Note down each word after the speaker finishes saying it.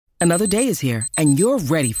Another day is here, and you're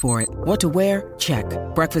ready for it. What to wear? Check.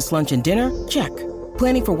 Breakfast, lunch, and dinner? Check.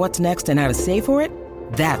 Planning for what's next and how to save for it?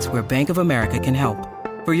 That's where Bank of America can help.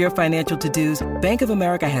 For your financial to-dos, Bank of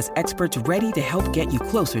America has experts ready to help get you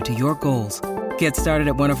closer to your goals. Get started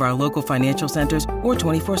at one of our local financial centers or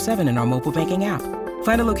 24/7 in our mobile banking app.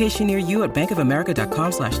 Find a location near you at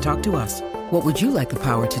bankofamerica.com/talktous. What would you like the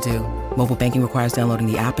power to do? Mobile banking requires downloading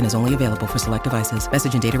the app and is only available for select devices.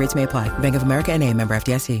 Message and data rates may apply. Bank of America NA, member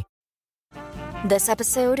FDIC. This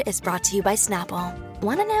episode is brought to you by Snapple.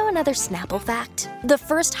 Want to know another Snapple fact? The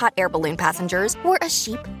first hot air balloon passengers were a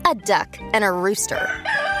sheep, a duck, and a rooster.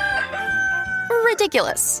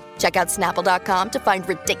 Ridiculous. Check out Snapple.com to find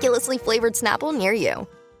ridiculously flavored Snapple near you.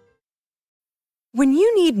 When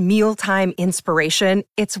you need mealtime inspiration,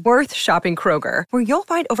 it's worth shopping Kroger, where you'll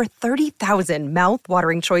find over 30,000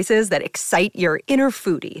 mouth-watering choices that excite your inner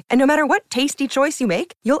foodie. And no matter what tasty choice you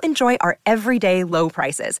make, you'll enjoy our everyday low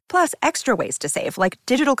prices, plus extra ways to save, like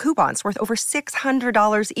digital coupons worth over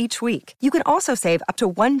 $600 each week. You can also save up to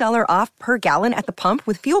 $1 off per gallon at the pump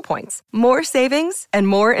with fuel points. More savings and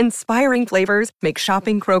more inspiring flavors make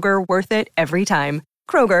shopping Kroger worth it every time.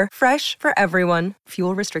 Kroger, fresh for everyone.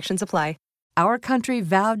 Fuel restrictions apply. Our country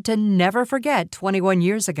vowed to never forget 21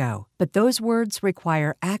 years ago, but those words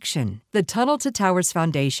require action. The Tunnel to Towers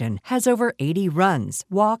Foundation has over 80 runs,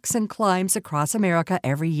 walks, and climbs across America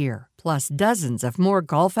every year, plus dozens of more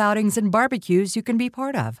golf outings and barbecues you can be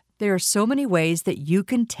part of. There are so many ways that you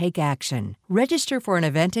can take action. Register for an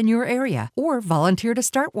event in your area or volunteer to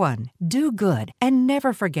start one. Do good and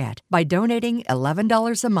never forget by donating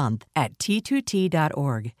 $11 a month at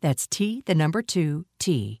T2T.org. That's T2T.org.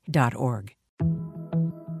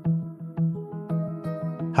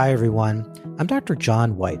 Hi, everyone. I'm Dr.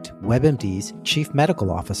 John White, WebMD's Chief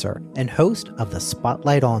Medical Officer and host of the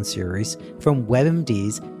Spotlight On series from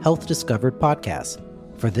WebMD's Health Discovered podcast.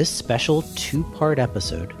 For this special two-part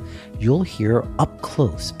episode, you'll hear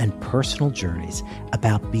up-close and personal journeys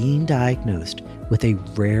about being diagnosed with a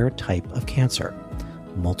rare type of cancer,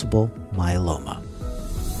 multiple myeloma.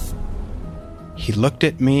 He looked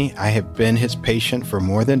at me. I have been his patient for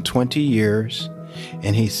more than 20 years,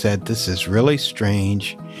 and he said, "This is really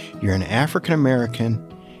strange. You're an African American,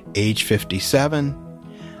 age 57.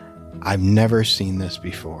 I've never seen this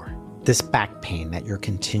before." This back pain that you're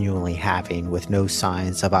continually having with no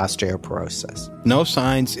signs of osteoporosis. No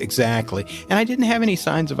signs, exactly. And I didn't have any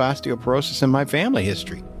signs of osteoporosis in my family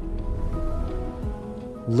history.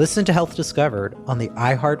 Listen to Health Discovered on the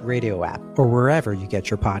iHeartRadio app or wherever you get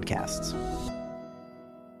your podcasts.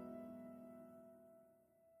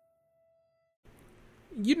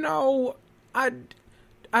 You know, I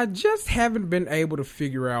just haven't been able to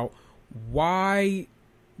figure out why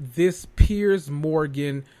this Piers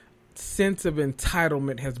Morgan sense of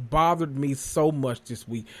entitlement has bothered me so much this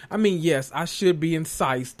week. I mean, yes, I should be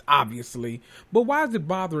incensed, obviously, but why is it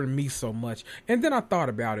bothering me so much? And then I thought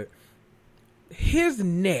about it. His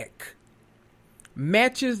neck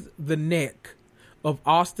matches the neck of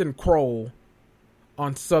Austin Kroll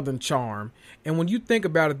on Southern Charm. And when you think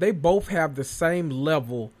about it, they both have the same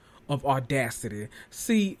level of audacity.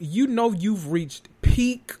 See, you know you've reached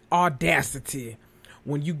peak audacity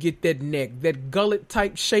when you get that neck, that gullet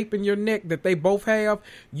type shape in your neck that they both have.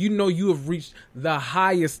 You know you have reached the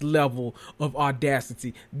highest level of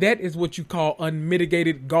audacity. That is what you call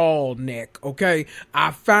unmitigated gall neck, okay? I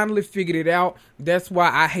finally figured it out. That's why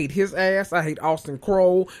I hate his ass. I hate Austin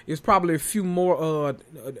Kroll. There's probably a few more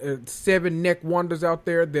 7 neck wonders out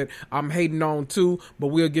there that I'm hating on too, but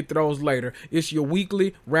we'll get to those later. It's your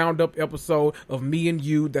weekly roundup episode of Me and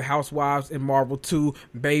You, The Housewives, and Marvel 2.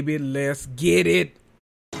 Baby, let's get it.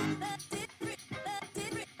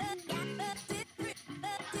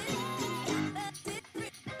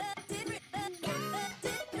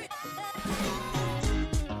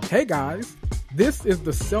 Hey guys, this is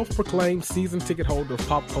the self-proclaimed season ticket holder of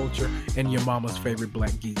pop culture and your mama's favorite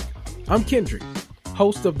black geek. I'm Kendrick,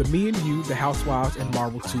 host of the Me and You, The Housewives, and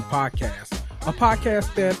Marvel 2 podcast, a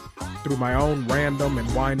podcast that, through my own random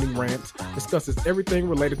and winding rants, discusses everything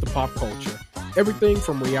related to pop culture. Everything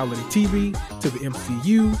from reality TV, to the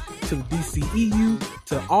MCU, to the DCEU,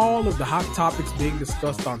 to all of the hot topics being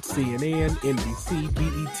discussed on CNN, NBC,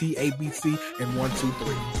 BET, ABC, and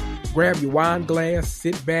 123. Grab your wine glass,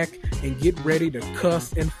 sit back, and get ready to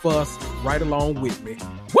cuss and fuss right along with me.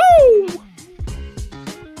 Woo!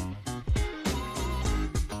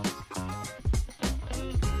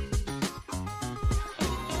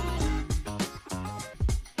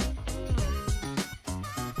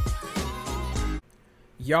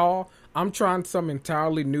 Y'all, I'm trying something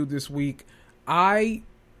entirely new this week. I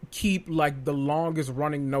keep like the longest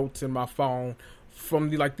running notes in my phone from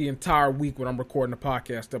the entire week when I'm recording the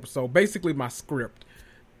podcast episode. Basically my script.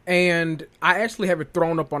 And I actually have it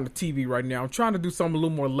thrown up on the TV right now. I'm trying to do something a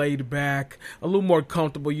little more laid back, a little more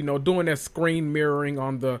comfortable, doing that screen mirroring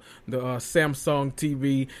on the Samsung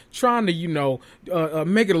TV, trying to,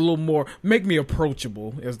 make it a little more, make me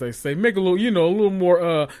approachable, as they say, make it a little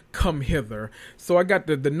more come hither. So I got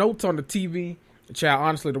the notes on the TV. Child,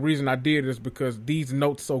 honestly, the reason I did is because these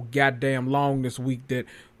notes so goddamn long this week that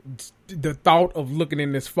the thought of looking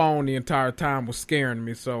in this phone the entire time was scaring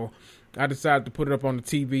me. So I decided to put it up on the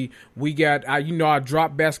TV. We got, I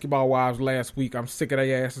dropped Basketball Wives last week. I'm sick of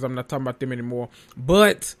their asses. I'm not talking about them anymore.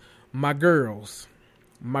 But my girls,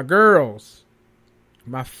 my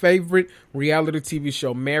favorite reality TV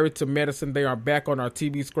show, Married to Medicine, they are back on our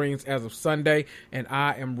TV screens as of Sunday, and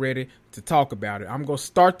I am ready to talk about it. I'm going to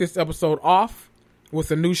start this episode off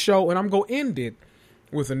with a new show, and I'm going to end it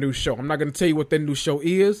with a new show. I'm not going to tell you what that new show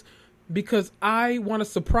is because I want to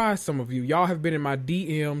surprise some of you. Y'all have been in my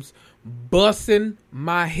DMs busting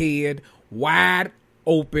my head wide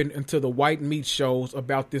open into the white meat shows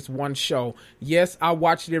about this one show. Yes, I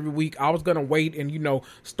watch it every week. I was going to wait and,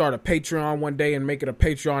 start a Patreon one day and make it a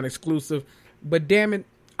Patreon exclusive. But damn it,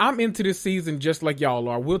 I'm into this season just like y'all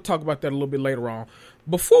are. We'll talk about that a little bit later on.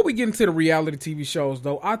 Before we get into the reality TV shows,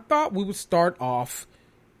 though, I thought we would start off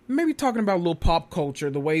maybe talking about a little pop culture,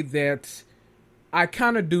 the way that I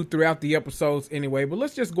kind of do throughout the episodes anyway. But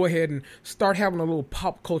let's just go ahead and start having a little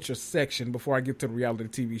pop culture section before I get to the reality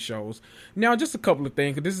TV shows. Now, just a couple of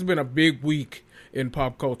things, because this has been a big week in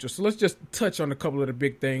pop culture. So let's just touch on a couple of the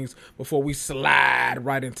big things before we slide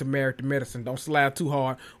right into Married to Medicine. Don't slide too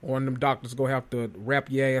hard, or them doctors go have to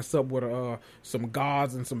wrap your ass up with some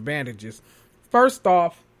gauze and some bandages. First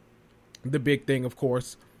off, the big thing, of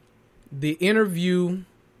course, the interview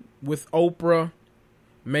with Oprah,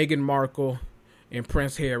 Meghan Markle, and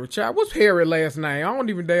Prince Harry. Child, what's Harry last name? I don't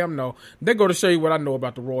even damn know. They go to show you what I know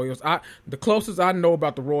about the royals. The closest I know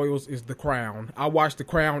about the royals is The Crown. I watch The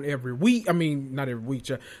Crown every week. I mean, not every week,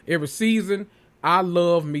 child. Every season. I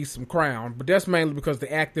love me some Crown, but that's mainly because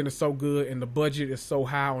the acting is so good and the budget is so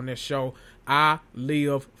high on that show. I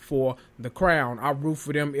live for The Crown. I root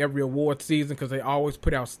for them every award season because they always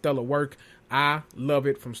put out stellar work. I love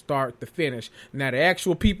it from start to finish. Now, the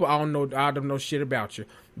actual people, I don't know shit about you,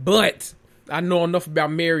 but I know enough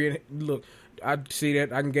about Mary. Look, I see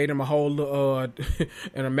that I can give them a whole an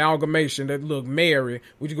amalgamation. That look, Mary,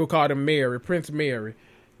 we just go call them Mary, Prince Mary,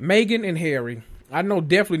 Meghan and Harry. I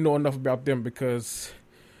definitely know enough about them because,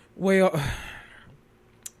 well,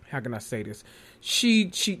 how can I say this?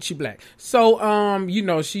 She black, so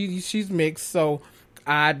she's mixed. So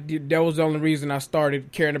that was the only reason I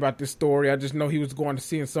started caring about this story. I just know he was going to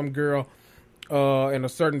see some girl in a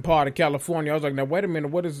certain part of California. I was like, now wait a minute,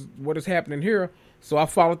 what is happening here? So I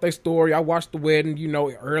followed their story. I watched the wedding,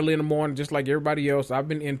 early in the morning, just like everybody else. I've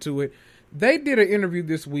been into it. They did an interview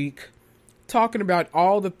this week talking about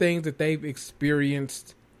all the things that they've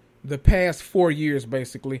experienced the past 4 years,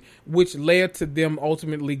 basically, which led to them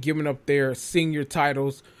ultimately giving up their senior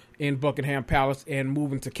titles in Buckingham Palace and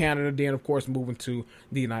moving to Canada, then, of course, moving to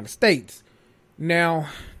the United States. Now,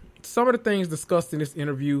 some of the things discussed in this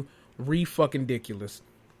interview, re-fucking-diculous.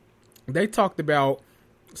 They talked about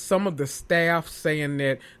some of the staff saying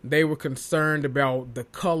that they were concerned about the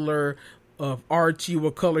color of Archie,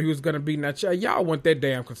 what color he was going to be. Now, y'all weren't that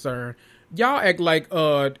damn concerned. Y'all act like,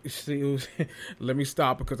 let me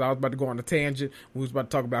stop because I was about to go on a tangent. We was about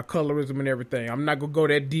to talk about colorism and everything. I'm not going to go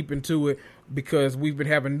that deep into it because we've been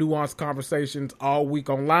having nuanced conversations all week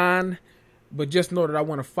online. But just know that I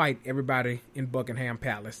want to fight everybody in Buckingham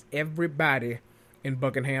Palace. Everybody in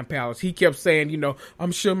Buckingham Palace. He kept saying,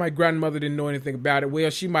 I'm sure my grandmother didn't know anything about it.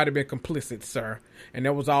 Well, she might have been complicit, sir. And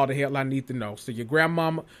that was all the hell I need to know. So your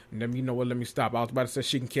grandmama, and then, let me stop. I was about to say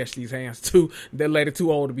she can catch these hands too. That lady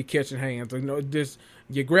too old to be catching hands.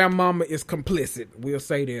 Your grandmama is complicit. We'll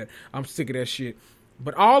say that. I'm sick of that shit.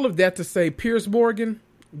 But all of that to say, Piers Morgan,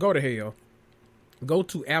 go to hell. Go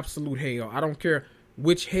to absolute hell. I don't care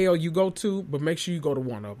which hell you go to, but make sure you go to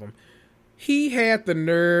one of them. He had the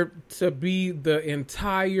nerve to be the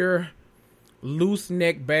entire loose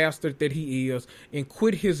neck bastard that he is and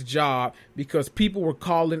quit his job because people were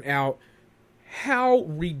calling out how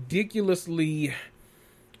ridiculously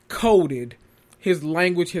coded his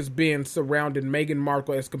language has been surrounding Meghan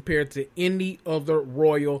Markle as compared to any other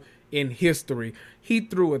royal in history. He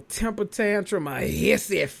threw a temper tantrum, a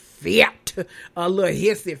hissy fit, a little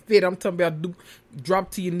hissy fit. I'm talking about drop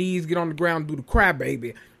to your knees, get on the ground, do the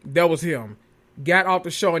crybaby. That was him. Got off the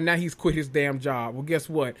show and now he's quit his damn job. Well, guess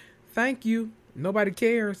what? Thank you. Nobody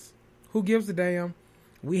cares. Who gives a damn?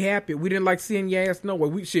 We happy. We didn't like seeing your ass nowhere.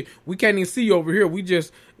 We can't even see you over here.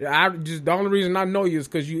 The only reason I know you is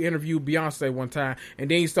because you interviewed Beyonce one time,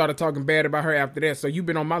 and then you started talking bad about her after that. So you've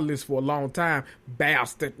been on my list for a long time,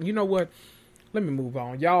 bastard. You know what? Let me move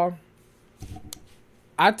on, y'all.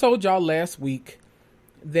 I told y'all last week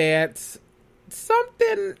that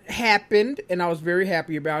something happened, and I was very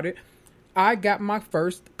happy about it. I got my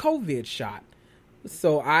first COVID shot.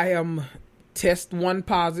 So I am test 1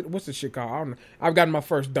 positive. What's the shit called? I don't know. I've gotten my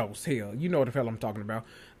first dose. Hell, you know what the hell I'm talking about.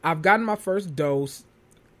 I've gotten my first dose.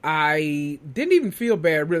 I didn't even feel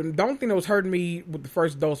bad, really. The only thing that was hurting me with the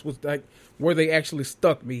first dose was like where they actually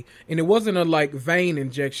stuck me. And it wasn't a like vein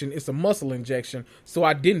injection. It's a muscle injection. So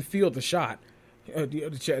I didn't feel the shot.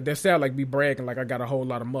 That sound like me bragging like I got a whole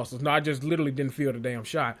lot of muscles. No, I just literally didn't feel the damn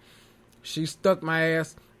shot. She stuck my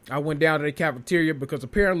ass. I went down to the cafeteria because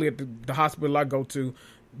apparently at the hospital I go to,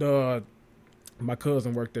 my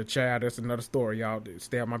cousin worked there. Child, that's another story, y'all.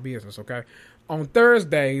 Stay out of my business, okay? On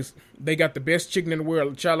Thursdays, they got the best chicken in the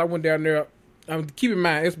world. Child, I went down there. Keep in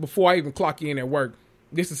mind, it's before I even clock in at work.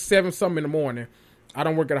 This is 7-something in the morning. I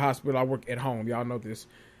don't work at a hospital. I work at home. Y'all know this.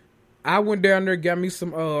 I went down there, got me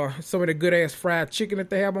some of the good-ass fried chicken that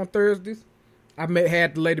they have on Thursdays. I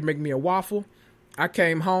had the lady make me a waffle. I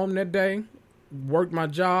came home that day, worked my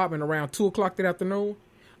job, and around 2 o'clock that afternoon,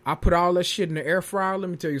 I put all that shit in the air fryer. Let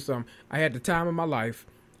me tell you something. I had the time of my life.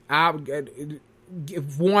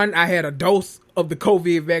 1, I had a dose of the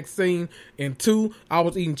COVID vaccine, and 2, I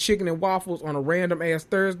was eating chicken and waffles on a random ass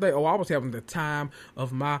Thursday. Oh, I was having the time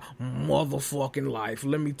of my motherfucking life.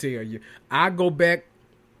 Let me tell you. I go back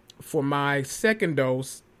for my second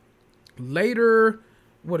dose later.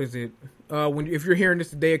 What is it? If you're hearing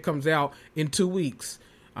this the day it comes out, in 2 weeks.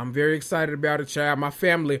 I'm very excited about it, child. My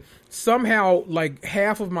family, somehow, like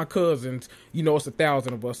half of my cousins, it's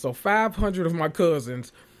 1,000 of us, so 500 of my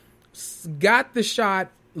cousins got the shot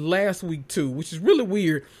last week too, which is really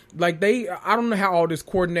weird. Like I don't know how all this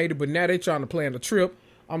coordinated, but now they trying to plan a trip.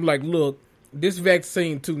 I'm like, look, this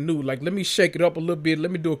vaccine too new. Like, let me shake it up a little bit.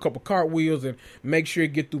 Let me do a couple cartwheels and make sure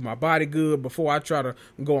it get through my body good before I try to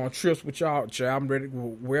go on trips with y'all. Child, I'm ready to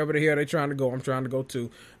go wherever the hell they trying to go. I'm trying to go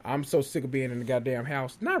too. I'm so sick of being in the goddamn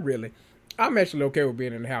house. Not really. I'm actually okay with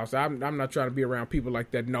being in the house. I'm not trying to be around people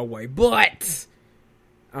like that. No way. But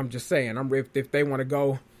I'm just saying, if they want to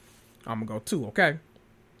go, I'm gonna go too. Okay.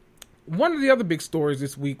 One of the other big stories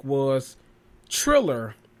this week was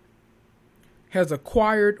Triller has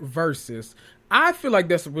acquired Verzuz. I feel like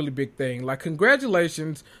that's a really big thing. Like,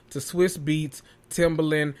 congratulations to Swizz Beatz,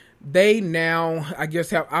 Timbaland. They now, I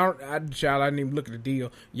guess, I didn't even look at the deal.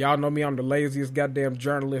 Y'all know me, I'm the laziest goddamn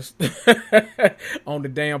journalist on the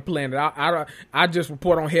damn planet. I just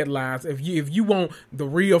report on headlines. If you want the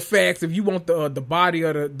real facts, if you want the body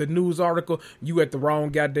of the news article, you at the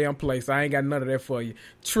wrong goddamn place. I ain't got none of that for you.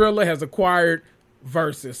 Triller has acquired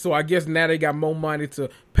Verzuz. So I guess now they got more money to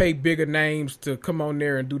pay bigger names to come on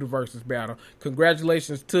there and do the Verzuz battle.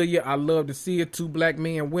 Congratulations to you. I love to see it. 2 black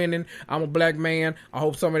men winning. I'm a black man. I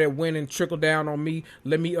hope some of that winning trickle down on me.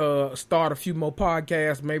 Let me start a few more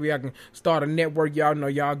podcasts. Maybe I can start a network. Y'all know,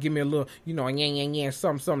 y'all give me a little,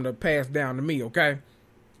 something to pass down to me, okay?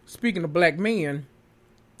 Speaking of black men,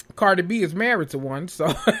 Cardi B is married to one,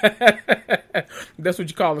 so that's what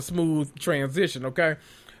you call a smooth transition, okay?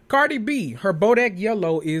 Cardi B, her Bodak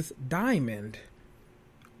Yellow is diamond.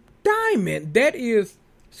 Diamond. That is,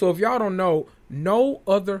 so if y'all don't know, no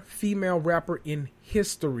other female rapper in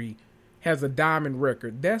history has a diamond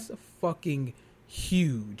record. That's fucking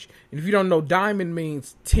huge. And if you don't know, diamond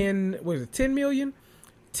means 10 million?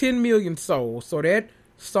 10 million sold. So that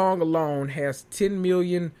song alone has 10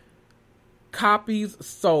 million copies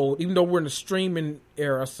sold, even though we're in the streaming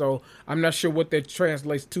era, so I'm not sure what that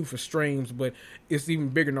translates to for streams, but it's even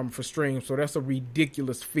bigger number for streams, so that's a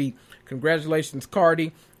ridiculous feat. Congratulations,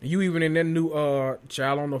 Cardi. You even in that new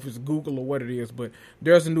child, I don't know if it's Google or what it is, but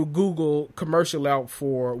there's a new Google commercial out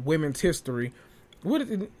for Women's History. What is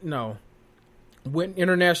it? No,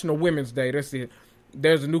 International Women's Day, that's it.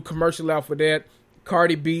 There's a new commercial out for that.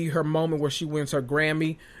 Cardi B, her moment where she wins her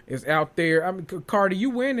Grammy is out there. I mean, Cardi, you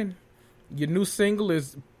winning. Your new single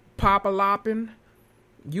is Pop-A-Loppin'.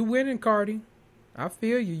 You winning, Cardi. I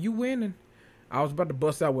feel you. You winning. I was about to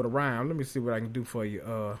bust out with a rhyme. Let me see what I can do for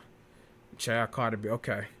you. Child, Cardi B.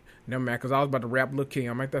 Okay. Never mind, because I was about to rap Lil'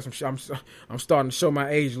 Kim. Ain't that some shit? I'm starting to show my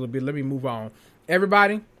age a little bit. Let me move on.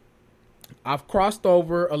 Everybody, I've crossed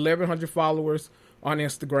over 1,100 followers on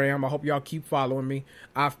Instagram. I hope y'all keep following me.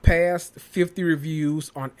 I've passed 50 reviews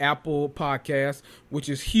on Apple Podcasts, which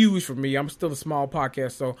is huge for me. I'm still a small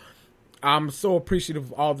podcast, so I'm so appreciative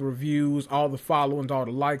of all the reviews, all the followings, all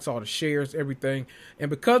the likes, all the shares, everything.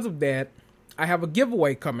 And because of that, I have a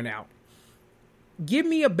giveaway coming out. Give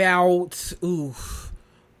me about,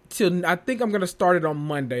 till I think I'm going to start it on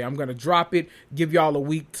Monday. I'm going to drop it, give y'all a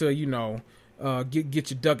week to,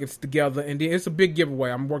 get your ducats together. And then it's a big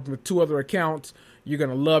giveaway. I'm working with 2 other accounts. You're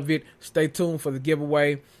going to love it. Stay tuned for the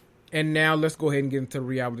giveaway. And now let's go ahead and get into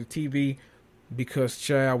reality TV. Because,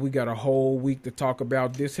 child, we got a whole week to talk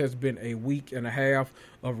about. This has been a week and a half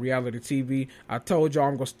of reality TV. I told y'all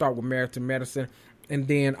I'm going to start with Married to Medicine. And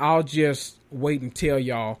then I'll just wait and tell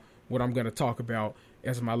y'all what I'm going to talk about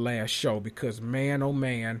as my last show. Because, man, oh,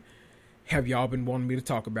 man, have y'all been wanting me to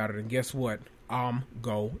talk about it. And guess what? I'm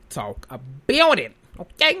going to talk about it.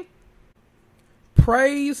 Okay?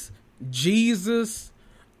 Praise Jesus,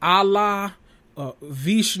 Allah,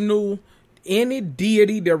 Vishnu, any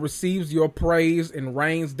deity that receives your praise and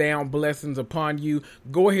rains down blessings upon you,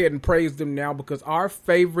 go ahead and praise them now, because our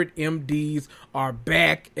favorite MDs are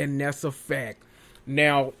back, and that's a fact.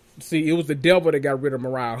 Now, see, it was the devil that got rid of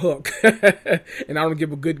Mariah Hook, and I don't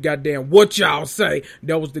give a good goddamn what y'all say.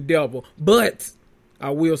 That was the devil. But I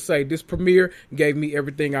will say this premiere gave me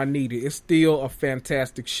everything I needed. It's still a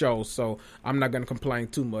fantastic show, so I'm not going to complain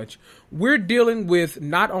too much. We're dealing with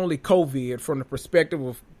not only COVID from the perspective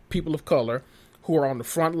of people of color who are on the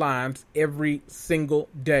front lines every single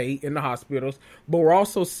day in the hospitals, but we're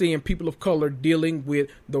also seeing people of color dealing with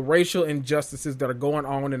the racial injustices that are going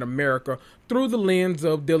on in America through the lens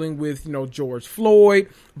of dealing with, George Floyd,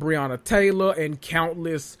 Breonna Taylor, and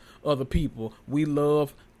countless other people. We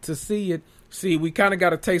love to see it. See, we kind of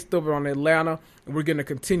got a taste of it on Atlanta, and we're getting a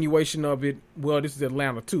continuation of it. Well, this is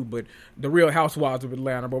Atlanta too, but the Real Housewives of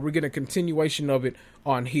Atlanta, but we're getting a continuation of it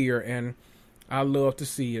on here, and I love to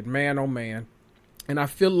see it, man, oh man. And I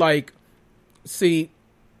feel like, see,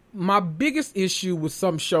 my biggest issue with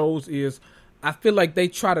some shows is I feel like they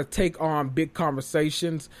try to take on big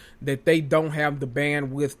conversations that they don't have the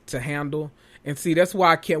bandwidth to handle. And see, that's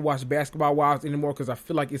why I can't watch Basketball Wives anymore, because I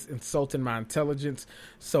feel like it's insulting my intelligence.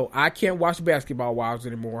 So I can't watch Basketball Wives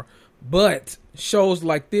anymore. But shows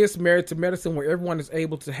like this, Married to Medicine, where everyone is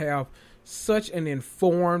able to have such an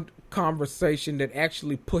informed conversation that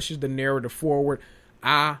actually pushes the narrative forward,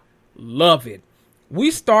 I love it.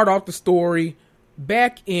 We start off the story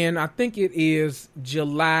back in, I think it is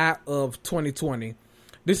July of 2020.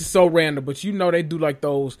 This is so random, but they do like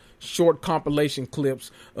those short compilation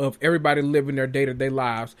clips of everybody living their day-to-day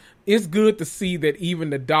lives. It's good to see that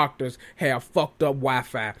even the doctors have fucked up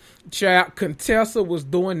Wi-Fi. Child, Contessa was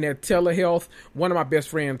doing their telehealth. One of my best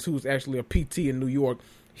friends, who's actually a PT in New York,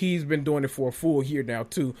 he's been doing it for a full year now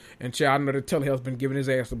too. And child, I know the telehealth's been giving his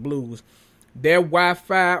ass the blues. That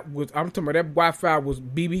Wi-Fi was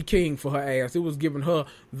BB King for her ass. It was giving her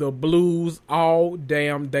the blues all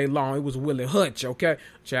damn day long. It was Willie Hutch, okay?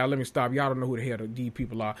 Child, let me stop. Y'all don't know who the hell these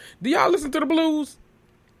people are. Do y'all listen to the blues?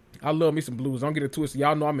 I love me some blues. Don't get it twisted.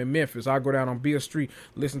 Y'all know I'm in Memphis. I go down on Beale Street,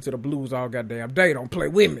 listen to the blues all goddamn day. Don't play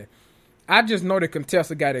with me. I just know that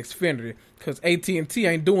Contessa got Xfinity, because AT&T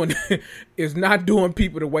ain't doing is not doing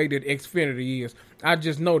people the way that Xfinity is. I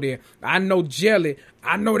just know that. I know Jelly.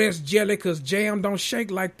 I know that's Jelly, because Jam don't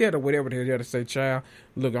shake like that, or whatever the hell to say, child.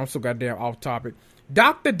 Look, I'm so goddamn off topic.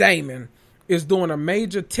 Dr. Damon is doing a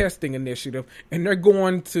major testing initiative, and they're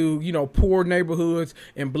going to, poor neighborhoods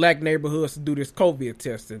and black neighborhoods to do this COVID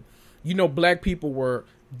testing. Black people were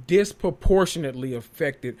disproportionately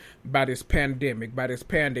affected by this pandemic, by this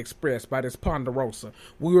Panda Express, by this Ponderosa.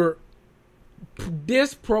 We were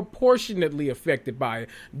disproportionately affected by it,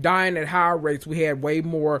 dying at higher rates. We had way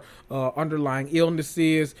more underlying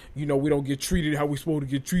illnesses. We don't get treated how we supposed to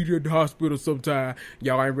get treated at the hospital sometimes.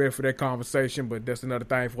 Y'all ain't ready for that conversation, but that's another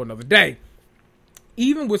thing for another day.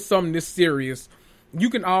 Even with something this serious, you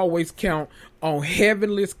can always count on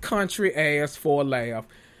Heavenly's country ass for a laugh.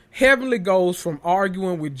 Heavenly goes from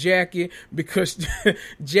arguing with Jackie because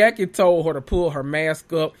Jackie told her to pull her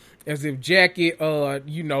mask up, as if Jackie,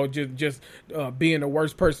 just being the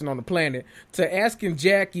worst person on the planet, to asking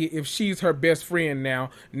Jackie if she's her best friend now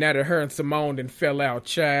that her and Simone done fell out,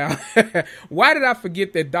 child. Why did I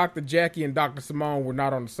forget that Dr. Jackie and Dr. Simone were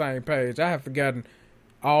not on the same page? I have forgotten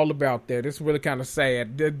all about that. It's really kind of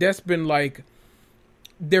sad. That's been like,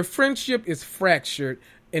 their friendship is fractured.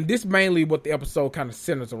 And this mainly what the episode kind of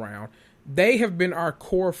centers around. They have been our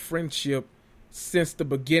core friendship since the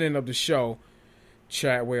beginning of the show.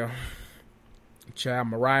 Mariah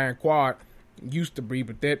and Quad used to be,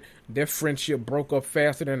 but that friendship broke up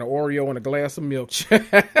faster than an Oreo and a glass of milk. Them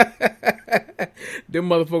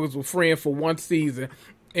motherfuckers were friends for one season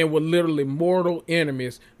and were literally mortal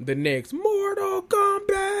enemies the next. Mortal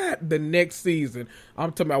Kombat the next season.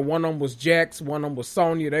 I'm talking about one of them was Jax, one of them was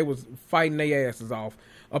Sonya. They was fighting their asses off.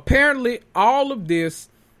 Apparently, all of this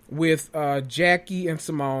with Jackie and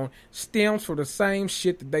Simone stems from the same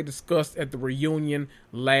shit that they discussed at the reunion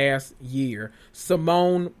last year.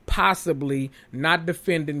 Simone possibly not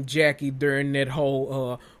defending Jackie during that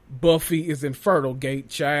whole Buffy is infertile gate,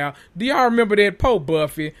 child. Do y'all remember that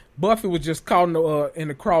Buffy? Buffy was just caught in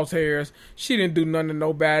the crosshairs. She didn't do nothing to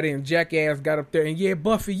nobody, and Jackie ass got up there and, yeah,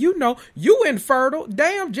 Buffy, you know, you infertile.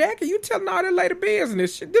 Damn, Jackie, you telling all that lady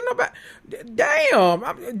business. Shit, didn't nobody...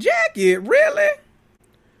 Damn, Jackie, really?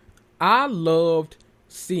 I loved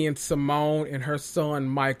seeing Simone and her son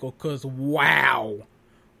Michael, because, wow,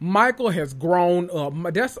 Michael has grown up.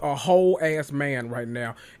 That's a whole ass man right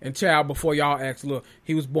now. And child, before y'all ask, look,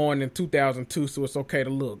 he was born in 2002, so it's okay to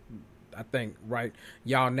look, I think, right?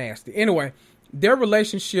 Y'all nasty. Anyway, their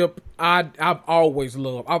relationship, I've always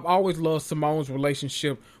loved. I've always loved Simone's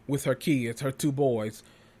relationship with her kids, her two boys.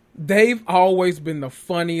 They've always been the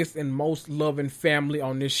funniest and most loving family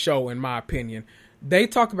on this show, in my opinion. They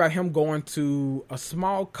talk about him going to a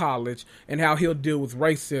small college and how he'll deal with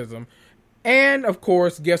racism. And, of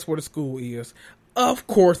course, guess where the school is? Of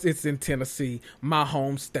course, it's in Tennessee, my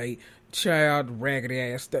home state. Child, raggedy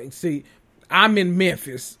ass state. See, I'm in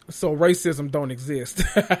Memphis, so racism don't exist.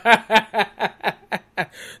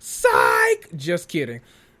 Psych! Just kidding.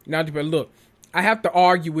 Now, but look, I have to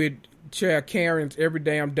argue with Karens every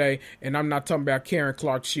damn day, and I'm not talking about Karen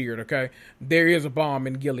Clark Sheard, okay? There is a bomb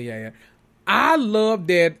in Gilead. I love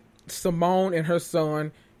that Simone and her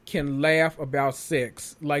son can laugh about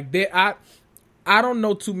sex. Like that, I don't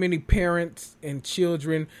know too many parents and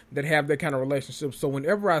children that have that kind of relationship. So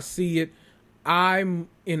whenever I see it, I'm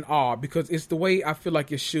in awe because it's the way I feel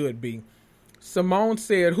like it should be. Simone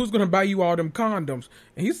said, "Who's going to buy you all them condoms?"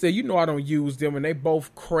 And he said, "You know I don't use them." And they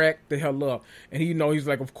both cracked the hell up. And he's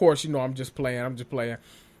like, "Of course, I'm just playing.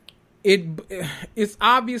 It's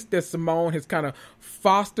obvious that Simone has kind of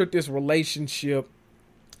fostered this relationship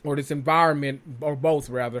or this environment, or both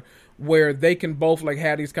rather, where they can both like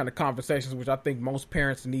have these kind of conversations, which I think most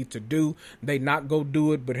parents need to do. They not go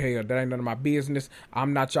do it, but hell, that ain't none of my business.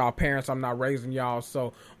 I'm not y'all parents. I'm not raising y'all.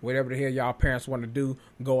 So whatever the hell y'all parents want to do,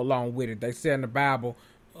 go along with it. They say in the Bible,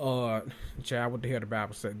 child, what the hell the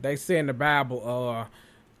Bible said? They say in the Bible,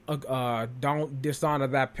 don't dishonor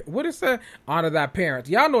that. What is that? Honor thy parents.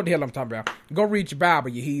 Y'all know what the hell I'm talking about. Go read your Bible,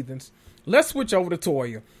 you heathens. Let's switch over to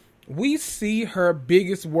Toya. We see her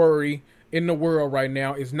biggest worry in the world right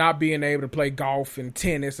now is not being able to play golf and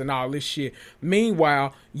tennis and all this shit.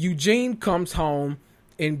 Meanwhile, Eugene comes home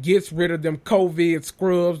and gets rid of them COVID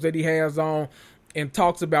scrubs that he has on and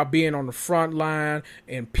talks about being on the front line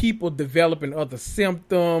and people developing other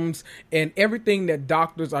symptoms and everything that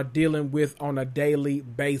doctors are dealing with on a daily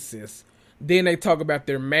basis. Then they talk about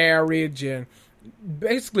their marriage, and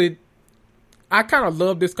basically I kind of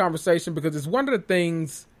love this conversation because it's one of the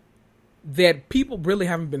things that people really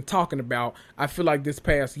haven't been talking about, I feel like, this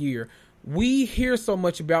past year. We hear so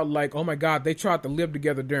much about, like, oh my God, they tried to live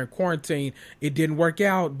together during quarantine. It didn't work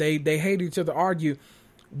out. They hate each other, argue.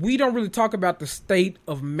 We don't really talk about the state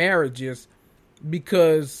of marriages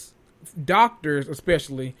because doctors,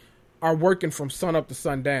 especially, are working from sun up to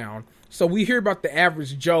sundown. So we hear about the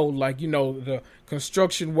average Joe, like, the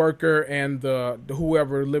construction worker and the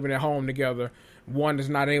whoever living at home together. One is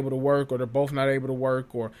not able to work, or they're both not able to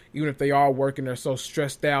work, or even if they are working, they're so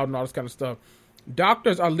stressed out and all this kind of stuff.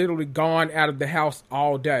 Doctors are literally gone out of the house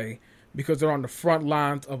all day because they're on the front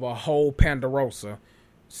lines of a whole Ponderosa.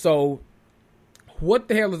 So what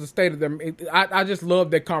the hell is the state of them? I just love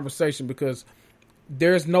that conversation because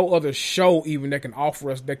there's no other show even that can offer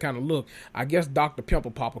us that kind of look. I guess Dr.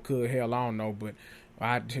 Pimple Popper could. Hell, I don't know, but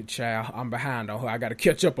I'm behind on her. I got to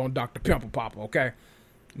catch up on Dr. Pimple Popper, okay?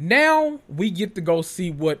 Now we get to go see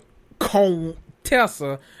what Cone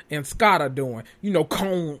Tessa and Scott are doing.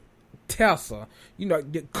 Cone Tessa.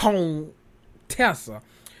 Cone Tessa.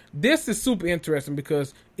 This is super interesting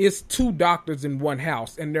because it's two doctors in one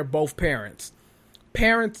house and they're both parents.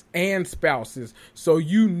 Parents and spouses. So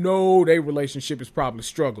their relationship is probably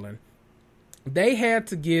struggling. They had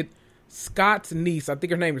to get Scott's niece, I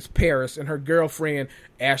think her name is Paris, and her girlfriend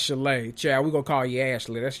Ashley. Child, we're going to call you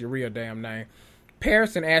Ashley. That's your real damn name.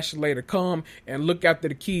 Paris and Ashley to come and look after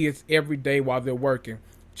the kids every day while they're working.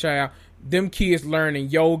 Child, them kids learning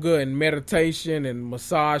yoga and meditation and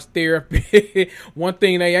massage therapy. One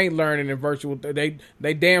thing they ain't learning in virtual, they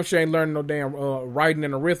damn sure ain't learning no damn writing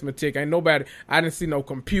and arithmetic. I didn't see no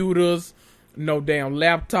computers, no damn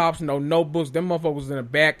laptops, no notebooks. Them motherfuckers in the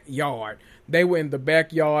backyard. They were in the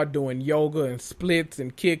backyard doing yoga and splits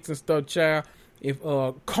and kicks and stuff, child. If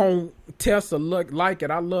Cone Tessa look like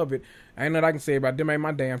it, I love it. Ain't nothing I can say about them. Ain't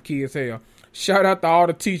my damn kids. Hell, shout out to all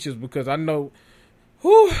the teachers because I know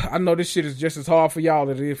Whew, I know this shit is just as hard for y'all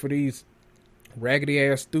as it is for these raggedy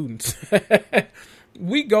ass students.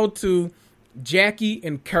 We go to Jackie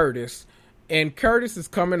and Curtis. And Curtis is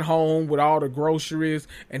coming home with all the groceries,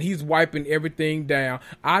 and he's wiping everything down.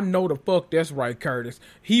 I know the fuck that's right, Curtis.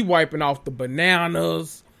 He wiping off the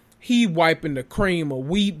bananas. He wiping the cream of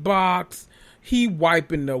wheat box. He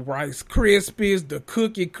wiping the Rice Krispies, the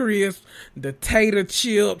Cookie Crisp, the tater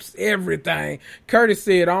chips, everything. Curtis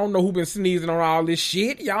said, I don't know who been sneezing on all this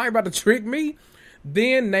shit. Y'all ain't about to trick me.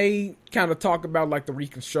 Then they kind of talk about like the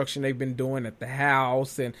reconstruction they've been doing at the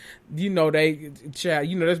house, and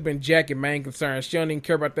that's been Jackie's main concern. She don't even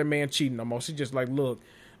care about that man cheating no more. She just like, look,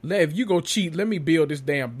 if you go cheat, let me build this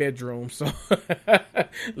damn bedroom. So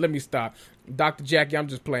let me stop. Dr. Jackie, I'm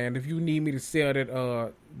just playing. If you need me to sell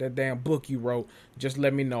that damn book you wrote, just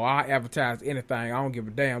let me know. I'll advertise anything. I don't give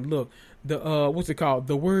a damn. Look, what's it called?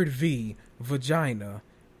 The word V, vagina.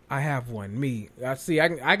 I have one. Me. I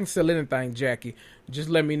can sell anything, Jackie. Just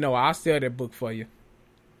let me know. I'll sell that book for you.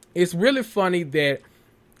 It's really funny that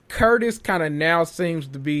Curtis kind of now seems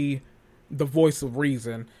to be the voice of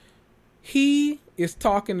reason. He is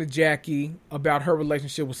talking to Jackie about her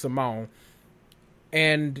relationship with Simone.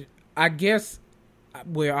 And I guess,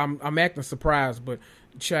 well, I'm acting surprised, but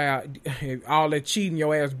child, all that cheating,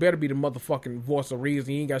 your ass better be the motherfucking voice of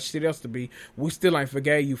reason. You ain't got shit else to be. We still ain't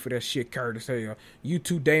forgave you for that shit, Curtis. Hell, you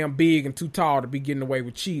too damn big and too tall to be getting away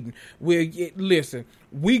with cheating. Listen,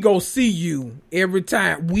 we go see you every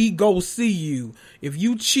time. We go see you. If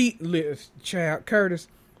you cheat, child, Curtis,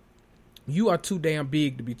 you are too damn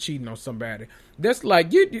big to be cheating on somebody. That's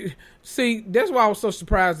like, you see, that's why I was so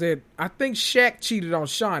surprised that I think Shaq cheated on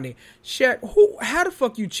Shawnee. Shaq, how the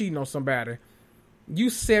fuck you cheating on somebody? You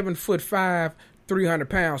 7'5", 300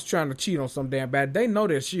 pounds trying to cheat on some damn bad. They know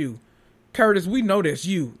that's you. Curtis, we know that's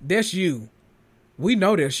you. That's you. We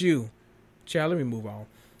know that's you. Child, let me move on.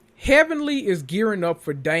 Heavenly is gearing up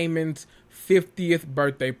for Damon's 50th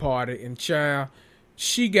birthday party. And child,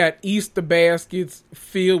 she got Easter baskets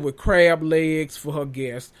filled with crab legs for her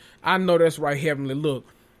guests. I know that's right, Heavenly. Look,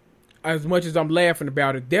 as much as I'm laughing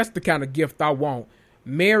about it, that's the kind of gift I want.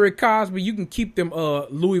 Mary Cosby, you can keep them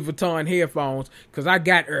Louis Vuitton headphones, cause I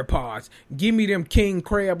got AirPods. Give me them king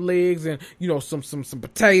crab legs and some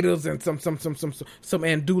potatoes and some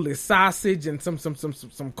andouille sausage and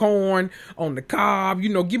some corn on the cob.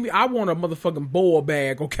 Give me. I want a motherfucking boil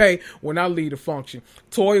bag, okay? When I leave the function,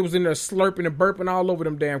 Toya was in there slurping and burping all over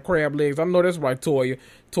them damn crab legs. I know that's right, Toya.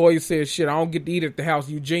 Toya said, "Shit, I don't get to eat at the house.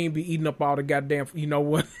 Eugene be eating up all the goddamn. You know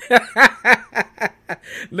what?"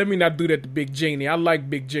 Let me not do that to Big Genie. I like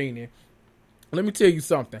Big Genie. Let me tell you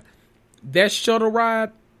something. That shuttle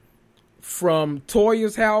ride from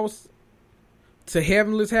Toya's house to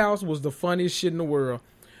Heavenly's house was the funniest shit in the world.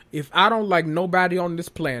 If I don't like nobody on this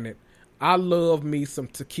planet, I love me some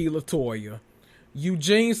Tequila Toya.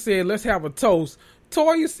 Eugene said, let's have a toast.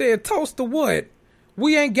 Toya said, toast to what?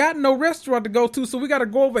 We ain't got no restaurant to go to, so we got to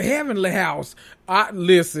go over Heavenly House.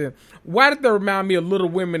 Listen, why did that remind me of Little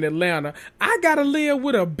Women in Atlanta? I got to live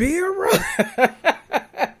with a beer.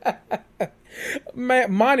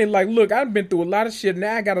 Man, Monty, like, look, I've been through a lot of shit.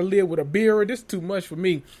 Now I got to live with a beer. This is too much for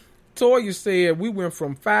me. Toya said we went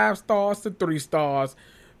from 5 stars to 3 stars.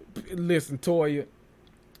 Listen, Toya,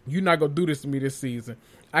 you're not going to do this to me this season.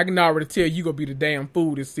 I can already tell you gonna be the damn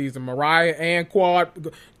fool this season. Mariah and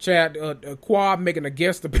Quad, Quad making a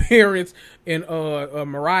guest appearance, and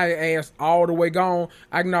Mariah ass all the way gone.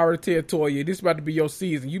 I can already tell Toya, this about to be your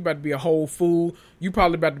season. You about to be a whole fool. You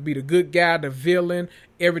probably about to be the good guy, the villain,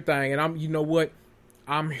 everything. And you know what?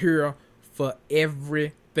 I'm here for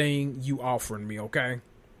everything you offering me. Okay.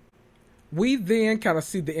 We then kind of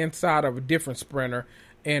see the inside of a different sprinter,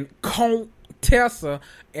 and Tessa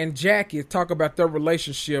and Jackie talk about their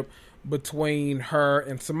relationship between her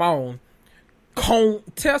and Simone.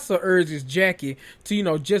 Tessa urges Jackie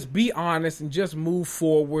to, just be honest and just move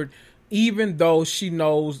forward, even though she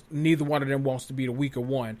knows neither one of them wants to be the weaker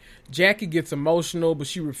one. Jackie gets emotional, but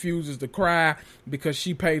she refuses to cry because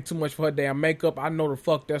she paid too much for her damn makeup. I know the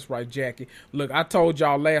fuck that's right, Jackie. Look, I told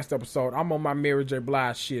y'all last episode, I'm on my Mary J.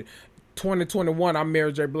 Blige shit. 2021, I'm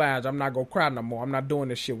Mary J. Blige. I'm not gonna cry no more. I'm not doing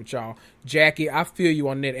this shit with y'all. Jackie, I feel you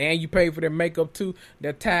on that. And you paid for that makeup too.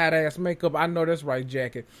 That tired ass makeup. I know that's right,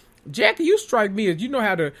 Jackie. Jackie, you strike me as,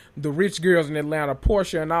 how the rich girls in Atlanta,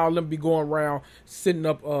 Portia and all of them be going around sitting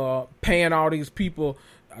up paying all these people.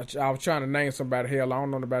 I was trying to name somebody. Hell, I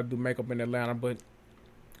don't know nobody do makeup in Atlanta, but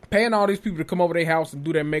paying all these people to come over their house and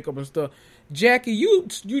do their makeup and stuff. Jackie, you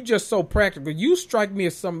just so practical. You strike me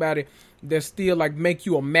as somebody that still like make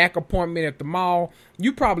you a MAC appointment at the mall.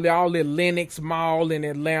 You probably all at Lenox Mall in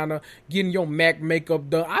Atlanta getting your MAC makeup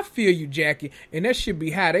done. I feel you, Jackie, and that should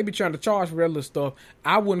be high. They be trying to charge for that little stuff.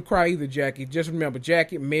 I wouldn't cry either, Jackie. Just remember,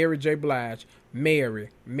 Jackie, Mary J. Blige. Mary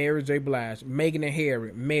J. Blige. Megan and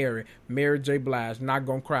Harry, Mary J. Blige. Not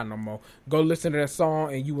gonna cry no more. Go listen to that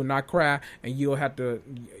song and you will not cry, and you won't have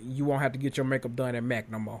to get your makeup done at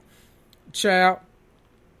MAC no more. Child,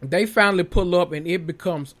 they finally pull up and it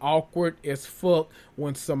becomes awkward as fuck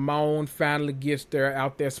when Simone finally gets there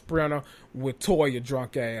out there sprinter with Toya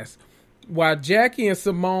drunk ass. While Jackie and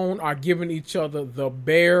Simone are giving each other the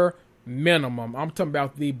bare minimum. I'm talking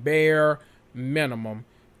about the bare minimum.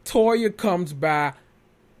 Toya comes by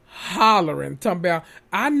hollering, talking about,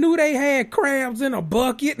 I knew they had crabs in a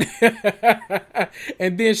bucket.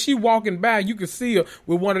 And then she walking by, you can see her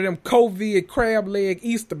with one of them COVID crab leg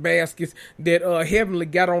Easter baskets that Heavenly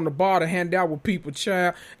got on the bar to hand out with people.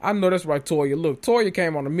 Child, I know that's right, Toya. Look, Toya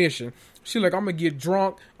came on a mission. She like, I'm gonna get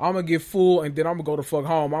drunk, I'm gonna get full, and then I'm gonna go the fuck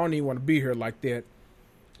home. I don't even want to be here like that.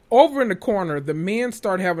 Over in the corner, the men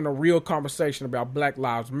start having a real conversation about Black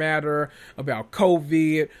Lives Matter, about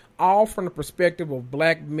COVID, all from the perspective of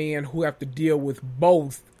black men who have to deal with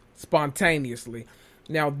both spontaneously.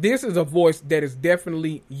 Now, this is a voice that is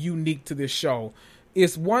definitely unique to this show.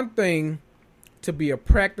 It's one thing to be a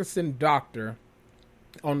practicing doctor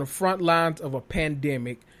on the front lines of a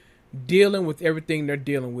pandemic, dealing with everything they're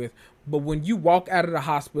dealing with. But when you walk out of the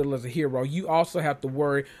hospital as a hero, you also have to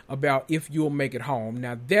worry about if you'll make it home.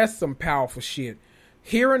 Now, that's some powerful shit.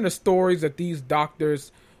 Hearing the stories that these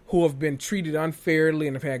doctors who have been treated unfairly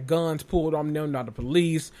and have had guns pulled on them, not the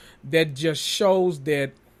police, that just shows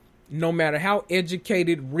that no matter how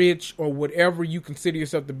educated, rich, or whatever you consider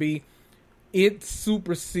yourself to be, it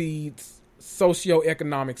supersedes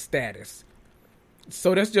socioeconomic status.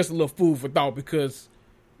 So that's just a little food for thought, because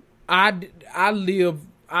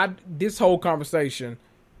this whole conversation,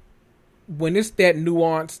 when it's that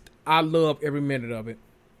nuanced, I love every minute of it.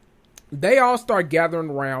 They all start gathering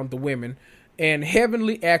around the women, and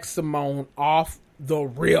Heavenly asks Simone off the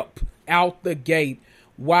rip, out the gate,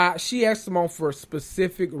 why she asked Simone for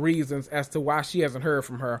specific reasons as to why she hasn't heard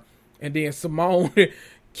from her. And then Simone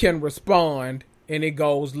can respond, and it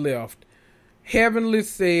goes left. Heavenly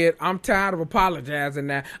said, I'm tired of apologizing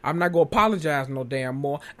now. I'm not going to apologize no damn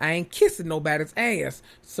more. I ain't kissing nobody's ass.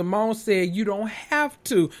 Simone said, you don't have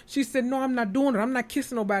to. She said, no, I'm not doing it. I'm not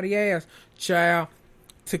kissing nobody's ass. Child,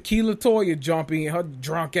 Tequila Toya jumped in, her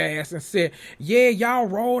drunk ass, and said, yeah, y'all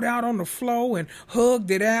rolled out on the floor and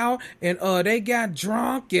hugged it out, and they got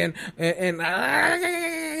drunk and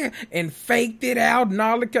faked it out and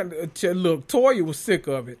all the kind of, look, Toya was sick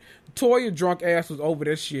of it. Toya drunk ass was over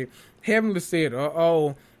that shit. Heavenly said,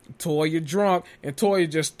 Toya drunk, and Toya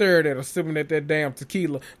just stared at her, sipping at that damn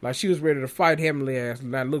tequila like she was ready to fight Heavenly ass.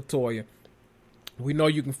 Now, look, Toya, we know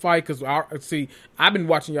you can fight, because, see, I've been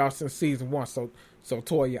watching y'all since season 1, so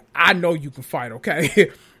Toya, I know you can fight, okay?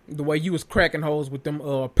 The way you was cracking holes with them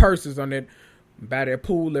purses on that, by that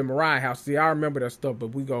pool in Mariah house. See, I remember that stuff, but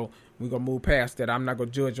we gonna move past that. I'm not gonna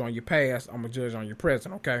judge on your past, I'm gonna judge on your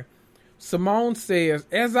present, okay? Simone says,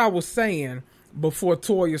 as I was saying, before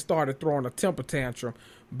Toya started throwing a temper tantrum,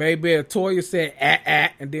 baby, Toya said,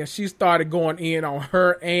 and then she started going in on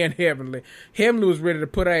her and Heavenly. Heavenly was ready to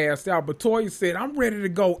put her ass out, but Toya said, I'm ready to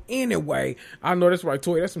go anyway. I know that's right,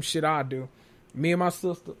 Toya, that's some shit I do. Me and my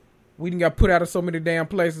sister, we done got put out of so many damn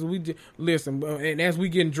places. We just, listen, and as we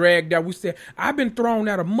getting dragged out, we said, I've been thrown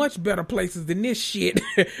out of much better places than this shit,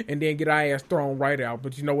 and then get our ass thrown right out.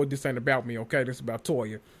 But you know what? This ain't about me, okay? This is about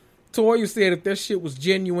Toya. Toya said if that shit was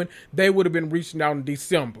genuine, they would have been reaching out in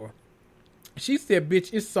December. She said,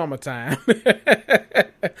 bitch, it's summertime.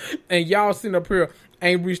 And y'all sitting up here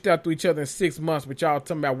ain't reached out to each other in 6 months, but y'all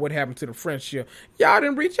talking about what happened to the friendship. Y'all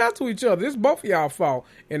didn't reach out to each other. It's both of y'all fault.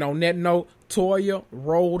 And on that note, Toya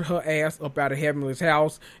rolled her ass up out of Heavenly's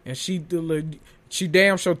house, and she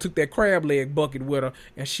damn sure took that crab leg bucket with her,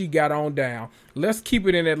 and she got on down. Let's keep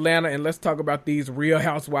it in Atlanta, and let's talk about these Real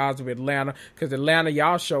Housewives of Atlanta, because Atlanta,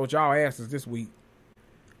 y'all showed y'all asses this week.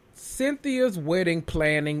 Cynthia's wedding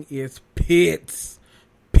planning is pits,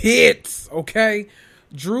 okay?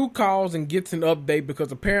 Drew calls and gets an update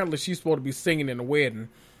because apparently she's supposed to be singing in the wedding.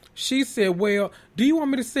 She said, well, do you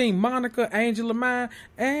want me to sing Monica, Angel of Mine?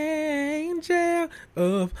 Angel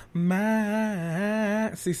of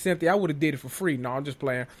Mine. See, Cynthia, I would have did it for free. No, I'm just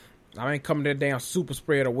playing. I ain't coming to that damn super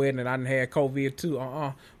spreader wedding and I done had COVID too.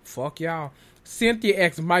 Fuck y'all. Cynthia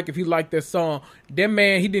asked Mike if he liked that song. That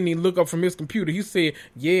man, he didn't even look up from his computer. He said,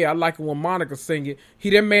 yeah, I like it when Monica sing it.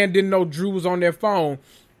 That man didn't know Drew was on their phone.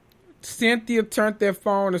 Cynthia turned their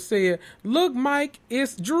phone and said, look, Mike,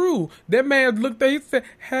 it's Drew. That man looked there, he said,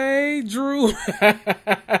 hey, Drew.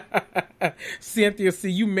 Cynthia, see,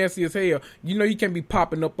 you messy as hell. You know you can't be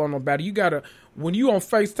popping up on nobody. You gotta, when you on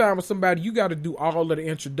FaceTime with somebody, you gotta do all of the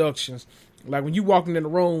introductions. Like when you walking in the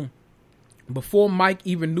room, before Mike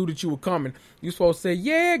even knew that you were coming, you supposed to say,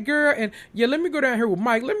 yeah, girl, and yeah, let me go down here with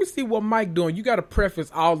Mike. Let me see what Mike doing. You got to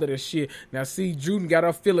preface all of this shit. Now, see, Juden got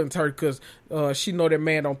her feelings hurt because she know that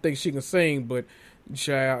man don't think she can sing, but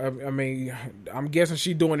child, I mean, I'm guessing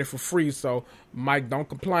she doing it for free, so Mike, don't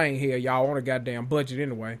complain here. Y'all on a goddamn budget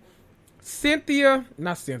anyway.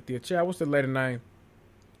 Not Cynthia, child, what's the lady name?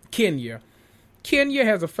 Kenya. Kenya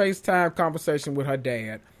has a FaceTime conversation with her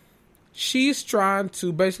dad. She's trying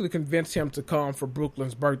to basically convince him to come for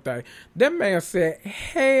Brooklyn's birthday. That man said,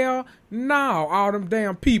 hell no, all them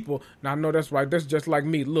damn people. Now, I know that's right. That's just like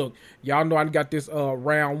me. Look, y'all know I got this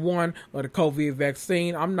round 1 of the COVID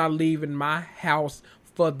vaccine. I'm not leaving my house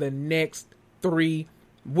for the next 3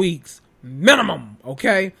 weeks minimum,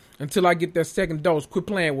 okay? Until I get that second dose. Quit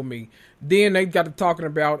playing with me. Then they got to talking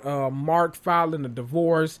about Mark filing a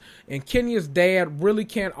divorce. And Kenya's dad really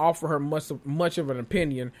can't offer her much of an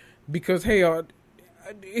opinion. Because, hell,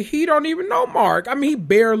 he don't even know Mark. I mean, he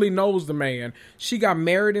barely knows the man. She got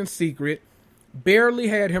married in secret, barely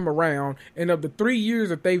had him around, and of the 3 years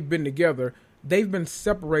that they've been together, they've been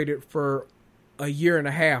separated for a year and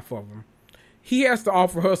a half of them. He has to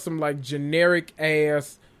offer her some, like,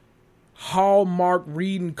 generic-ass, Hallmark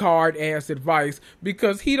reading card-ass advice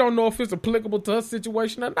because he don't know if it's applicable to her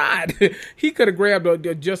situation or not. He could have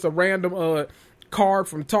grabbed just a random card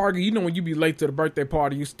from Target. You know when you be late to the birthday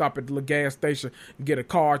party, you stop at the little gas station and get a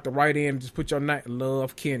card to write in and just put your name,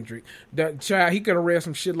 Love Kendrick. That child, he could have read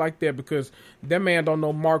some shit like that because that man don't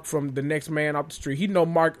know Mark from the next man up the street. He know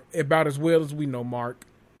Mark about as well as we know Mark.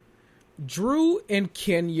 Drew and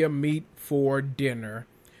Kenya meet for dinner.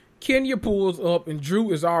 Kenya pulls up and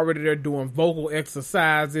Drew is already there doing vocal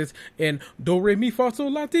exercises and do re mi fa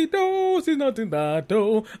sol la ti do si nothing da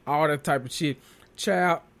do, all that type of shit.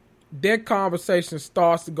 Child, that conversation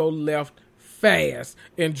starts to go left fast.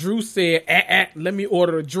 And Drew said, let me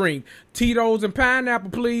order a drink. Tito's and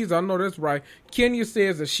pineapple, please. I know that's right. Kenya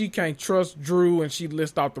says that she can't trust Drew, and she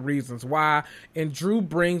lists out the reasons why. And Drew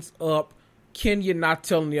brings up Kenya not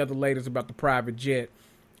telling the other ladies about the private jet.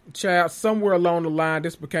 Child, somewhere along the line,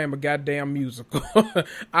 this became a goddamn musical.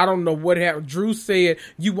 I don't know what happened. Drew said,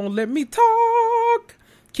 you won't let me talk.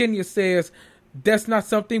 Kenya says, that's not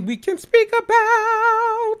something we can speak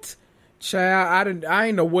about. Child, I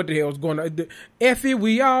ain't know what the hell was going on. F it,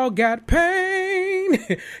 we all got pain.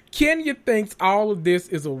 Kenya thinks all of this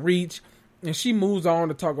is a reach, and she moves on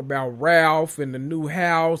to talk about Ralph and the new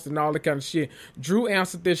house and all that kind of shit. Drew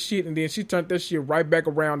answered this shit, and then she turned that shit right back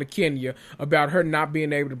around to Kenya about her not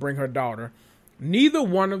being able to bring her daughter. Neither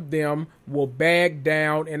one of them will back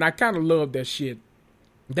down, and I kind of love that shit.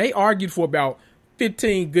 They argued for about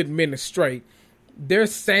 15 good minutes straight. Their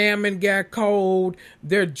salmon got cold.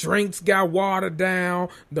 Their drinks got watered down.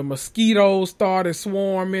 The mosquitoes started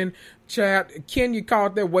swarming. Child, Kenya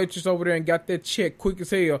called that waitress over there and got that check quick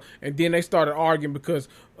as hell. And then they started arguing because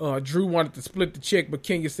Drew wanted to split the check, but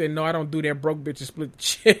Kenya said, no, I don't do that. Broke bitches split the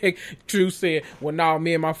check. Drew said, well, no,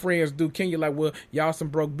 me and my friends do. Kenya like, well, y'all some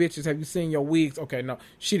broke bitches. Have you seen your wigs? Okay, no,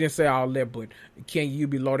 she didn't say all that, but Kenya, you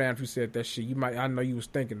be low down if you said that shit. I know you was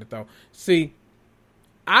thinking it though. See,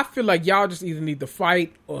 I feel like y'all just either need to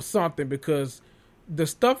fight or something because the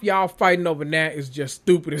stuff y'all fighting over now is just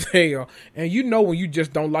stupid as hell. And you know when you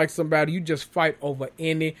just don't like somebody, you just fight over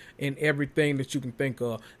any and everything that you can think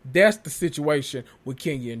of. That's the situation with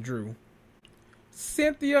Kenya and Drew.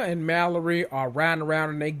 Cynthia and Mallory are riding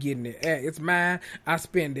around and they getting it. Hey, it's mine. I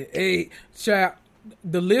spend it. Hey, child,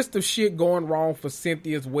 the list of shit going wrong for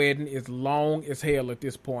Cynthia's wedding is long as hell at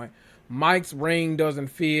this point. Mike's ring doesn't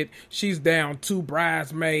fit. She's down 2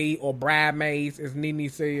 bridesmaids or bridesmaids, as Nene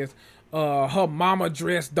says. Her mama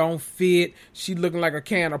dress don't fit. She looking like a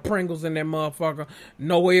can of Pringles in that motherfucker.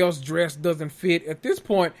 Noelle's dress doesn't fit. At this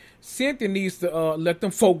point, Cynthia needs to let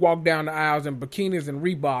them folk walk down the aisles in bikinis and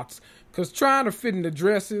Reeboks. Because trying to fit in the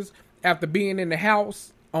dresses after being in the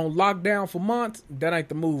house on lockdown for months, that ain't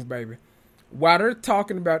the move, baby. While they're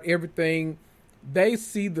talking about everything, they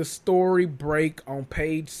see the story break on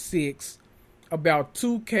page 6 about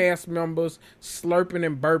 2 cast members slurping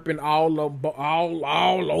and burping all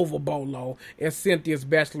over Bolo at Cynthia's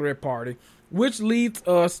bachelorette party, which leads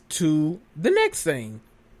us to the next scene.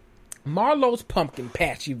 Marlo's pumpkin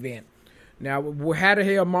patch event. Now, how the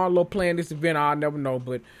hell Marlo planned this event, I'll never know,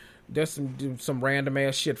 but that's some random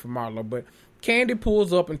ass shit for Marlo. But Kandi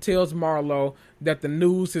pulls up and tells Marlo that the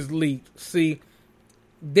news has leaked. See,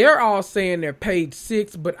 they're all saying they're page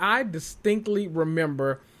 6, but I distinctly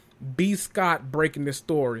remember B. Scott breaking this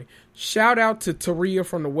story. Shout out to Taria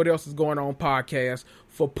from the What Else Is Going On podcast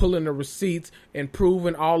for pulling the receipts and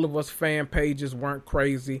proving all of us fan pages weren't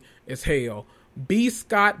crazy as hell. B.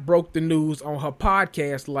 Scott broke the news on her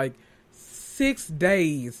podcast like 6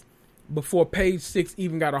 days before page 6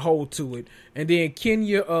 even got a hold to it. And then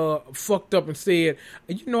Kenya fucked up and said,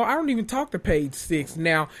 I don't even talk to page 6.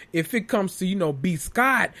 Now, if it comes to, B.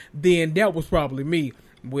 Scott, then that was probably me.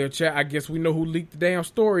 Well, I guess we know who leaked the damn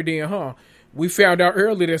story then, huh? We found out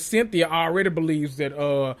earlier that Cynthia already believes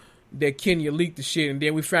that that Kenya leaked the shit. And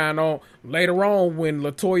then we found out later on when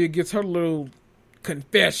LaToya gets her little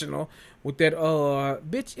confessional with that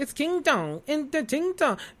bitch, it's King Dong and the Ting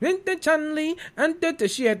Dong and the Chun-Li and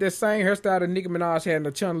she had that same hairstyle that Nicki Minaj had in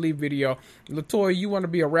the Chun-Li video. LaToya, you want to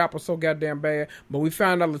be a rapper so goddamn bad, but we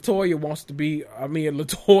found out LaToya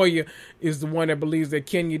is the one that believes that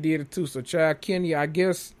Kenya did it too. So child, Kenya, I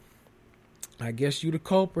guess you the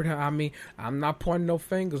culprit. I mean, I'm not pointing no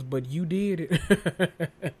fingers, but you did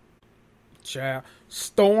it. Child,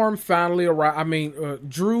 Storm finally arrived.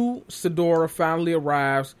 Drew Sidora finally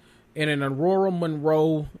arrives in an Aurora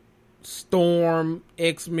Monroe Storm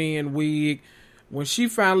X-Men wig. When she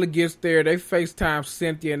finally gets there, they FaceTime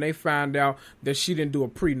Cynthia and they find out that she didn't do a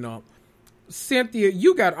prenup. Cynthia,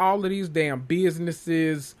 you got all of these damn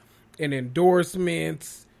businesses and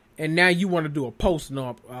endorsements, and now you want to do a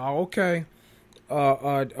postnup. Okay.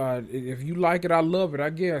 If you like it, I love it,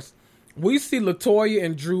 I guess. We see LaToya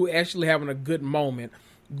and Drew actually having a good moment.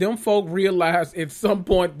 Them folk realize at some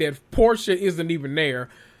point that Portia isn't even there.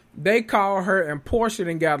 They call her, and Portia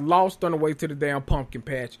done got lost on the way to the damn pumpkin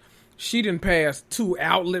patch. She done passed 2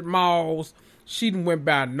 outlet malls. She done went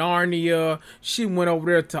by Narnia. She went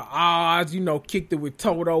over there to Oz, kicked it with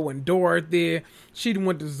Toto and Dorothy. She done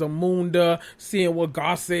went to Zamunda, seeing what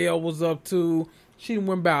Garcelle was up to. She done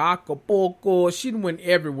went by Acapulco. She done went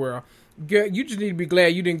everywhere. Girl, you just need to be glad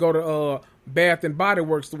you didn't go to Bath and Body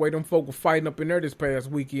Works the way them folk were fighting up in there this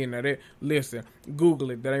past weekend. Now, listen,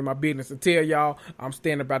 Google it. That ain't my business to tell y'all. I'm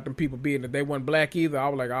standing about them people business. They wasn't black either. I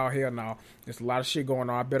was like, oh, hell no. There's a lot of shit going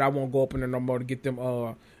on. I bet I won't go up in there no more to get them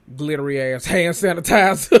glittery ass hand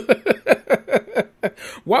sanitizer.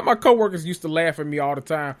 Why my coworkers used to laugh at me all the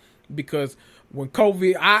time, because when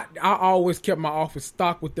COVID, I always kept my office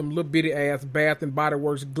stocked with them little bitty ass Bath and Body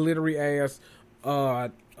Works glittery ass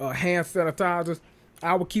hand sanitizers.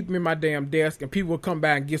 I would keep them in my damn desk, and people would come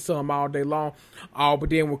by and get some all day long. But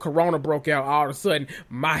then when Corona broke out, all of a sudden,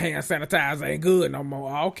 my hand sanitizer ain't good no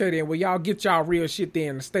more. Okay, then, well, y'all get y'all real shit then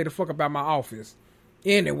and stay the fuck about my office.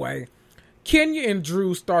 Anyway, Kenya and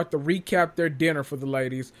Drew start to recap their dinner for the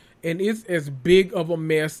ladies, and it's as big of a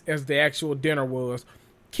mess as the actual dinner was.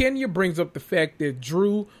 Kenya brings up the fact that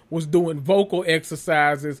Drew was doing vocal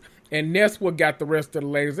exercises, and that's what got the rest of the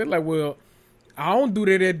ladies. They're like, well, I don't do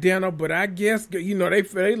that at dinner, but I guess, they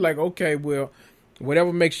like, okay, well,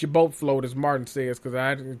 whatever makes your boat float, as Martin says, because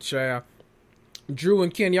I didn't child. Drew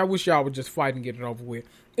and Kenya, I wish y'all would just fight and get it over with.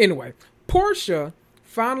 Anyway, Portia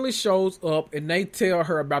finally shows up, and they tell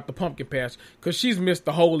her about the pumpkin patch, because she's missed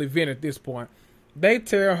the whole event at this point. They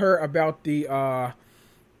tell her about the,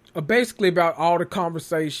 basically about all the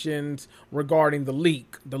conversations regarding the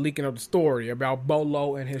leaking of the story about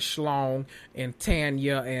Bolo and his schlong and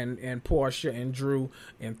Tanya and Portia and Drew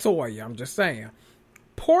and Toya. I'm just saying.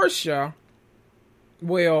 Portia,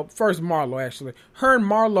 well, first Marlo actually. Her and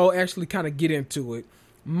Marlo actually kind of get into it.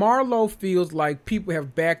 Marlo feels like people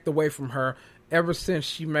have backed away from her ever since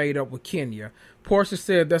she made up with Kenya. Portia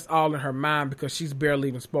said that's all in her mind because she's barely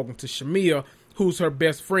even spoken to Shamia, who's her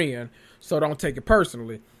best friend, so don't take it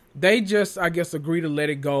personally. They just, I guess, agree to let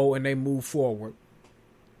it go and they move forward.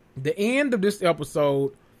 The end of this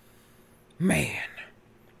episode, man,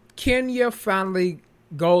 Kenya finally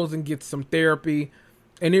goes and gets some therapy,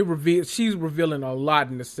 and she's revealing a lot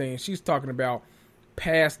in the scene. She's talking about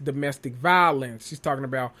past domestic violence. She's talking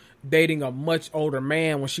about dating a much older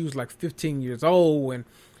man when she was like 15 years old and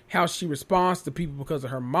how she responds to people because of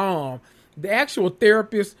her mom. The actual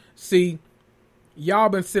therapist, see, y'all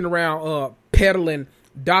been sitting around peddling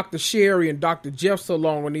Dr. Sherry and Dr. Jeff so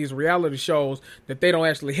long on these reality shows that they don't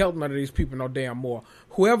actually help none of these people no damn more.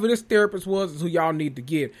 Whoever this therapist was is who y'all need to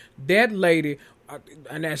get. That lady,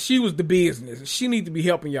 and that she was the business. She need to be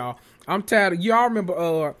helping y'all. I'm tired of, y'all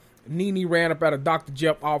remember Nene ran up out of Dr.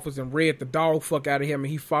 Jeff's office and read the dog fuck out of him,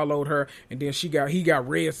 and he followed her, and then he got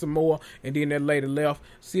read some more, and then that lady left.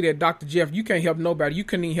 See that Dr. Jeff, you can't help nobody. You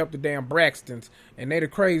couldn't even help the damn Braxtons, and they the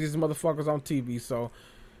craziest motherfuckers on TV. So,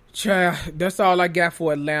 child, that's all I got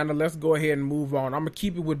for Atlanta. Let's go ahead and move on. I'm going to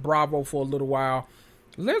keep it with Bravo for a little while.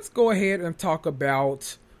 Let's go ahead and talk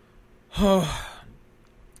about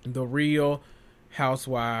the Real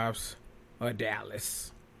Housewives of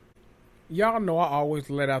Dallas. Y'all know I always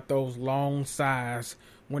let out those long sighs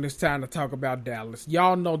when it's time to talk about Dallas.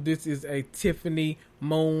 Y'all know this is a Tiffany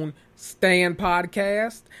Moon Stan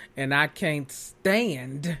podcast, and I can't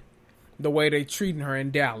stand the way they treating her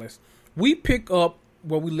in Dallas. We pick up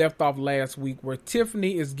where we left off last week, where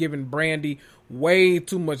Tiffany is giving Brandy way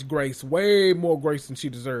too much grace, way more grace than she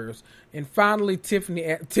deserves. And finally,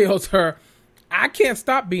 Tiffany tells her, I can't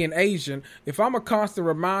stop being Asian. If I'm a constant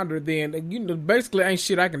reminder, then basically ain't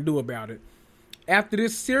shit I can do about it. After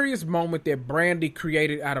this serious moment that Brandy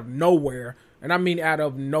created out of nowhere, and I mean out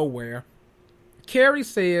of nowhere, Carrie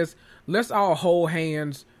says, let's all hold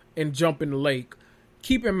hands and jump in the lake.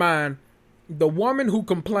 Keep in mind, the woman who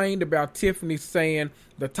complained about Tiffany saying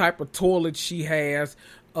the type of toilet she has,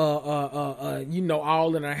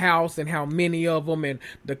 all in her house and how many of them and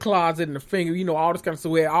the closet and the finger, all this kind of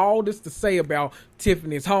stuff. We had all this to say about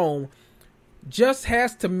Tiffany's home. Just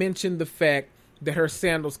has to mention the fact that her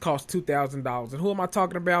sandals cost $2,000. And who am I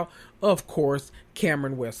talking about? Of course,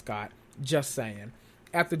 Cameron Westcott. Just saying.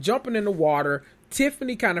 After jumping in the water,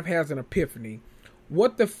 Tiffany kind of has an epiphany.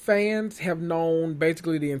 What the fans have known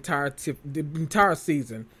basically the entire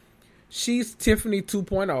season. She's Tiffany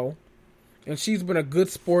 2.0. And she's been a good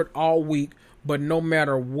sport all week, but no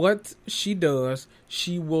matter what she does,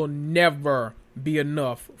 she will never be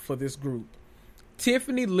enough for this group.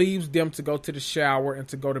 Tiffany leaves them to go to the shower and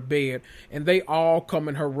to go to bed, and they all come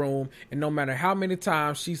in her room, and no matter how many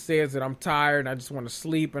times she says that I'm tired, I just want to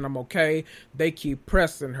sleep and I'm okay, they keep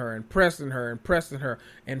pressing her and pressing her and pressing her,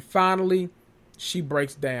 and finally, she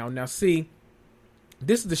breaks down. Now see,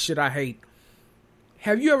 this is the shit I hate.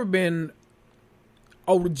 Have you ever been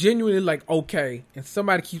genuinely like okay, and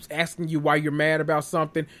somebody keeps asking you why you're mad about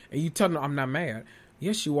something, and you tell them I'm not mad?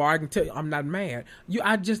 Yes, you are. I can tell you I'm not mad.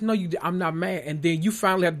 I just know I'm not mad, and then you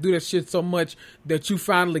finally have to do that shit so much that you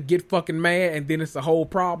finally get fucking mad, and then it's a whole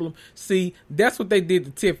problem. See, that's what they did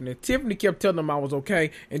to Tiffany. Tiffany kept telling them I was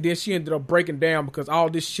okay, and then she ended up breaking down because all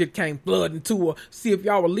this shit came flooding to her. See, if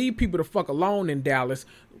y'all would leave people the fuck alone in Dallas,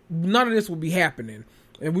 none of this would be happening.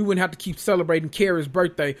 And we wouldn't have to keep celebrating Carrie's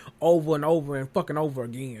birthday over and over and fucking over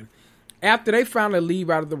again. After they finally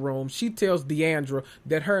leave out of the room, she tells Deandra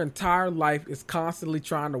that her entire life is constantly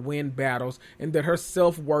trying to win battles and that her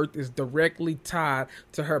self-worth is directly tied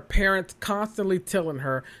to her parents constantly telling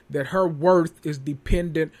her that her worth is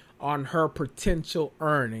dependent on her potential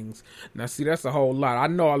earnings. Now, see, that's a whole lot. I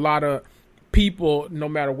know a lot of people, no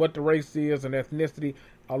matter what the race is and ethnicity,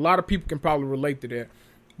 a lot of people can probably relate to that.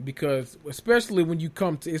 Because especially when you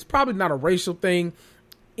come to, it's probably not a racial thing.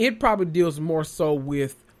 It probably deals more so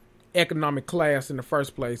with economic class in the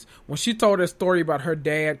first place. When she told that story about her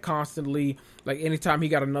dad constantly, like anytime he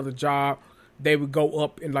got another job, they would go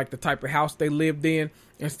up in like the type of house they lived in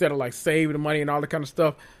instead of like saving the money and all that kind of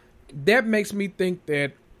stuff. That makes me think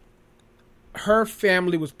that her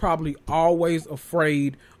family was probably always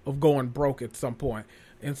afraid of going broke at some point.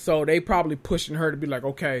 And so they probably pushing her to be like,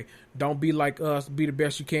 okay, don't be like us. Be the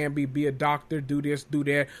best you can be. Be a doctor. Do this, do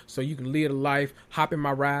that. So you can live a life. Hop in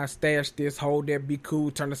my ride. Stash this. Hold that. Be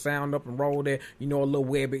cool. Turn the sound up and roll that. A little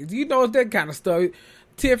web. It's that kind of stuff.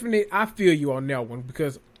 Tiffany, I feel you on that one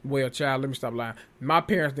because, well, child, let me stop lying. My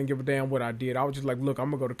parents didn't give a damn what I did. I was just like, look,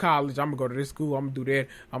 I'm going to go to college. I'm going to go to this school. I'm going to do that.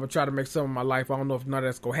 I'm going to try to make some of my life. I don't know if none of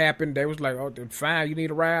that's going to happen. They was like, oh, fine. You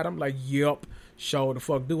need a ride? I'm like, yep. Sure the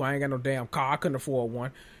fuck do. I ain't got no damn car. I couldn't afford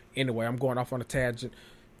one. Anyway, I'm going off on a tangent.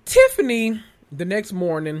 Tiffany, the next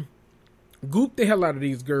morning, gooped the hell out of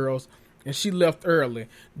these girls, and she left early.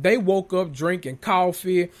 They woke up drinking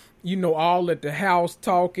coffee, all at the house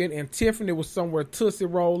talking, and Tiffany was somewhere Tootsie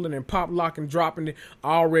rolling and pop locking, dropping it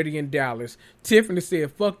already in Dallas. Tiffany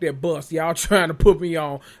said, fuck that bus. Y'all trying to put me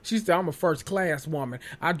on. She said, I'm a first class woman.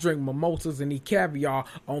 I drink mimosas and eat caviar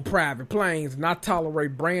on private planes, and I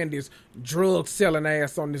tolerate Brandy's drug selling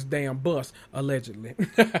ass on this damn bus, allegedly.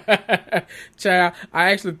 Child,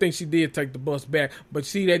 I actually think she did take the bus back, but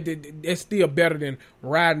see, that's still better than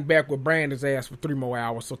riding back with Brandy's ass for 3 more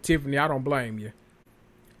hours. So Tiffany, I don't blame you.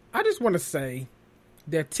 I just want to say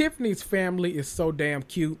that Tiffany's family is so damn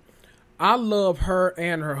cute. I love her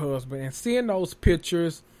and her husband, and seeing those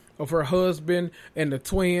pictures of her husband and the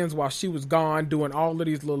twins while she was gone doing all of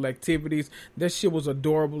these little activities. That shit was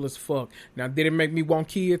adorable as fuck. Now, did it make me want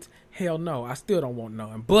kids? Hell no. I still don't want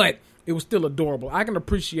none. But it was still adorable. I can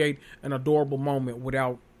appreciate an adorable moment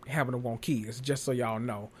without having to want kids, just so y'all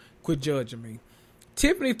know. Quit judging me.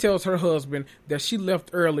 Tiffany tells her husband that she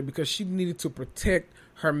left early because she needed to protect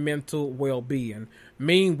her mental well-being.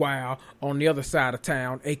 Meanwhile, on the other side of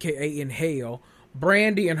town, aka in hell,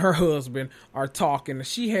 Brandy and her husband are talking, and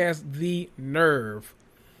she has the nerve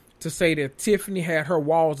to say that Tiffany had her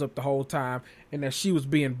walls up the whole time and that she was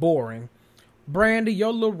being boring. Brandy,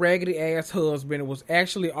 your little raggedy ass husband was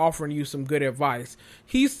actually offering you some good advice.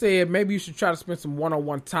 He said maybe you should try to spend some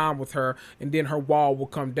one-on-one time with her and then her wall will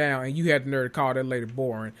come down, and you had the nerve to call that lady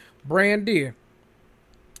boring. Brandy,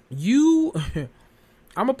 you...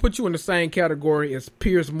 I'm going to put you in the same category as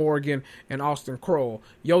Piers Morgan and Austin Kroll.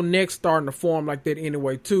 Your neck's starting to form like that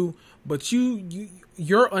anyway, too. But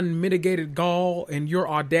your unmitigated gall and your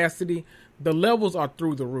audacity, the levels are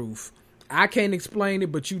through the roof. I can't explain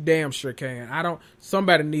it, but you damn sure can.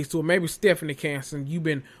 Somebody needs to. Maybe Stephanie can, since you've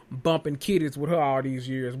been bumping kiddies with her all these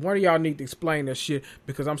years. One of y'all need to explain that shit,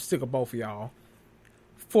 because I'm sick of both of y'all.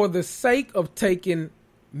 For the sake of taking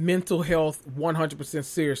mental health 100%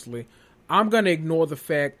 seriously, I'm going to ignore the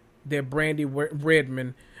fact that Brandy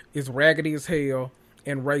Redmond is raggedy as hell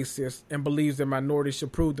and racist and believes that minorities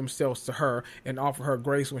should prove themselves to her and offer her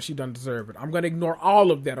grace when she doesn't deserve it. I'm going to ignore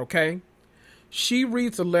all of that, okay? She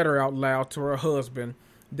reads a letter out loud to her husband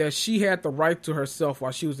that she had the right to herself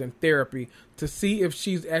while she was in therapy to see if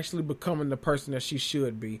she's actually becoming the person that she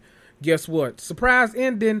should be. Guess what? Surprise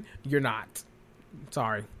ending, you're not.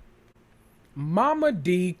 Sorry. Mama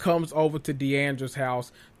D comes over to Deandra's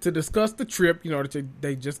house to discuss the trip, that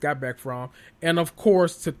they just got back from, and of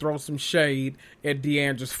course to throw some shade at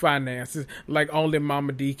Deandra's finances like only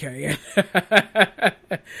Mama D can.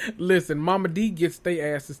 Listen, Mama D gets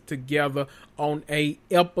their asses together on a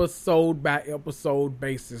episode by episode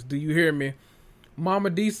basis. Do you hear me? Mama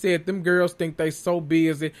D said them girls think they so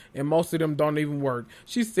busy and most of them don't even work.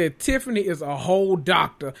 She said Tiffany is a whole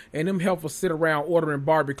doctor and them helpers sit around ordering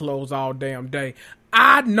Barbie clothes all damn day.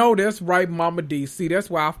 I know that's right, Mama D. See, that's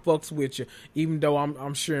why I fucks with you. Even though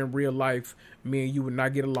I'm sure in real life me and you would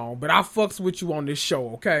not get along. But I fucks with you on this show,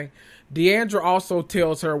 okay? Deandra also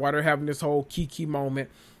tells her while they're having this whole Kiki moment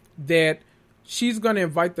that she's going to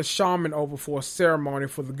invite the shaman over for a ceremony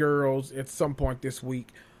for the girls at some point this week.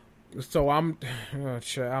 So I'm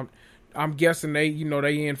guessing they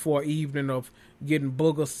in for an evening of getting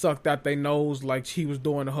boogers sucked out their nose like she was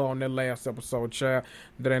doing to her on that last episode, child.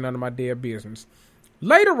 That ain't none of my damn business.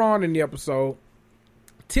 Later on in the episode,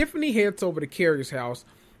 Tiffany heads over to Carrie's house,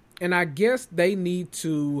 and I guess they need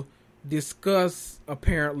to discuss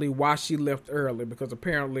apparently why she left early, because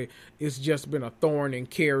apparently it's just been a thorn in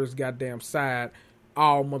Carrie's goddamn side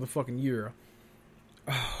all motherfucking year.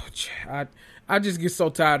 Oh, I just get so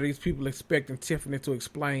tired of these people expecting Tiffany to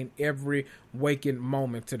explain every waking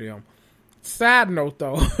moment to them. Side note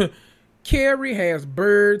though, Carrie has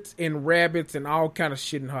birds and rabbits and all kind of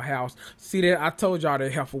shit in her house. See that? I told y'all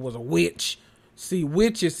that heifer was a witch. See,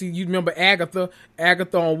 witches. See, you remember Agatha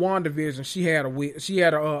on WandaVision? She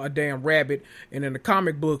had a damn rabbit, and in the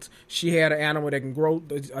comic books, she had an animal that can grow.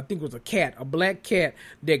 I think it was a cat, a black cat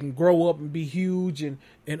that can grow up and be huge and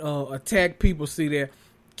attack people. See that?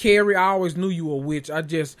 Carrie, I always knew you were a witch. I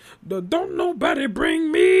just don't nobody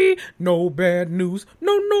bring me no bad news.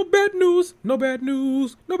 No bad news. No bad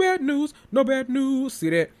news. No bad news. No bad news. See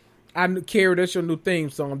that? Carrie, that's your new theme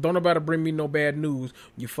song. Don't nobody bring me no bad news,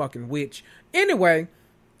 you fucking witch. Anyway,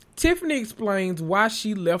 Tiffany explains why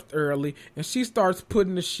she left early, and she starts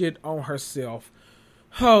putting the shit on herself.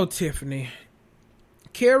 Oh, Tiffany.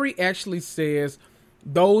 Carrie actually says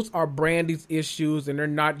those are Brandy's issues and they're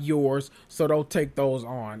not yours, so don't take those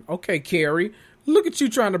on. Okay, Carrie, look at you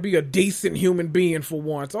trying to be a decent human being for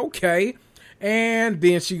once. Okay. And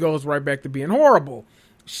then she goes right back to being horrible.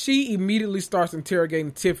 She immediately starts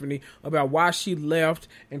interrogating Tiffany about why she left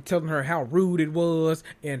and telling her how rude it was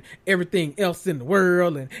and everything else in the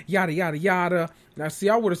world and yada, yada, yada. Now, see,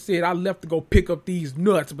 I would have said I left to go pick up these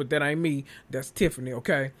nuts, but that ain't me. That's Tiffany,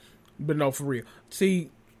 okay? But no, for real.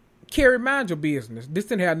 See, Carrie, mind your business. This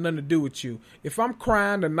didn't have nothing to do with you. If I'm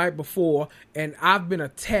crying the night before and I've been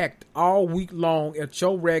attacked all week long at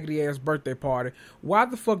your raggedy ass birthday party, why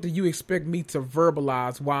the fuck do you expect me to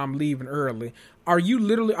verbalize why I'm leaving early? Are you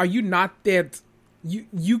not that,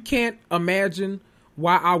 you can't imagine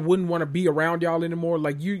why I wouldn't want to be around y'all anymore?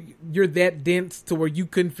 Like you're that dense to where you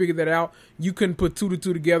couldn't figure that out? You couldn't put two to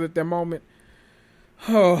two together at that moment?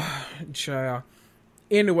 Oh, child.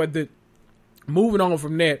 Anyway, moving on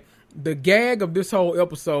from that, The gag of this whole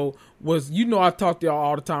episode was, I talk to y'all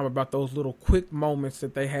all the time about those little quick moments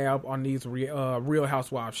that they have on these Real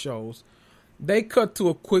Housewives shows. They cut to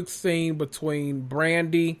a quick scene between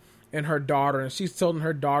Brandy and her daughter, and she's telling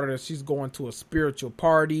her daughter that she's going to a spiritual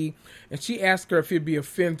party, and she asked her if it'd be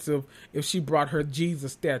offensive if she brought her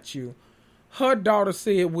Jesus statue. Her daughter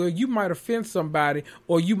said, well, you might offend somebody,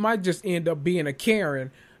 or you might just end up being a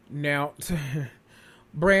Karen. Now,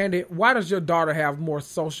 Brandy, why does your daughter have more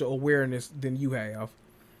social awareness than you have?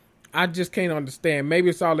 I just can't understand. Maybe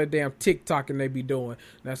it's all that damn TikToking they be doing.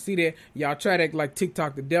 Now, see that? Y'all try to act like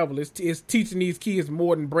TikTok the devil. It's teaching these kids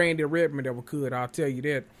more than Brandy Redmond ever could. I'll tell you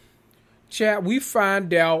that. Chat, we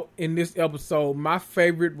find out in this episode, my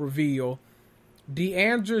favorite reveal,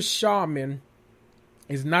 D'Andra Shaman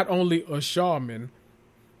is not only a shaman.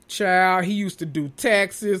 Child, he used to do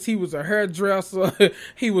taxes. He was a hairdresser.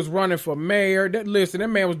 He was running for mayor. That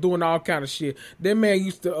man was doing all kind of shit. That man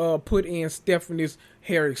used to put in Stephanie's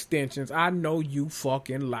hair extensions. I know you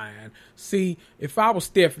fucking lying. See, if I was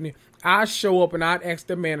Stephanie, I'd show up and I'd ask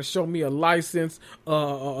that man to show me a license,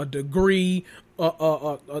 a degree,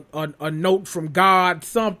 a note from God,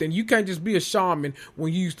 something. You can't just be a shaman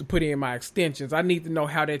when you used to put in my extensions. I need to know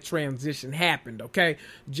how that transition happened, okay?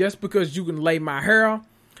 Just because you can lay my hair,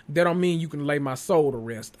 that don't mean you can lay my soul to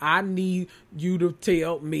rest. I need you to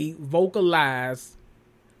tell me, vocalize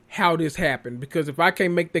how this happened. Because if I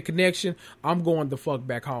can't make the connection, I'm going the fuck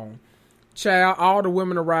back home. Child, all the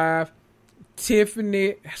women arrive.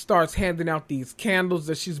 Tiffany starts handing out these candles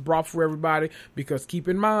that she's brought for everybody. Because keep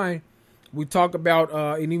in mind, we talk about,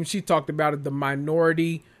 and even she talked about it, the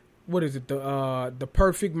minority, the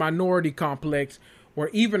perfect minority complex, where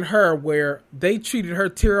even her, where they treated her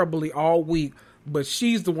terribly all week, but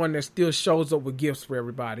she's the one that still shows up with gifts for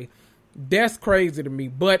everybody. That's crazy to me,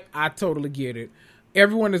 but I totally get it.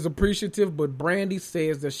 Everyone is appreciative, but Brandy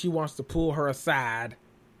says that she wants to pull her aside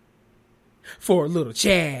for a little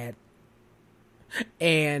chat.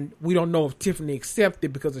 And we don't know if Tiffany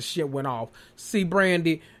accepted because the shit went off. See,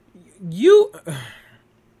 Brandy, you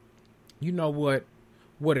know what?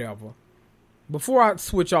 Whatever. Before I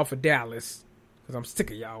switch off of Dallas, because I'm sick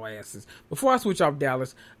of y'all asses. Before I switch off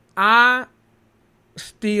Dallas, I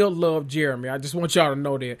still love Jeremy. I just want y'all to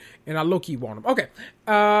know that. And I low-key want him. Okay.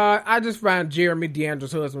 I just find Jeremy,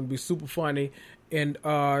 D'Andra's husband, to be super funny. And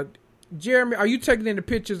Jeremy, are you taking any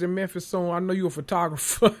pictures in Memphis soon? I know you're a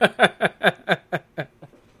photographer.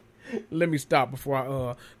 Let me stop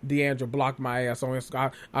before D'Andra blocked my ass on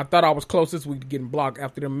Instagram. I thought I was close this week to getting blocked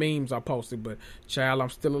after the memes I posted, but child, I'm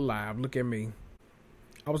still alive. Look at me.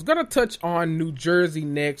 I was going to touch on New Jersey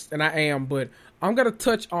next, and I am, but I'm going to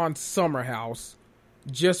touch on Summer House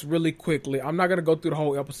just really quickly. I'm not going to go through the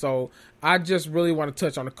whole episode. I just really want to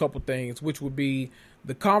touch on a couple things, which would be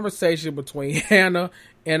the conversation between Hannah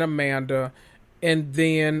and Amanda, and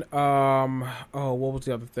then, what was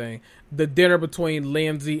the other thing? The dinner between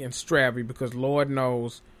Lindsay and Stravy, because Lord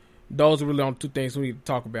knows, those are really only two things we need to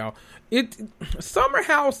talk about. Summer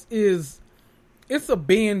House it's a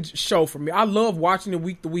binge show for me. I love watching it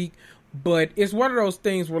week to week, but it's one of those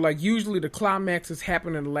things where, like, usually the climaxes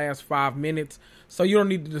happen in the last 5 minutes, so you don't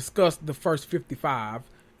need to discuss the first 55,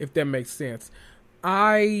 if that makes sense.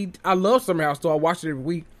 I love Summer House, though. I watch it every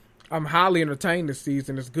week. I'm highly entertained this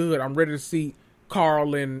season. It's good. I'm ready to see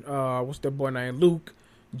Carl and, what's that boy name? Luke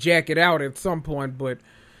jack it out at some point, but,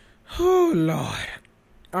 oh, Lord.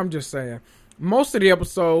 I'm just saying. Most of the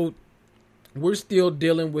episode, we're still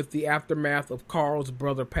dealing with the aftermath of Carl's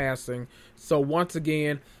brother passing. So once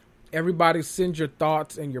again, everybody send your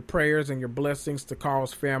thoughts and your prayers and your blessings to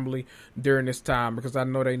Carl's family during this time, because I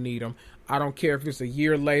know they need them. I don't care if it's a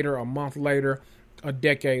year later, a month later, a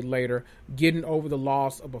decade later. Getting over the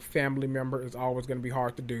loss of a family member is always going to be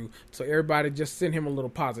hard to do. So everybody just send him a little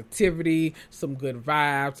positivity, some good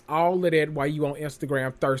vibes, all of that while you on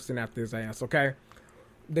Instagram thirsting after his ass, okay?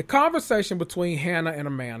 The conversation between Hannah and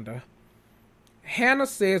Amanda. Hannah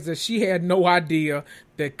says that she had no idea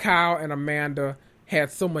that Kyle and Amanda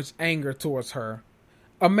had so much anger towards her.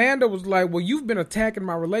 Amanda was like, well, you've been attacking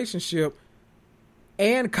my relationship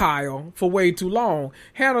and Kyle for way too long.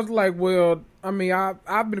 Hannah's like, well, I mean,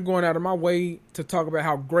 I've been going out of my way to talk about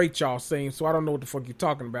how great y'all seem, so I don't know what the fuck you're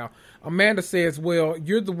talking about. Amanda says, well,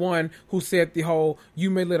 you're the one who said the whole, you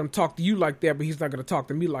may let him talk to you like that, but he's not going to talk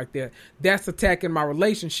to me like that. That's attacking my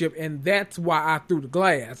relationship, and that's why I threw the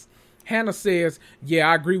glass. Hannah says, yeah,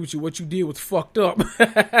 I agree with you. What you did was fucked up.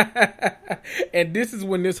 And this is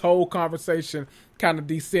when this whole conversation kind of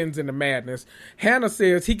descends into madness. Hannah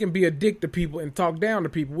says he can be a dick to people and talk down to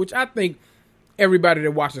people, which I think everybody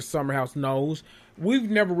that watches Summer House knows. We've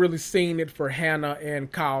never really seen it for Hannah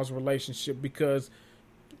and Kyle's relationship because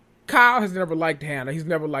Kyle has never liked Hannah. He's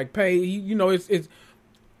never liked Paige.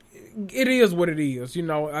 It is what it is.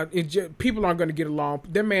 People aren't going to get along.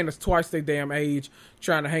 That man is twice their damn age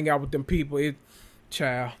trying to hang out with them people.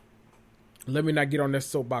 Child, let me not get on that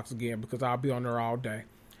soapbox again because I'll be on there all day.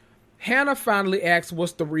 Hannah finally asks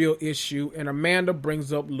what's the real issue, and Amanda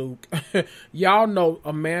brings up Luke. Y'all know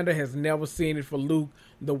Amanda has never seen it for Luke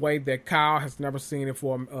the way that Kyle has never seen it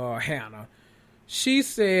for Hannah. She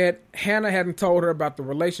said Hannah hadn't told her about the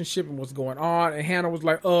relationship and what's going on, and Hannah was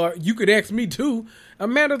like, you could ask me too.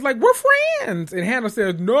 Amanda's like, we're friends. And Hannah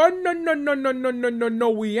says, no,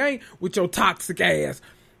 we ain't with your toxic ass.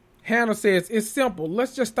 Hannah says, it's simple.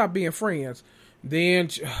 Let's just stop being friends. Then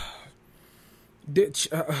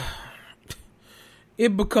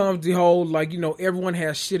it becomes the whole, everyone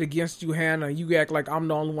has shit against you, Hannah. You act like I'm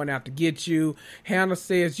the only one out to get you. Hannah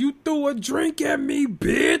says, you threw a drink at me,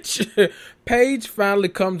 bitch. Paige finally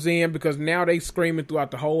comes in because now they screaming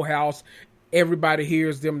throughout the whole house. Everybody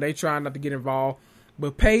hears them. They trying not to get involved.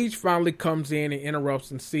 But Paige finally comes in and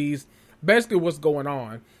interrupts and sees basically what's going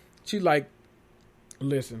on. She's like,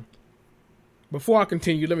 listen, before I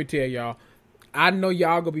continue, let me tell y'all, I know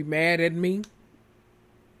y'all gonna be mad at me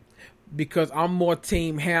because I'm more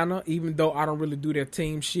team Hannah, even though I don't really do that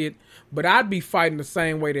team shit. But I'd be fighting the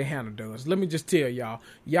same way that Hannah does. Let me just tell y'all.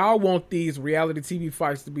 Y'all want these reality TV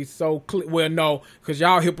fights to be so clear. Well, no, because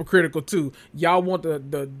y'all hypocritical too. Y'all want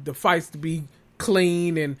the fights to be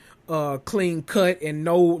clean and clean cut and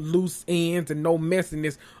no loose ends and no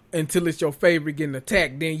messiness until it's your favorite getting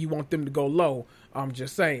attacked. Then you want them to go low. I'm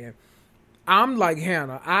just saying. I'm like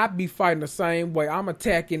Hannah. I be fighting the same way. I'm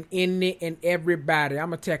attacking any and everybody.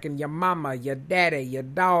 I'm attacking your mama, your daddy, your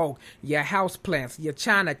dog, your houseplants, your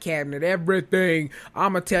china cabinet, everything.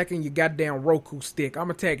 I'm attacking your goddamn Roku stick. I'm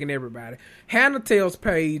attacking everybody. Hannah tells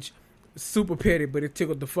Paige, super petty, but it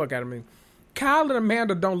tickled the fuck out of me. Kyle and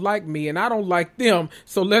Amanda don't like me, and I don't like them,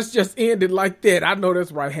 so let's just end it like that. I know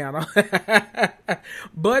that's right, Hannah.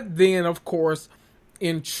 But then, of course,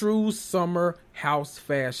 in true summer house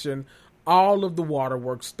fashion, all of the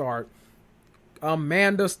waterworks start.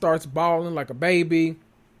 Amanda starts bawling like a baby.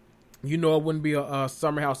 You know it wouldn't be a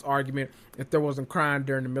summer house argument if there wasn't crying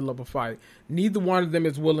during the middle of a fight. Neither one of them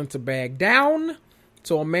is willing to back down.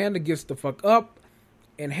 So Amanda gets the fuck up,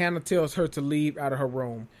 and Hannah tells her to leave out of her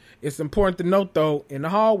room. It's important to note, though, in the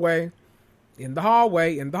hallway,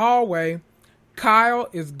 Kyle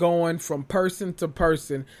is going from person to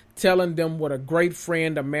person, telling them what a great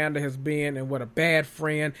friend Amanda has been and what a bad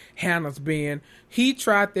friend Hannah's been. He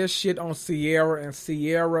tried that shit on Sierra, and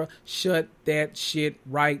Sierra shut that shit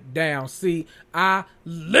right down. See, I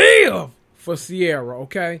live for Sierra,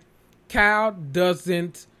 okay? Kyle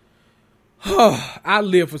doesn't. I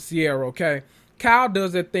live for Sierra, okay? Kyle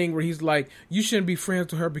does that thing where he's like, you shouldn't be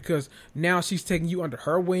friends with her because now she's taking you under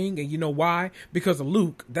her wing. And you know why? Because of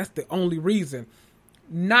Luke. That's the only reason.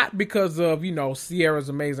 Not because of, Sierra's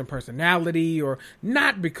amazing personality, or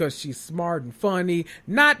not because she's smart and funny,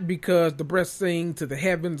 not because the breasts sing to the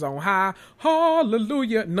heavens on high.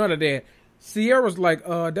 Hallelujah. None of that. Sierra's like,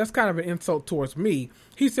 that's kind of an insult towards me.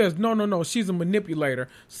 He says, no, she's a manipulator.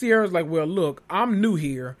 Sierra's like, well, look, I'm new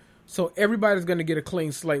here, so everybody's going to get a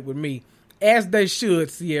clean slate with me. As they should,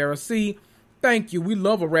 Sierra. See, thank you. We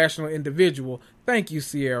love a rational individual. Thank you,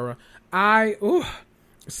 Sierra.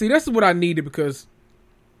 See, this is what I needed, because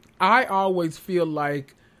I always feel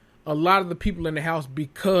like a lot of the people in the house,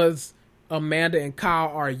 because Amanda and Kyle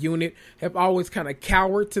are a unit, have always kind of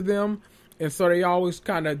cowered to them. And so they always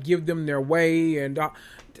kind of give them their way. And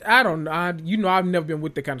I don't know. I've never been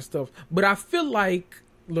with that kind of stuff. But I feel like,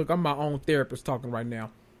 look, I'm my own therapist talking right now.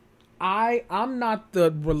 I'm not the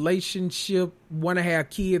relationship, want to have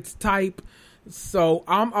kids type. So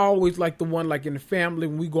I'm always like the one, like in the family,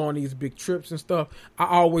 when we go on these big trips and stuff, I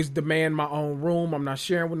always demand my own room. I'm not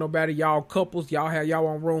sharing with nobody. Y'all couples, y'all have y'all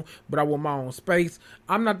own room, but I want my own space.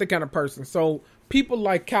 I'm not the kind of person. So people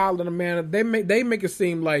like Kyle and Amanda, they make it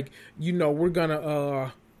seem like, we're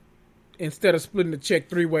gonna, instead of splitting the check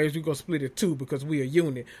 3 ways, we're gonna split it 2 because we a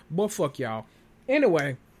unit. But fuck y'all.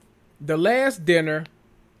 Anyway, the last dinner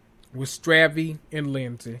with Stravy and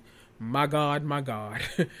Lindsay. My God.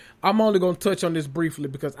 I'm only going to touch on this briefly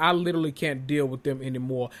because I literally can't deal with them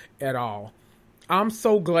anymore at all. I'm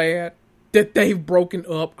so glad that they've broken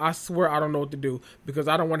up. I swear I don't know what to do because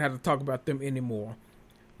I don't want to have to talk about them anymore.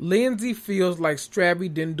 Lindsay feels like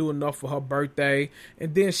Stravy didn't do enough for her birthday,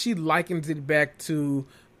 and then she likens it back to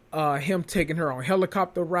him taking her on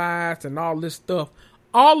helicopter rides and all this stuff,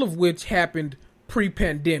 all of which happened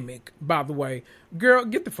pre-pandemic, by the way. Girl,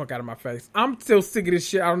 get the fuck out of my face. I'm still sick of this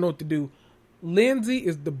shit. I don't know what to do. Lindsay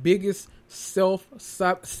is the biggest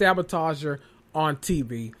self-sabotager on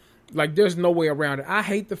TV. Like, there's no way around it. I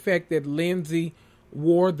hate the fact that Lindsay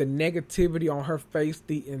wore the negativity on her face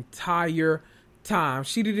the entire time.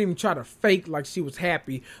 She didn't even try to fake like she was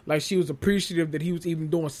happy, like she was appreciative that he was even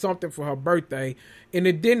doing something for her birthday. And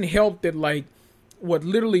it didn't help that, like, what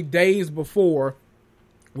literally days before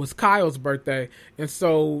was Kyle's birthday, and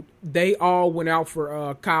so they all went out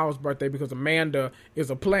for Kyle's birthday because Amanda is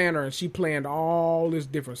a planner and she planned all this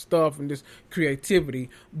different stuff and this creativity.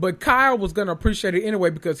 But Kyle was going to appreciate it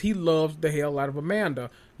anyway because he loves the hell out of Amanda.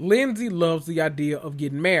 Lindsay loves the idea of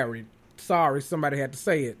getting married. Sorry, somebody had to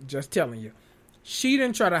say it. Just telling you. She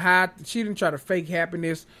didn't try to hide. She didn't try to fake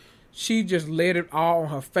happiness. She just let it all on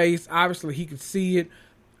her face. Obviously, he could see it.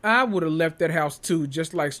 I would have left that house too,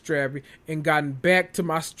 just like Stravy, and gotten back to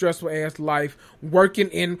my stressful ass life, working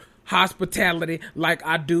in hospitality like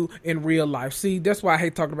I do in real life. See, that's why I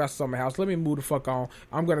hate talking about Summer House. Let me move the fuck on.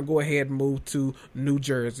 I'm going to go ahead and move to New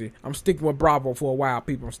Jersey. I'm sticking with Bravo for a while,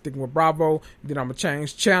 people. I'm sticking with Bravo. Then I'm going to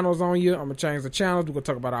change channels on you. I'm going to change the channels. We're going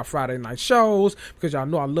to talk about our Friday night shows because y'all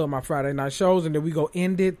know I love my Friday night shows. And then we go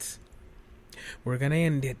end it. We're going to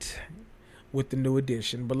end it with the new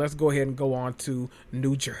edition. But let's go ahead and go on to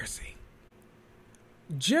New Jersey.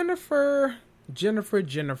 Jennifer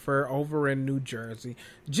over in New Jersey.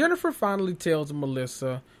 Jennifer finally tells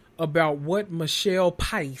Melissa about what Michelle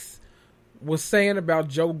Pice was saying about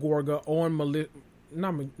Joe Gorga on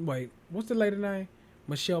what's the lady name?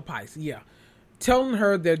 Michelle Pice, yeah. Telling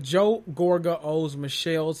her that Joe Gorga owes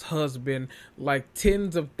Michelle's husband like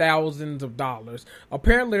tens of thousands of dollars.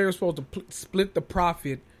 Apparently they were supposed to split the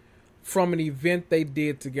profit from an event they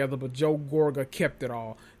did together, but Joe Gorga kept it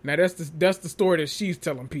all. Now that's the story that she's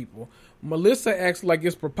telling people. Melissa acts like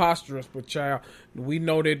it's preposterous, but child, we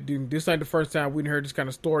know that this ain't the first time we heard this kind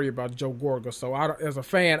of story about Joe Gorga. So as a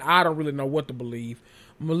fan, I don't really know what to believe.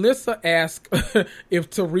 Melissa asks if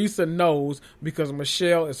Teresa knows because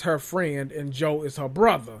Michelle is her friend and Joe is her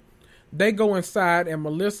brother. They go inside and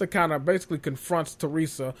Melissa kind of basically confronts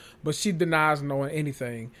Teresa, but she denies knowing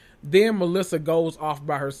anything. Then Melissa goes off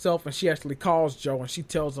by herself and she actually calls Joe and she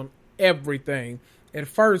tells him everything. At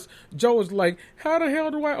first, Joe is like, how the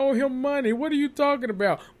hell do I owe him money? What are you talking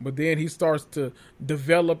about? But then he starts to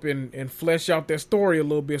develop and flesh out that story a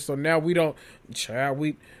little bit. So now we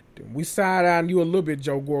side on you a little bit,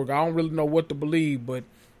 Joe Gorga. I don't really know what to believe, but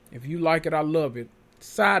if you like it, I love it.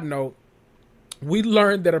 Side note, we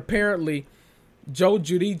learned that apparently Joe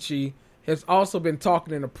Giudice has also been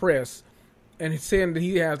talking in the press and he's saying that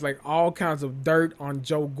he has like all kinds of dirt on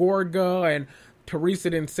Joe Gorga, and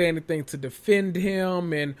Teresa didn't say anything to defend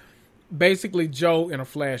him, and basically Joe, in a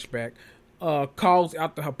flashback, calls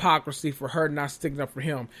out the hypocrisy for her not sticking up for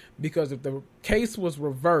him, because if the case was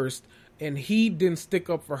reversed and he didn't stick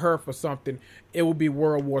up for her for something, it would be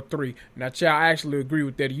World War III. Now, child, I actually agree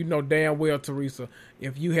with that. You know damn well, Teresa,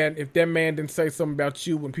 if that man didn't say something about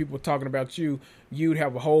you when people were talking about you, you'd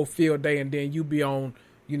have a whole field day, and then you'd be on,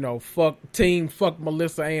 fuck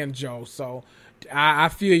Melissa and Joe. So I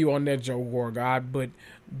feel you on that, Joe Gorga, but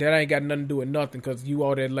that ain't got nothing to do with nothing because you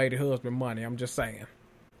owe that lady husband money. I'm just saying.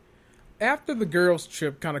 After the girls'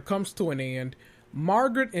 trip kind of comes to an end,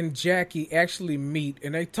 Margaret and Jackie actually meet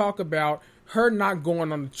and they talk about her not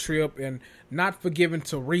going on the trip and not forgiving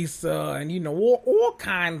Teresa and, all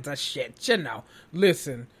kinds of shit,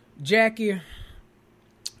 Listen, Jackie,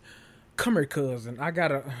 come here, cousin.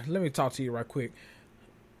 Let me talk to you right quick.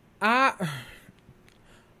 I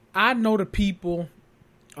know the people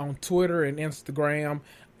on Twitter and Instagram,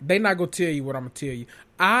 they not going to tell you what I'm going to tell you.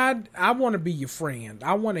 I want to be your friend.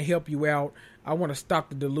 I want to help you out. I want to stop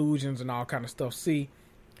the delusions and all kind of stuff. See,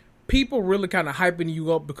 people really kind of hyping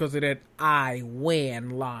you up because of that I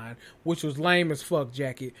win line, which was lame as fuck,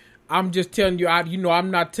 Jackie. I'm just telling you,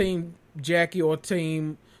 I'm not team Jackie or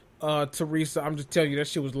team Teresa. I'm just telling you that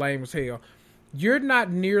shit was lame as hell. You're not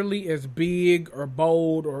nearly as big or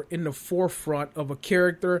bold or in the forefront of a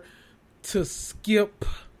character to skip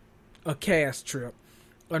a cast trip.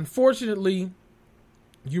 Unfortunately,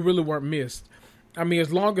 you really weren't missed. I mean,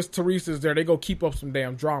 as long as Teresa's there, they go keep up some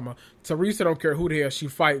damn drama. Teresa don't care who the hell she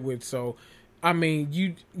fight with. So, I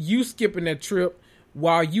mean, you skipping that trip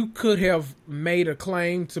while you could have made a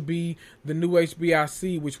claim to be the new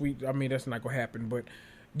HBIC, which that's not going to happen. But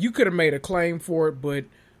you could have made a claim for it. But,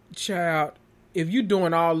 child, if you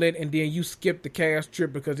doing all that and then you skip the cast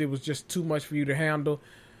trip because it was just too much for you to handle,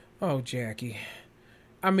 oh, Jackie.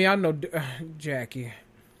 I mean, I know, Jackie.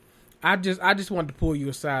 I just wanted to pull you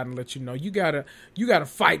aside and let you know you gotta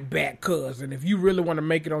fight back, cousin. If you really want to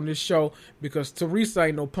make it on this show, because Teresa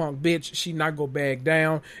ain't no punk bitch, she not go back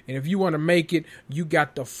down. And if you want to make it, you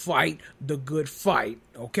got to fight the good fight.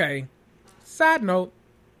 Okay. Side note,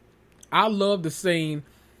 I love the scene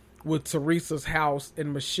with Teresa's house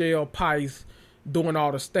and Michelle Pice doing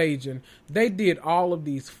all the staging. They did all of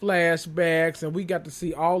these flashbacks, and we got to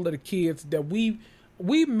see all of the kids that we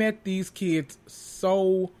met these kids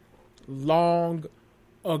so long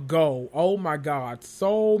ago. Oh my God,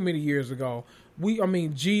 so many years ago.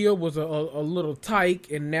 Gia was a little tyke,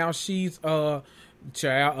 and now she's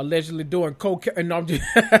child allegedly doing cocaine. No, I'm just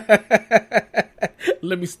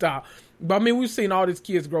let me stop. But we've seen all these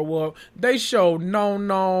kids grow up. They showed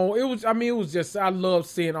no. It was just, I love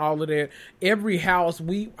seeing all of that. Every house,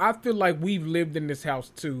 I feel like we've lived in this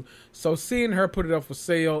house too. So seeing her put it up for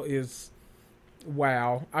sale is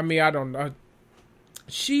wow. I don't know.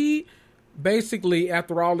 She basically,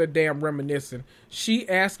 after all that damn reminiscing, she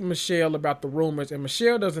asked Michelle about the rumors, and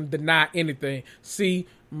Michelle doesn't deny anything. See,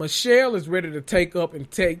 Michelle is ready to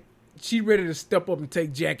she's ready to step up and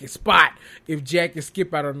take Jackie's spot if Jackie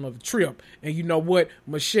skip out on another trip. And you know what,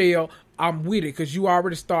 Michelle, I'm with it, because you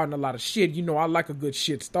already starting a lot of shit. I like a good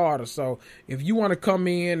shit starter. So if you want to come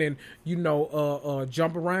in and,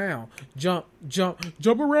 jump around, jump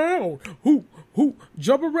around,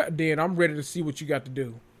 jump around, then I'm ready to see what you got to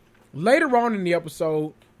do. Later on in the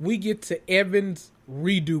episode, we get to Evan's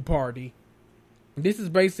redo party. This is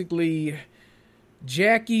basically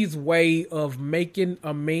Jackie's way of making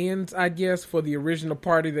amends, I guess, for the original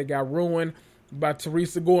party that got ruined by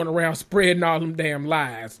Teresa going around spreading all them damn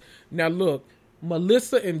lies. Now look,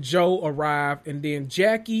 Melissa and Joe arrive, and then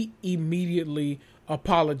Jackie immediately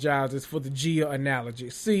apologizes for the Gia analogy.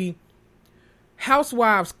 See,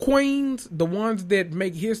 housewives, queens, the ones that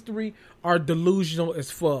make history, are delusional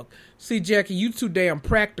as fuck. See, Jackie, you too damn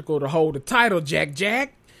practical to hold the title,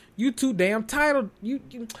 Jack. You too damn title.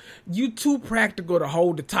 You too practical to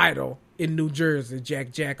hold the title in New Jersey,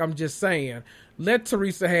 Jack. I'm just saying. Let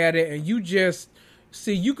Teresa have it, and you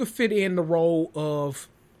could fit in the role of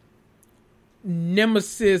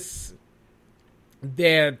nemesis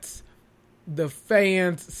that the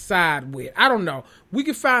fans side with. I don't know. We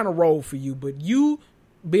could find a role for you, but you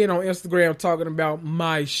being on Instagram talking about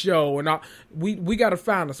my show, and we got to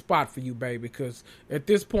find a spot for you, baby, because at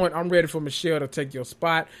this point, I'm ready for Michelle to take your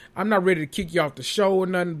spot. I'm not ready to kick you off the show or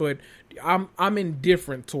nothing, but I'm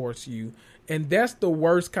indifferent towards you, and that's the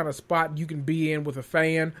worst kind of spot you can be in with a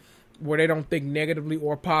fan, where they don't think negatively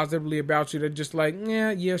or positively about you. They're just like,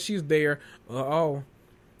 yeah, she's there. I'm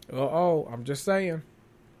just saying,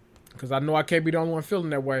 because I know I can't be the only one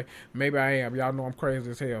feeling that way. Maybe I am. Y'all know I'm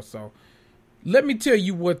crazy as hell, so. Let me tell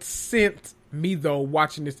you what sent me, though,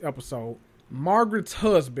 watching this episode. Margaret's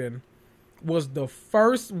husband was the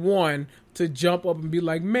first one to jump up and be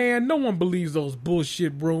like, man, no one believes those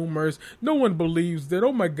bullshit rumors. No one believes that.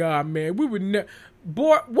 Oh, my God, man. We would never.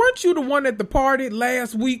 Boy, weren't you the one at the party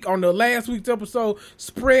last week on the last week's episode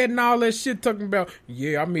spreading all that shit, talking about,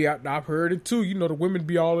 yeah, I've heard it too. The women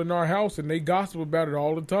be all in our house and they gossip about it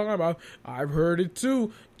all the time. I've heard it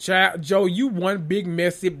too. Child, Joe, you one big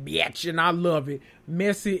messy bitch, and I love it.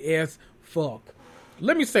 Messy as fuck.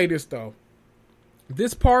 Let me say this, though.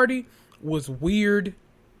 This party was weird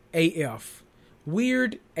AF.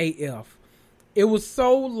 Weird AF. It was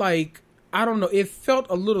so, like, I don't know, it felt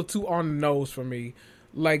a little too on the nose for me.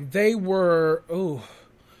 Like, they were,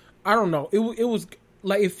 I don't know. It was,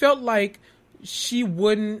 like, it felt like she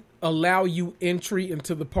wouldn't allow you entry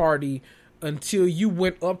into the party until you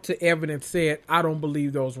went up to Evan and said, I don't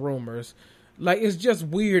believe those rumors. Like, it's just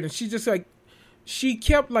weird. And she just, like, she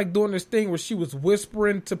kept, like, doing this thing where she was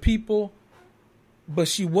whispering to people, but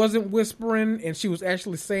she wasn't whispering, and she was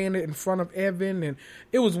actually saying it in front of Evan, and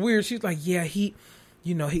it was weird. She's like, yeah, he's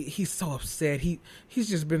so upset. He's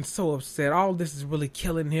just been so upset. All this is really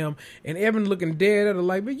killing him. And Evan looking dead at her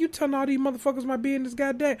like, man, you telling all these motherfuckers my business,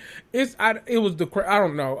 goddamn. I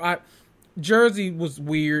don't know. Jersey was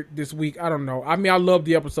weird this week. I don't know. I love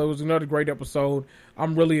the episode. It was another great episode.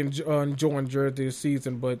 I'm really enjoying Jersey this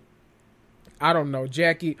season, but I don't know.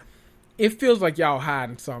 Jackie, it feels like y'all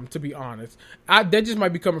hiding something, to be honest. That just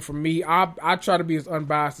might be coming from me. I try to be as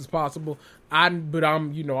unbiased as possible. But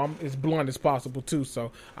I'm as blunt as possible too,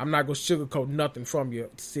 so I'm not gonna sugarcoat nothing from you,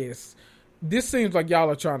 sis. This seems like y'all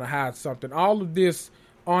are trying to hide something. All of this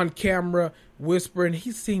on camera whispering,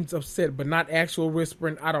 he seems upset, but not actual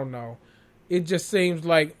whispering. I don't know. It just seems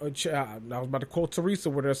like I was about to quote Teresa,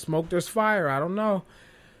 where there's smoke, there's fire. I don't know.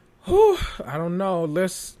 I don't know.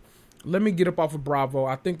 Let me get up off of Bravo.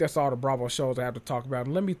 I think that's all the Bravo shows I have to talk about.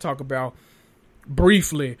 And let me talk about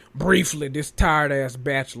briefly, this tired ass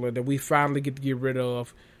bachelor that we finally get to get rid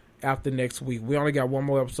of after next week. We only got one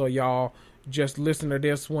more episode, y'all. Just listen to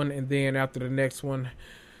this one, and then after the next one,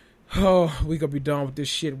 we gonna be done with this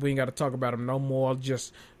shit. We ain't gotta talk about him no more.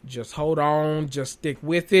 Just hold on. Just stick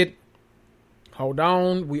with it. Hold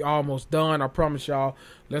on, we almost done. I promise y'all.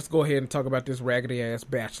 Let's go ahead and talk about this raggedy ass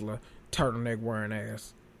bachelor turtleneck wearing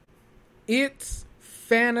ass. It's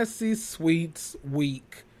Fantasy Suites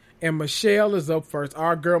week, and Michelle is up first.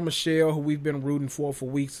 Our girl Michelle, who we've been rooting for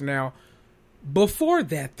weeks now. Before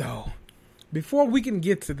that, though, before we can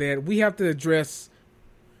get to that, we have to address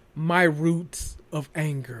my roots of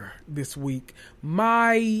anger this week.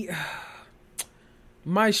 My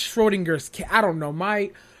Schrodinger's cat. I don't know.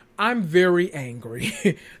 I'm very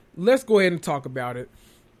angry. Let's go ahead and talk about it.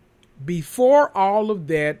 Before all of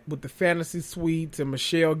that, with the Fantasy Suites and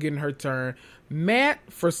Michelle getting her turn, Matt,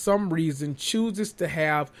 for some reason, chooses to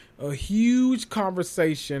have a huge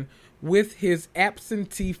conversation with his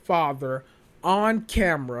absentee father on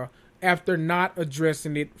camera after not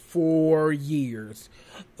addressing it for years.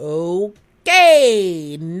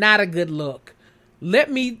 Okay, not a good look.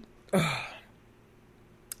 Let me...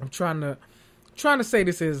 I'm trying to say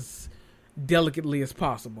this as delicately as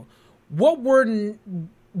possible. What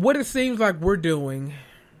it seems like we're doing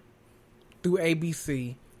through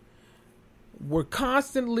ABC, we're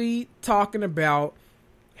constantly talking about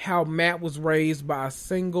how Matt was raised by a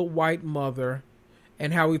single white mother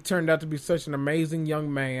and how he turned out to be such an amazing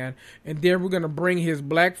young man. And then we're going to bring his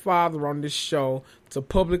black father on this show to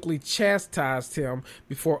publicly chastise him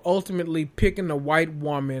before ultimately picking a white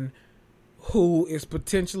woman who is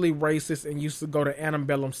potentially racist and used to go to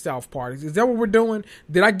antebellum South parties. Is that what we're doing?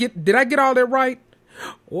 Did I get all that right?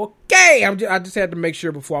 Okay, I just had to make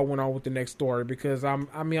sure before I went on with the next story, because I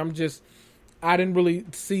didn't really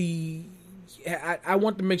see. I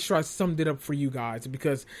want to make sure I summed it up for you guys,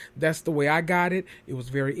 because that's the way I got it. It was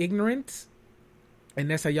very ignorant, and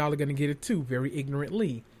that's how y'all are going to get it too, very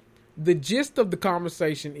ignorantly. The gist of the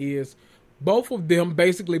conversation is both of them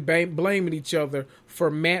basically blaming each other for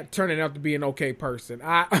Matt turning out to be an okay person.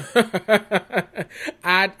 I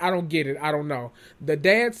don't get it. I don't know. The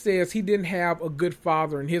dad says he didn't have a good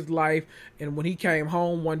father in his life, and when he came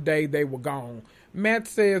home one day, they were gone. Matt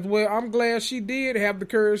says, well, I'm glad she did have the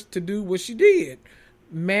courage to do what she did.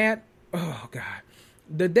 Matt, oh God.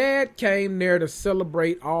 The dad came there to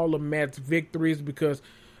celebrate all of Matt's victories, because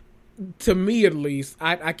to me at least,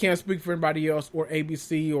 I can't speak for anybody else or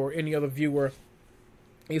ABC or any other viewer,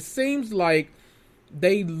 it seems like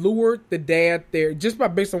they lured the dad there just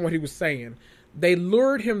based on what he was saying. They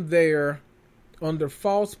lured him there under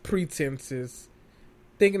false pretenses,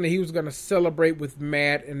 thinking that he was going to celebrate with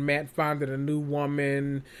Matt, and Matt finding a new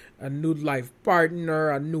woman, a new life partner,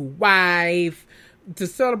 a new wife, to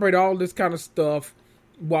celebrate all this kind of stuff,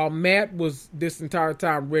 while Matt was this entire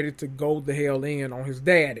time ready to go the hell in on his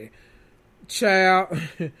daddy. Child,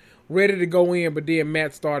 ready to go in, but then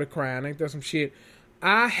Matt started crying. Ain't that some shit?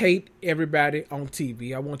 I hate everybody on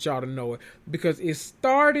TV. I want y'all to know it, because it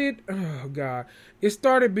started, oh God, it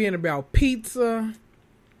started being about pizza.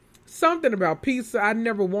 Something about pizza. I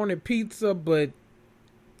never wanted pizza, but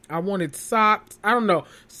I wanted socks. I don't know.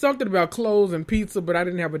 Something about clothes and pizza, but I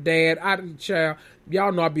didn't have a dad. Child,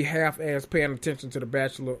 y'all know I'd be half-ass paying attention to The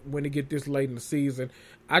Bachelor when it get this late in the season.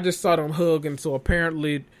 I just saw them hugging, so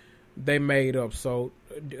apparently they made up. So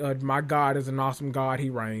my God is an awesome God. He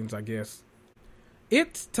reigns, I guess.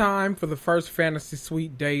 It's time for the first Fantasy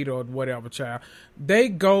Suite date or whatever, child. They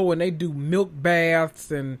go and they do milk baths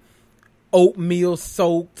and oatmeal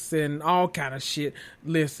soaks and all kind of shit.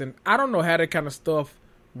 Listen, I don't know how that kind of stuff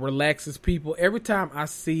relaxes people. Every time I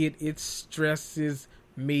see it, it stresses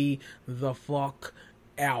me the fuck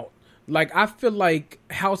out. Like, I feel like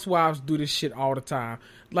housewives do this shit all the time.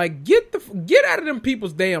 Like, get out of them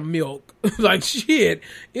people's damn milk. Like, shit,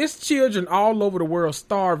 it's children all over the world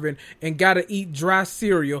starving and gotta eat dry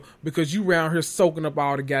cereal because you around here soaking up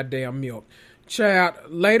all the goddamn milk. Child,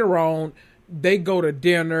 later on, they go to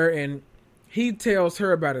dinner and he tells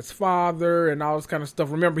her about his father and all this kind of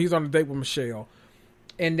stuff. Remember, he's on a date with Michelle.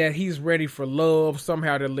 And that he's ready for love.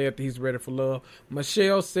 Somehow that led to he's ready for love.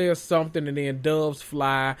 Michelle says something and then doves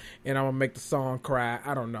fly and I'm going to make the song cry.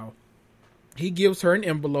 I don't know. He gives her an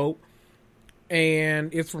envelope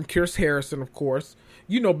and it's from Chris Harrison, of course.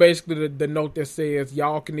 You know, basically the note that says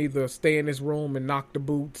y'all can either stay in this room and knock the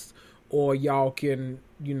boots or y'all can,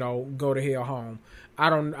 you know, go to hell home. I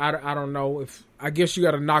don't know if, I guess you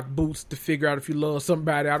got to knock boots to figure out if you love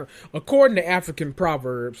somebody. According to African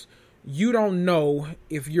proverbs, you don't know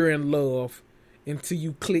if you're in love until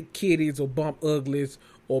you click kitties or bump uglies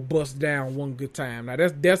or bust down one good time. Now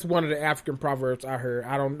that's one of the African proverbs I heard.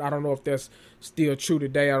 I don't know if that's still true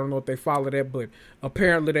today. I don't know if they follow that, but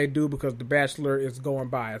apparently they do because The Bachelor is going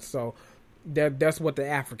by it. So that's what the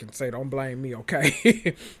Africans say. Don't blame me,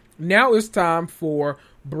 okay? Now it's time for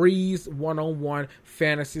Bree's one-on-one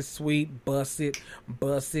fantasy suite. Bust it,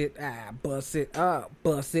 bust it, bust it up,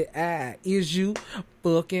 bust it, is you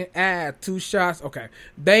fucking 2 shots? Okay,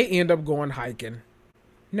 they end up going hiking.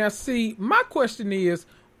 Now see, my question is,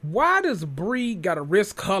 why does Bree gotta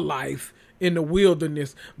risk her life in the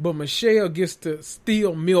wilderness, but Michelle gets to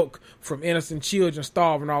steal milk from innocent children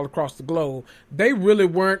starving all across the globe? They really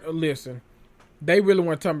weren't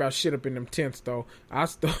talking about shit up in them tents, though. I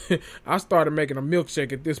started making a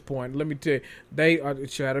milkshake at this point. Let me tell you, the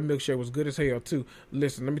milkshake was good as hell, too.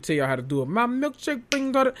 Listen, let me tell y'all how to do it. My milkshake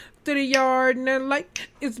brings her to the yard, and then, like,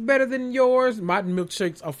 it's better than yours. My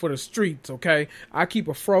milkshakes are for the streets, okay? I keep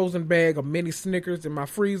a frozen bag of mini Snickers in my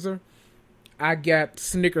freezer. I got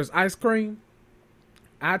Snickers ice cream.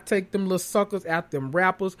 I take them little suckers out them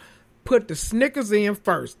wrappers, put the Snickers in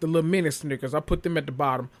first, the little mini Snickers. I put them at the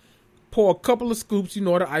bottom. Pour a couple of scoops, of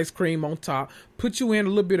the ice cream on top. Put you in a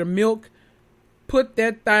little bit of milk. Put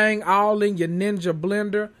that thing all in your Ninja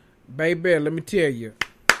blender. Baby, let me tell you,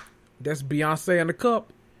 that's Beyonce in the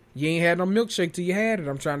cup. You ain't had no milkshake till you had it.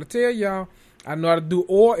 I'm trying to tell y'all. I know how to do,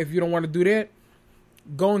 or if you don't want to do that,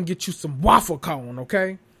 go and get you some waffle cone,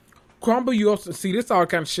 okay? Crumble you up. See, this all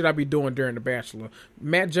kind of shit I be doing during The Bachelor.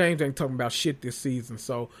 Matt James ain't talking about shit this season,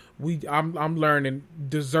 so I'm learning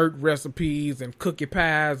dessert recipes and cookie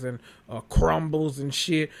pies and crumbles and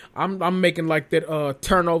shit. I'm making like that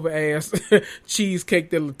turnover ass cheesecake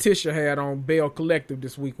that Letitia had on Bell Collective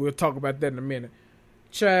this week. We'll talk about that in a minute.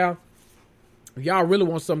 Child, if y'all really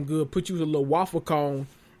want something good, put you a little waffle cone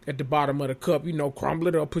at the bottom of the cup, crumble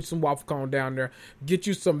it up, put some waffle cone down there. Get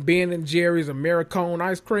you some Ben & Jerry's Americone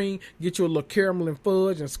ice cream. Get you a little caramel and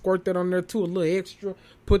fudge and squirt that on there too, a little extra.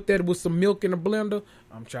 Put that with some milk in the blender.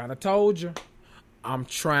 I'm trying to told you.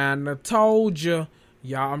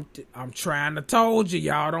 Y'all, I'm trying to told you.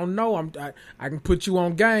 Y'all don't know. I can put you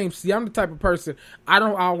on game. See, I'm the type of person, I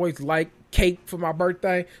don't always like cake for my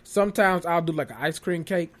birthday. Sometimes I'll do like an ice cream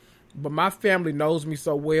cake. But my family knows me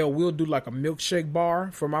so well, we'll do like a milkshake bar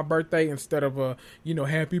for my birthday instead of a,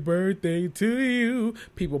 happy birthday to you.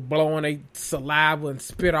 People blowing their saliva and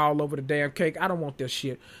spit all over the damn cake. I don't want that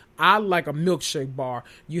shit. I like a milkshake bar.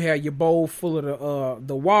 You have your bowl full of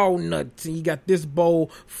the walnuts, and you got this bowl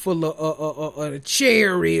full of the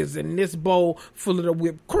cherries, and this bowl full of the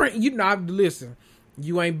whipped cream. Listen.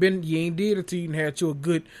 You ain't did it till you had you a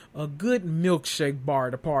good milkshake bar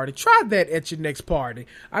at a party. Try that at your next party.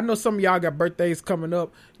 I know some of y'all got birthdays coming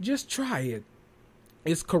up. Just try it.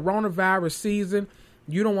 It's coronavirus season.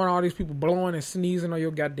 You don't want all these people blowing and sneezing on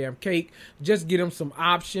your goddamn cake. Just get them some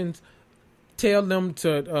options. Tell them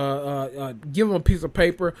to give them a piece of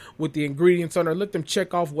paper with the ingredients on there. Let them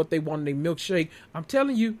check off what they want in their milkshake. I'm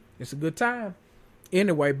telling you, it's a good time.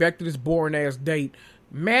 Anyway, back to this boring ass date.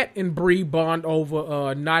 Matt and Bree bond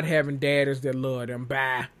over not having daddies that love them.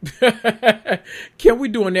 Bye. Can we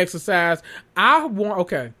do an exercise? I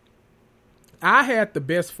had the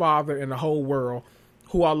best father in the whole world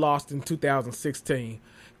who I lost in 2016.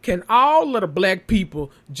 Can all of the black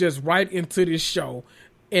people just write into this show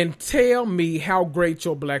and tell me how great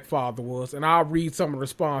your black father was, and I'll read some of the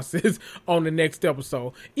responses on the next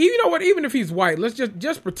episode. You know what? Even if he's white, let's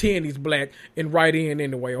just pretend he's black and write in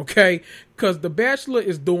anyway, okay? Because The Bachelor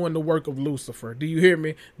is doing the work of Lucifer. Do you hear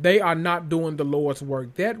me? They are not doing the Lord's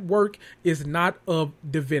work. That work is not of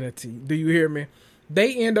divinity. Do you hear me?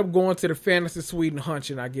 They end up going to the fantasy suite and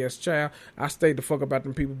hunching, I guess, child. I stayed the fuck about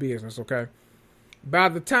them people business, okay? By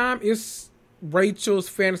the time it's Rachel's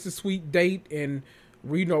fantasy suite date and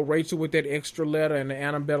Rachel with that extra letter and the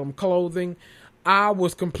antebellum clothing, I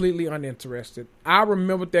was completely uninterested. I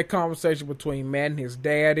remembered that conversation between Matt and his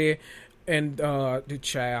daddy and the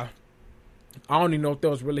child. I don't even know if that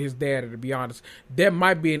was really his daddy, to be honest. That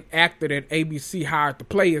might be an actor that ABC hired to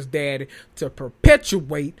play his daddy to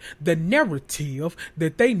perpetuate the narrative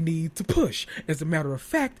that they need to push. As a matter of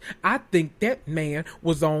fact, I think that man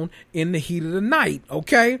was on In the Heat of the Night,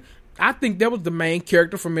 okay? I think that was the main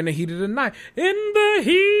character from In the Heat of the Night. In the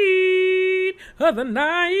heat of the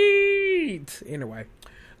night. Anyway,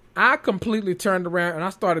 I completely turned around and I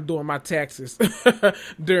started doing my taxes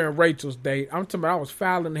during Rachel's date. I'm talking about I was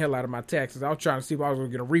filing the hell out of my taxes. I was trying to see if I was going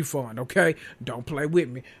to get a refund, okay? Don't play with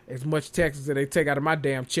me. As much taxes that they take out of my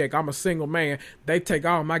damn check. I'm a single man. They take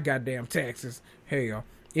all my goddamn taxes. Hell.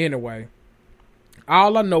 Anyway.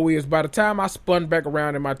 All I know is by the time I spun back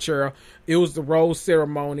around in my chair, it was the rose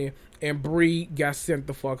ceremony and Bree got sent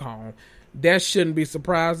the fuck home. That shouldn't be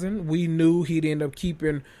surprising. We knew he'd end up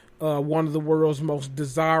keeping one of the world's most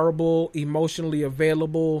desirable, emotionally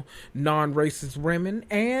available, non-racist women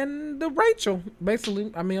and the Rachel.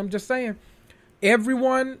 Basically, I mean, I'm just saying.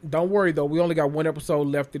 Everyone, don't worry though. We only got one episode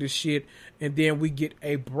left of this shit, and then we get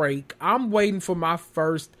a break. I'm waiting for my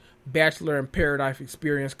first Bachelor in Paradise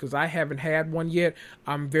experience because I haven't had one yet.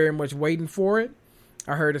 I'm very much waiting for it.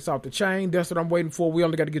 I heard it's off the chain. That's what I'm waiting for. We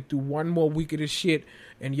only got to get through one more week of this shit,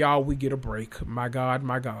 and y'all, we get a break. My God,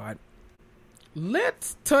 my God.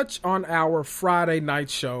 Let's touch on our Friday night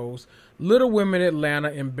shows, Little Women Atlanta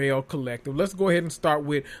and Belle Collective. Let's go ahead and start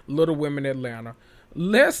with Little Women Atlanta.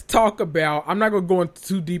 Let's talk about, I'm not going to go into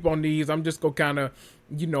too deep on these. I'm just going to kind of,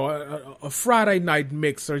 a Friday night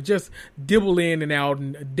mix, or just dibble in and out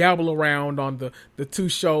and dabble around on the two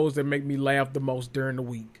shows that make me laugh the most during the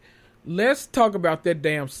week. Let's talk about that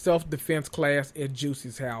damn self-defense class at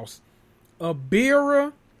Juicy's house.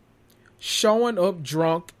 Abira showing up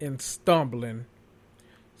drunk and stumbling.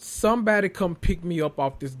 Somebody come pick me up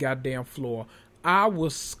off this goddamn floor. I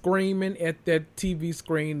was screaming at that TV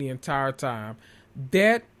screen the entire time.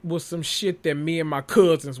 That was some shit that me and my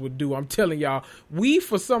cousins would do. I'm telling y'all, we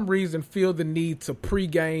for some reason feel the need to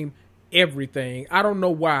pregame everything. I don't know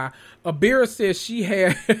why. Abira says she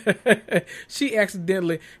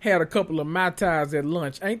accidentally had a couple of Mai Tais at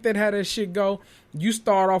lunch. Ain't that how that shit go? You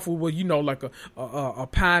start off with, like a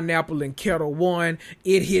pineapple and Kettle One.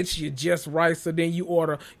 It hits you just right. So then you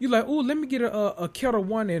order, you're like, ooh, let me get a Kettle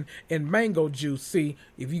One and mango juice. See,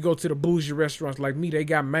 if you go to the bougie restaurants like me, they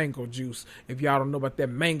got mango juice. If y'all don't know about that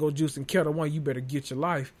mango juice and Kettle One, you better get your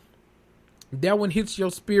life. That one hits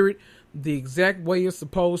your spirit the exact way it's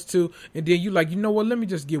supposed to, and then you like, you know what, let me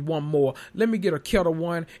just get one more. Let me get a Kettle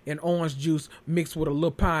One and orange juice mixed with a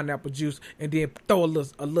little pineapple juice, and then throw a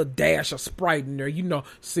little dash of Sprite in there.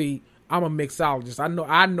 See, I'm a mixologist.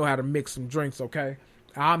 I know how to mix some drinks, okay?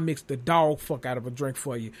 I'll mix the dog fuck out of a drink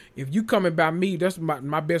for you. If you coming by me, that's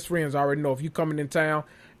my best friends already know. If you coming in town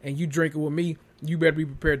and you drinking with me, you better be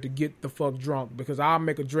prepared to get the fuck drunk, because I'll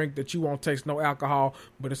make a drink that you won't taste no alcohol,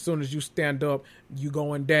 but as soon as you stand up, you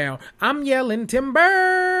going down. I'm yelling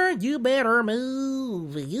timber, you better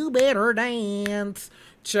move, you better dance.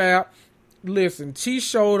 Child, listen, she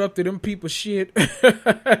showed up to them people shit.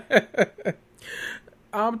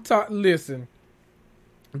 Listen,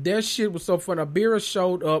 that shit was so fun. Abira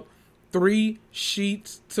showed up 3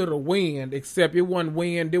 sheets to the wind, except it wasn't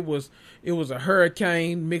wind. It was a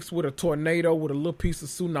hurricane mixed with a tornado with a little piece of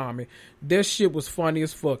tsunami. That shit was funny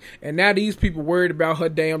as fuck. And now these people worried about her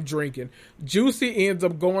damn drinking. Juicy ends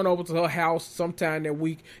up going over to her house sometime that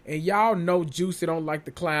week, and y'all know Juicy don't like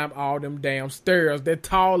to climb all them damn stairs. That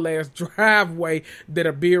tall ass driveway that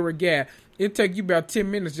Abira got. It take you about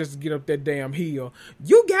 10 minutes just to get up that damn hill.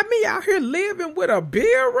 You got me out here living with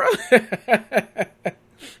Abira?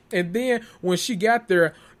 And then when she got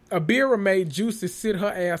there, Abira made Juicy sit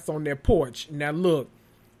her ass on their porch. Now look,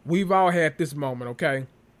 we've all had this moment, okay?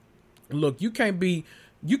 Look, you can't be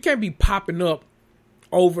popping up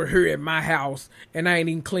over here at my house and I ain't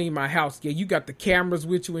even clean my house yet. You got the cameras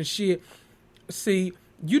with you and shit. See,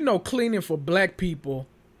 cleaning for black people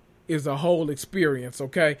is a whole experience,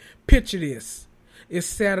 okay? Picture this. It's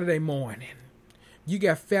Saturday morning. You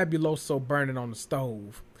got Fabuloso burning on the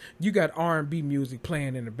stove. You got R&B music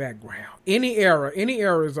playing in the background. Any era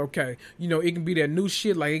is okay. It can be that new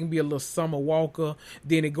shit, like it can be a little Summer Walker,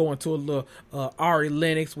 then it go into a little Ari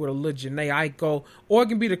Lennox with a little Jhené Aiko, or it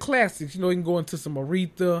can be the classics. You can go into some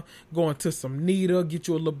Aretha, go into some Nita, get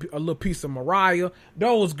you a little piece of Mariah.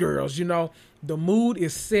 Those girls, the mood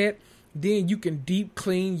is set. Then you can deep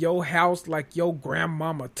clean your house like your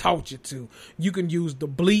grandmama taught you to. You can use the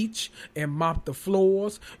bleach and mop the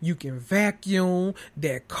floors. You can vacuum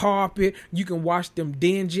that carpet. You can wash them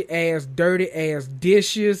dingy ass, dirty ass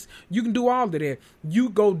dishes. You can do all of that. You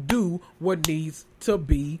go do what needs to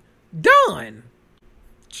be done.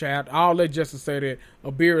 Child, all that just to say that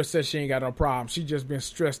Abira says she ain't got no problem. She just been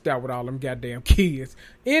stressed out with all them goddamn kids.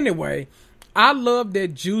 Anyway, I love that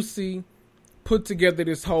Juicy put together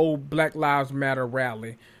this whole Black Lives Matter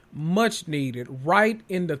rally. Much needed. Right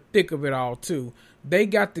in the thick of it all, too. They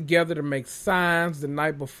got together to make signs the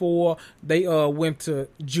night before. They went to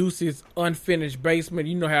Juicy's unfinished basement.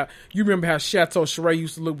 You remember how Chateau Sheree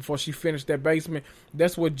used to look before she finished that basement?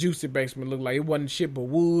 That's what Juicy basement looked like. It wasn't shit but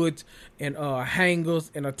woods and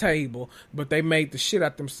hangers and a table. But they made the shit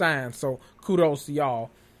out them signs. So kudos to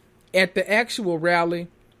y'all. At the actual rally,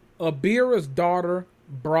 Abira's daughter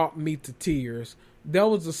brought me to tears. That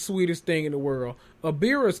was the sweetest thing in the world.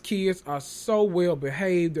 Abira's kids are so well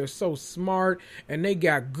behaved, they're so smart, and they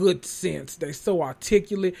got good sense. They're so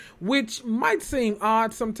articulate, which might seem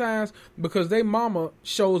odd sometimes because they mama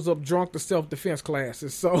shows up drunk to self-defense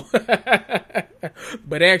classes. So,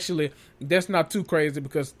 but actually, that's not too crazy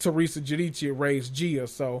because Teresa Giudice raised Gia.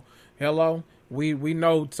 So, hello, we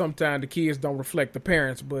know sometimes the kids don't reflect the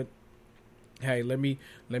parents, but hey, let me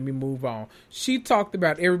move on. She talked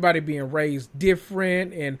about everybody being raised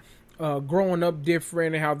different and growing up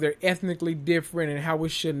different and how they're ethnically different and how it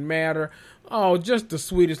shouldn't matter. Oh, just the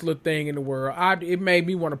sweetest little thing in the world. It made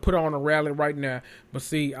me want to put on a rally right now. But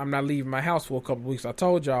see, I'm not leaving my house for a couple of weeks. I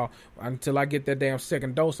told y'all, until I get that damn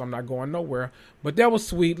second dose, I'm not going nowhere. But that was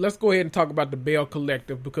sweet. Let's go ahead and talk about the Bell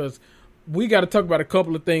Collective, because we got to talk about a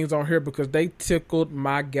couple of things on here because they tickled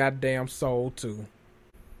my goddamn soul too.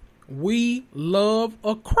 We love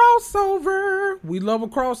a crossover. We love a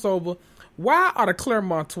crossover. Why are the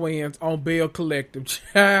Claremont twins on Bell Collective?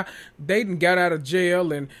 They done got out of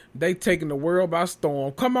jail and they taking the world by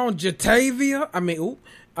storm. Come on, Jatavia.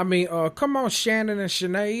 Come on, Shannon and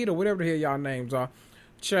Sinead, or whatever the hell y'all names are.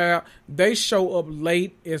 Child, they show up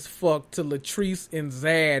late as fuck to Latrice and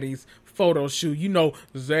Zaddy's photo shoot. You know,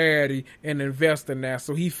 Zaddy an investor now,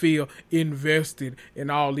 so he feel invested in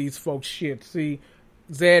all these folks' shit. See,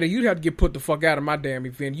 Zaddy, you have to get put the fuck out of my damn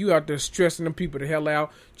event. You out there stressing them people the hell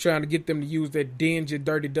out, trying to get them to use that dingy,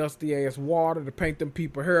 dirty, dusty ass water to paint them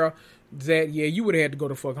people hair. Zaddy, yeah, you would have had to go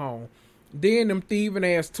the fuck home. Then them thieving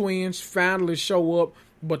ass twins finally show up,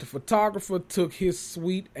 but the photographer took his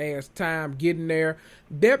sweet ass time getting there.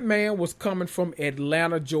 That man was coming from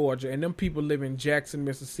Atlanta, Georgia, and them people live in Jackson,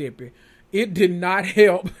 Mississippi. It did not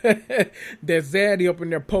help that Zaddy up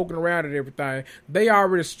in there poking around at everything. They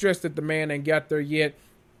already stressed that the man ain't got there yet.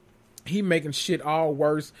 He making shit all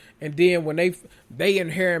worse. And then when they in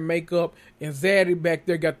hair and makeup, and Zaddy back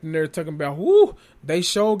there got the nerve talking about, whoo, they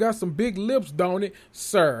sure got some big lips, don't it?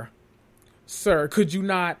 Sir, could you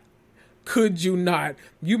not?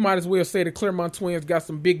 You might as well say the Claremont twins got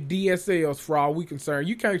some big DSLs for all we concerned.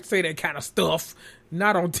 You can't say that kind of stuff.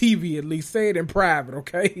 Not on TV, at least. Say it in private,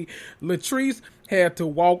 okay? Latrice had to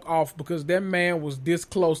walk off because that man was this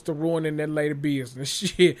close to ruining that lady business.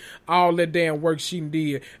 Shit, all that damn work she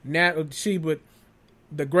did. But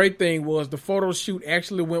the great thing was the photo shoot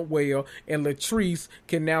actually went well, and Latrice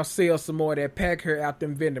can now sell some more of that pack hair out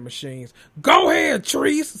them vending machines. Go ahead,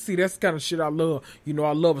 Treese. See, that's the kind of shit I love. You know,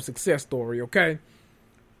 I love a success story, okay?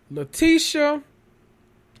 Letitia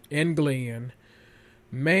and Glenn.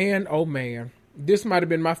 Man, oh man. This might have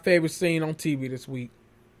been my favorite scene on TV this week.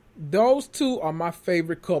 Those two are my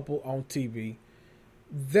favorite couple on TV.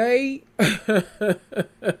 That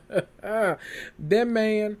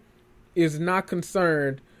man is not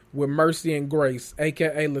concerned with Mercy and Grace,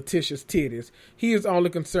 aka Letitia's titties. He is only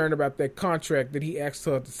concerned about that contract that he asked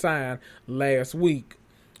her to sign last week.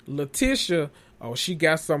 Letitia, oh, she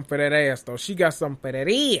got something for that ass though. She got something for that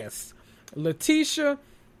ass. Letitia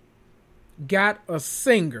got a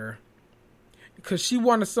singer because she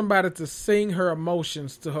wanted somebody to sing her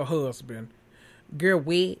emotions to her husband. Girl,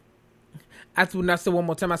 wait. I will not say one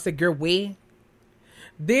more time. I said, girl, wait.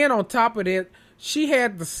 Then on top of that, she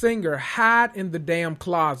had the singer hide in the damn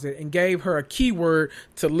closet and gave her a keyword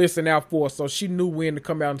to listen out for, so she knew when to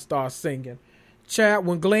come out and start singing. Child,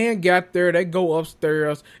 when Glenn got there, they go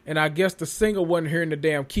upstairs, and I guess the singer wasn't hearing the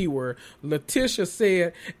damn keyword. Letitia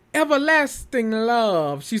said, everlasting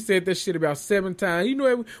love. She said that shit about 7 times. You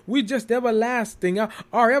know, we just everlasting.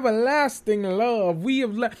 Our everlasting love. We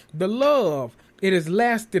have the love. It has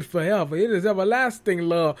lasted forever. It is everlasting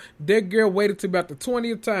love. That girl waited till about the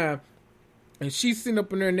 20th time. And she's sitting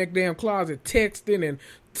up in her neck damn closet texting and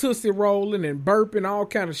tootsie rolling and burping, all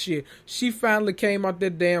kind of shit. She finally came out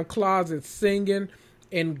that damn closet singing,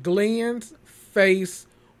 and Glenn's face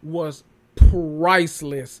was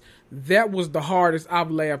priceless. That was the hardest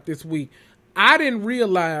I've laughed this week. I didn't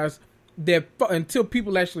realize that until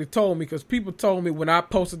people actually told me, because people told me when I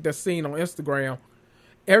posted that scene on Instagram,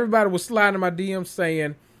 everybody was sliding my DMs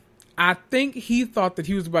saying, I think he thought that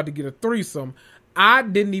he was about to get a threesome. I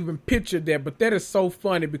didn't even picture that, but that is so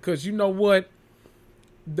funny because you know what?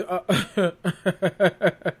 That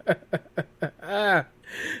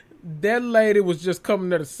lady was just coming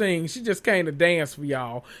there to sing. She just came to dance for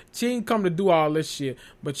y'all. She ain't come to do all this shit.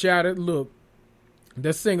 But y'all, look,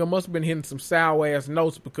 that singer must have been hitting some sour ass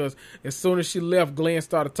notes because as soon as she left, Glenn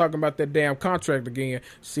started talking about that damn contract again.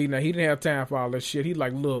 See, now he didn't have time for all that shit. He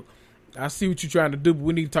like, look, I see what you're trying to do, but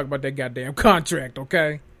we need to talk about that goddamn contract,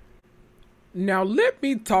 okay? Now, let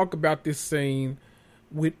me talk about this scene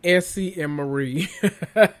with Essie and Marie.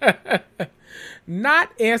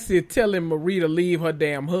 Not Essie telling Marie to leave her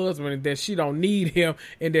damn husband and that she don't need him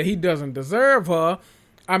and that he doesn't deserve her.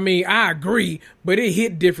 I mean, I agree, but it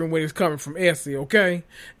hit different when it's coming from Essie, okay?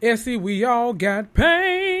 Essie, we all got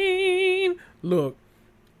pain. Look,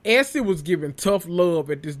 Essie was giving tough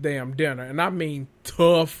love at this damn dinner, and I mean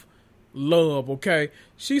tough love, okay?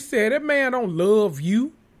 She said, that man don't love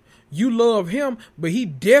you. You love him, but he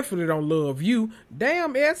definitely don't love you.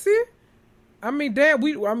 Damn, Essie. I mean, damn,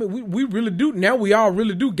 we really do. Now we all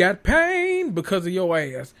really do got pain because of your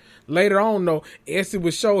ass. Later on, though, Essie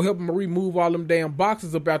was sure helping Marie move all them damn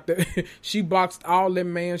boxes up out there. She boxed all that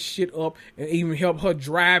man's shit up and even helped her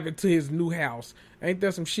drive it to his new house. Ain't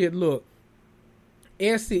that some shit? Look,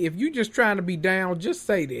 Essie, if you just trying to be down, just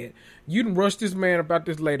say that. You done rush this man about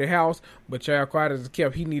this lady house, but child, quiet as it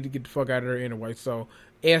kept, he need to get the fuck out of there anyway. So,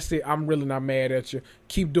 Essie, I'm really not mad at you.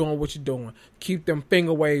 Keep doing what you're doing. Keep them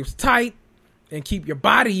finger waves tight and keep your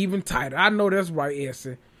body even tighter. I know that's right,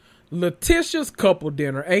 Essie. Letitia's couple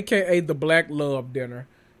dinner, a.k.a. the Black Love dinner.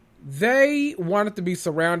 They wanted to be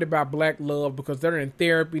surrounded by black love because they're in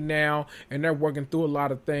therapy now and they're working through a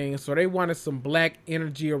lot of things. So they wanted some black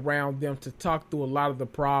energy around them to talk through a lot of the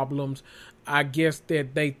problems, I guess,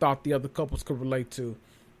 that they thought the other couples could relate to.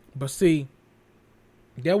 But see,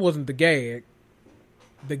 that wasn't the gag.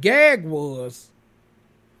 The gag was,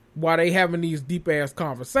 while they having these deep-ass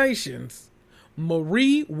conversations,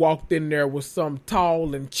 Marie walked in there with some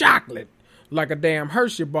tall and chocolate, like a damn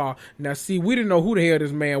Hershey bar. Now, see, we didn't know who the hell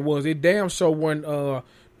this man was. It damn sure wasn't,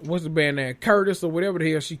 what's the band name? Curtis or whatever the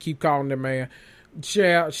hell she keep calling that man.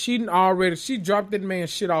 She dropped that man's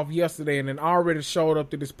shit off yesterday and then already showed up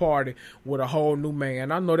to this party with a whole new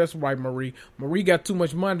man. I know that's right, Marie. Marie got too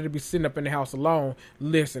much money to be sitting up in the house alone.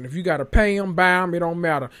 Listen, if you got to pay him, buy him, it don't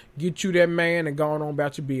matter. Get you that man and go on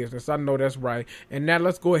about your business. I know that's right. And now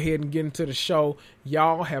let's go ahead and get into the show.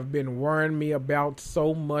 Y'all have been worrying me about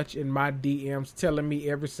so much in my DMs, telling me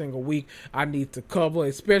every single week I need to cover,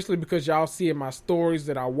 especially because y'all see in my stories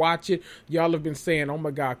that I watch it. Y'all have been saying, oh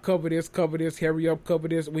my God, cover this, hurry up, cover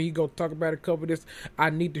this. When you go talk about it, cover this.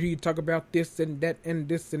 I need to hear you talk about this and that and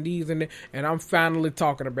this and these and that. And I'm finally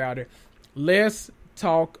talking about it. Let's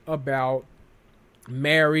talk about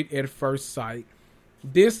Married at First Sight.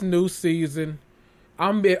 This new season,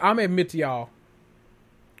 I'm admit to y'all,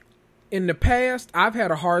 in the past, I've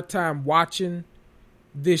had a hard time watching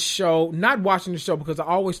this show. Not watching the show because I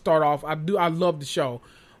always start off, I love the show.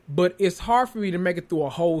 But it's hard for me to make it through a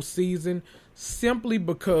whole season simply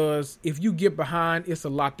because if you get behind, it's a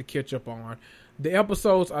lot to catch up on. The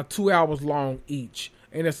episodes are 2 hours long each,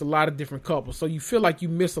 and it's a lot of different couples. So you feel like you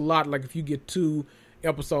miss a lot, like if you get 2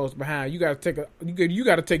 episodes behind. You got to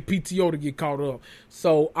take PTO to get caught up.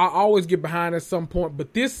 So I always get behind at some point.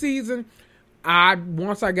 But this season,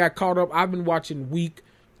 once I got caught up, I've been watching week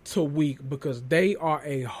to week because they are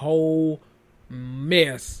a whole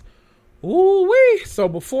mess. Ooh-wee. So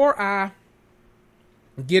before I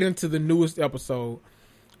get into the newest episode,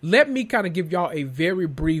 let me kind of give y'all a very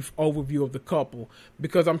brief overview of the couple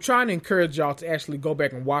because I'm trying to encourage y'all to actually go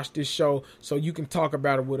back and watch this show so you can talk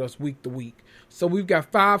about it with us week to week. So we've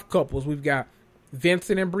got 5 couples. We've got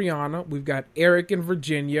Vincent and Brianna. We've got Eric and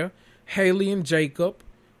Virginia, Haley and Jacob,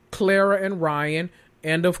 Clara and Ryan,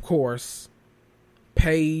 and of course,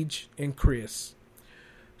 Paige and Chris.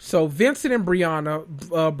 So Vincent and Brianna,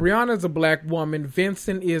 Brianna is a black woman.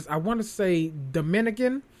 Vincent is, I want to say,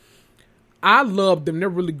 Dominican. I love them. They're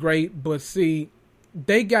really great. But see,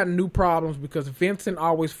 they got new problems because Vincent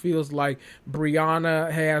always feels like Brianna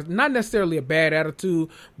has not necessarily a bad attitude,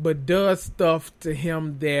 but does stuff to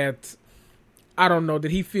him that, I don't know, that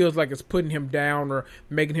he feels like it's putting him down or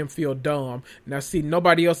making him feel dumb. Now, see,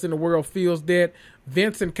 nobody else in the world feels that.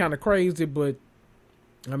 Vincent kind of crazy, but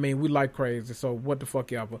I mean, we like crazy, so what the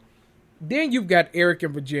fuck ever. Then you've got Eric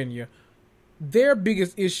and Virginia. Their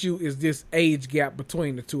biggest issue is this age gap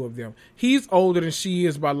between the two of them. He's older than she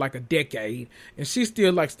is by like a decade, and she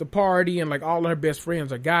still likes to party, and like all of her best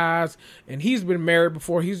friends are guys, and he's been married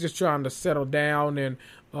before. He's just trying to settle down and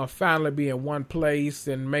finally be in one place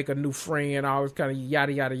and make a new friend, all this kind of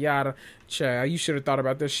yada, yada, yada. Child, you should have thought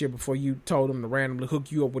about this shit before you told him to randomly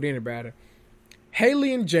hook you up with anybody.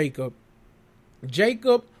 Haley and Jacob.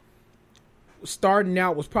 Jacob, starting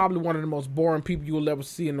out, was probably one of the most boring people you will ever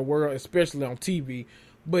see in the world, especially on TV.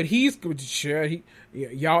 But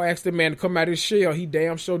y'all asked the man to come out of his shell. He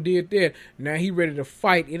damn sure did that. Now he ready to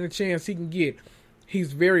fight any chance he can get.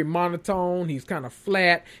 He's very monotone. He's kind of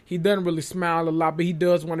flat. He doesn't really smile a lot, but he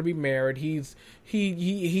does want to be married. He's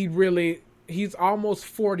almost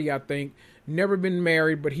 40, I think. Never been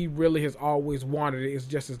married, but he really has always wanted it. It's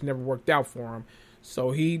just it's never worked out for him.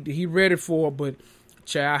 So he ready for it, but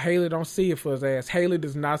child, Haley don't see it for his ass. Haley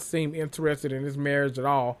does not seem interested in his marriage at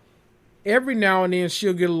all. Every now and then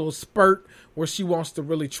she'll get a little spurt where she wants to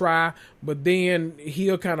really try, but then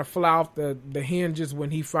he'll kind of fly off the hinges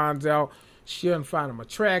when he finds out she doesn't find him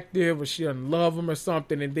attractive or she doesn't love him or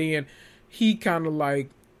something, and then he kind of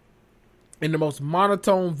like and the most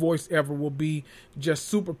monotone voice ever will be just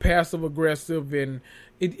super passive aggressive, and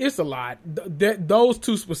it's a lot. Those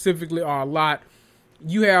two specifically are a lot.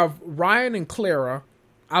 You have Ryan and Clara.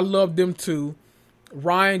 I love them too.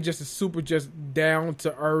 Ryan just is super just down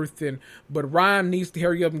to earth, but Ryan needs to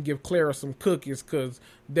hurry up and give Clara some cookies because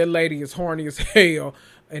that lady is horny as hell,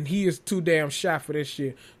 and he is too damn shy for this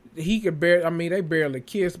shit. He could they barely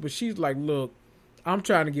kiss, but she's like, look, I'm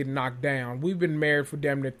trying to get knocked down. We've been married for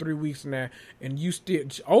damn near 3 weeks now, and you still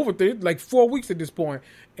over like 4 weeks at this point,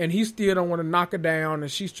 and he still don't want to knock her down, and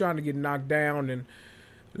she's trying to get knocked down. And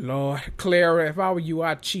Lord, Clara, if I were you,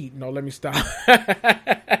 I'd cheat. No, let me stop.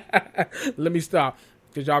 Let me stop,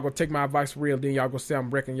 because y'all gonna take my advice real, then y'all gonna say I'm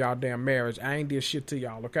wrecking y'all damn marriage. I ain't did shit to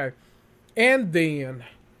y'all, okay? And then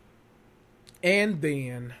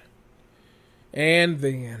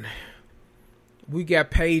we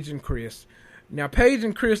got Paige and Chris. Now, Paige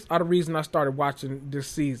and Chris are the reason I started watching this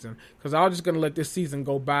season, because I was just going to let this season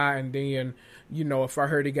go by, and then, you know, if I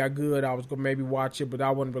heard it got good, I was going to maybe watch it, but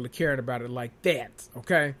I wasn't really caring about it like that,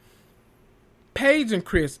 okay? Paige and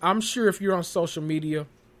Chris, I'm sure if you're on social media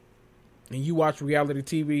and you watch reality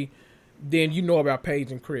TV, then you know about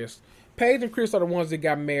Paige and Chris. Paige and Chris are the ones that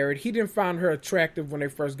got married. He didn't find her attractive when they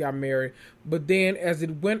first got married, but then as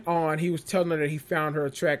it went on, he was telling her that he found her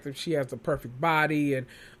attractive. She has the perfect body, and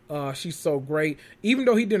she's so great. Even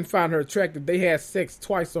though he didn't find her attractive, they had sex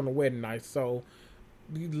twice on the wedding night. So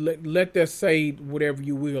let that say whatever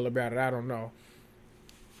you will about it. I don't know.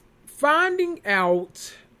 Finding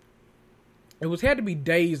out, had to be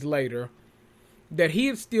days later, that he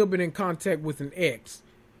had still been in contact with an ex.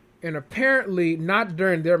 And apparently, not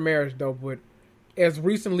during their marriage though, but as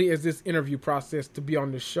recently as this interview process to be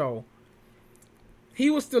on the show, he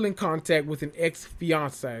was still in contact with an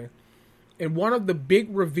ex-fiance. And one of the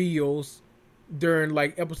big reveals during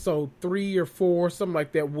like episode 3 or 4, something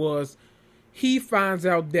like that, was he finds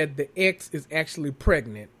out that the ex is actually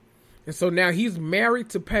pregnant. And so now he's married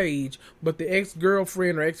to Paige, but the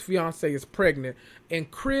ex-girlfriend or ex-fiance is pregnant.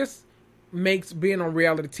 And Chris makes being on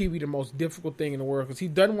reality TV the most difficult thing in the world, because he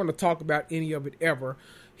doesn't want to talk about any of it ever.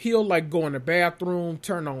 He'll like go in the bathroom,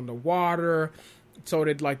 turn on the water, so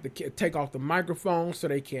that like take off the microphone so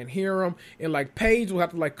they can't hear him. And like Paige will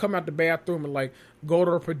have to like come out the bathroom and like go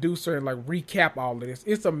to her producer and like recap all of this.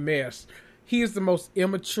 It's a mess. He is the most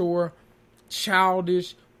immature,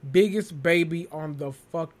 childish, biggest baby on the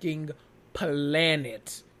fucking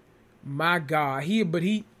planet. My God. Let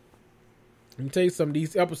me tell you something,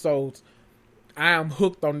 these episodes, I am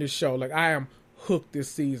hooked on this show. Like, I am hooked this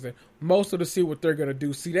season. Most of the see what they're going to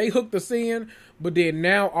do. See, they hooked us in, but then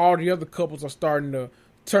now all the other couples are starting to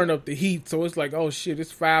turn up the heat. So it's like, oh shit,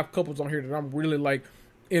 it's 5 couples on here that I'm really like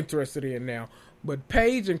interested in now. But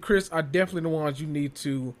Paige and Chris are definitely the ones you need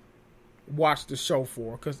to watch the show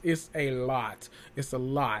for, because it's a lot. It's a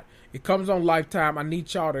lot. It comes on Lifetime. I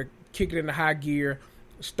need y'all to kick it into high gear.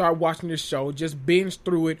 Start watching this show. Just binge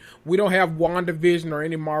through it. We don't have WandaVision or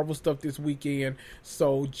any Marvel stuff this weekend,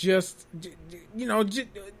 so just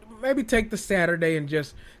maybe take the Saturday and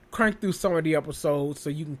just crank through some of the episodes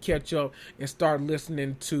so you can catch up and start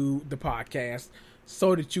listening to the podcast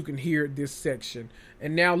so that you can hear this section.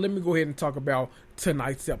 And now let me go ahead and talk about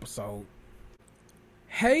tonight's episode.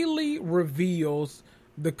 Haley reveals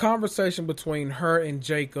the conversation between her and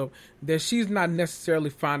Jacob, that she's not necessarily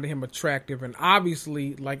finding him attractive. And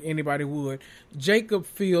obviously, like anybody would, Jacob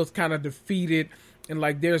feels kind of defeated and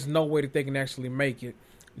like there's no way that they can actually make it.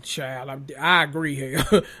 Child, I agree here.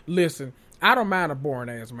 Listen, I don't mind a boring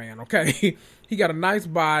ass man, okay? He got a nice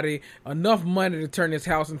body, enough money to turn his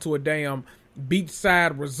house into a damn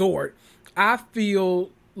beachside resort. I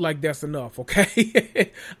feel like that's enough,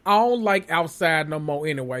 okay? I don't like outside no more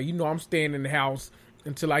anyway. You know, I'm staying in the house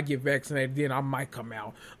until I get vaccinated, then I might come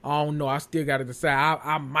out. I don't know. I still got to decide.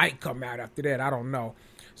 I might come out after that. I don't know.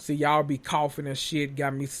 See, y'all be coughing and shit.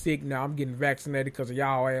 Got me sick. Now I'm getting vaccinated because of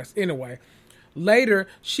y'all ass. Anyway, later,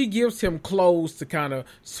 she gives him clothes to kind of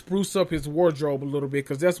spruce up his wardrobe a little bit,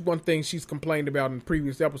 because that's one thing she's complained about in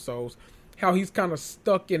previous episodes, how he's kind of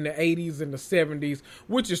stuck in the 80s and the 70s,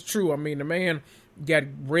 which is true. I mean, the man got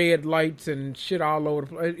red lights and shit all over the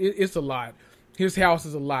place. It's a lot. His house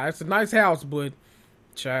is a lot. It's a nice house, but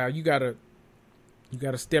child, you gotta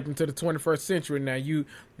step into the 21st century now. You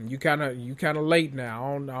kind of late now.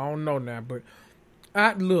 I don't know now, but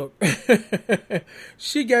look.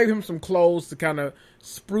 She gave him some clothes to kind of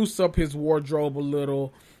spruce up his wardrobe a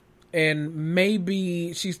little, and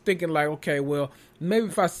maybe she's thinking like, okay, well, maybe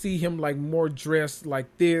if I see him like more dressed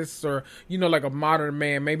like this, or like a modern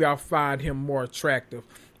man, maybe I'll find him more attractive.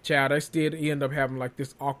 Child, they still end up having like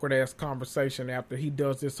this awkward ass conversation after he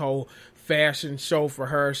does this whole fashion show for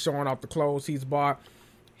her, showing off the clothes he's bought.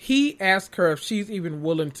 He asked her if she's even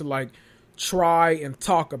willing to like try and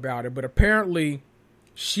talk about it, but apparently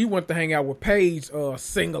she went to hang out with Paige,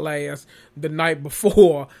 single ass, the night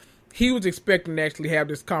before. He was expecting to actually have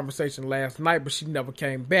this conversation last night, but she never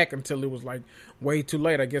came back until it was like way too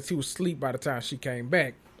late. I guess he was asleep by the time she came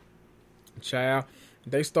back. Child,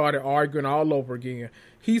 they started arguing all over again.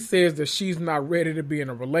 He says that she's not ready to be in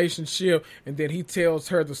a relationship, and then he tells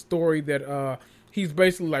her the story that he's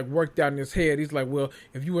basically like worked out in his head. He's like, well,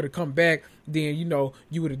 if you would have come back, then, you know,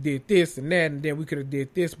 you would have did this and that, and then we could have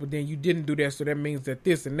did this, but then you didn't do that, so that means that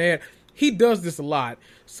this and that. He does this a lot.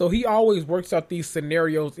 So he always works out these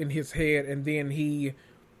scenarios in his head, and then he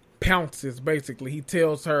pounces, basically. He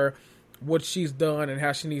tells her what she's done and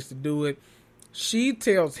how she needs to do it. She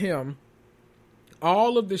tells him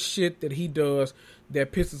all of the shit that he does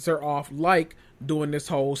that pisses her off, like doing this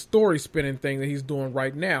whole story spinning thing that he's doing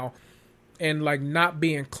right now, and like not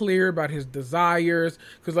being clear about his desires.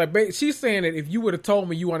 Because like she's saying that if you would have told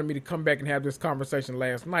me you wanted me to come back and have this conversation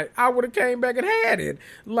last night, I would have came back and had it.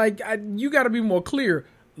 Like, you got to be more clear.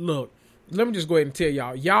 Look, let me just go ahead and tell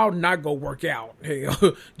y'all not go work out.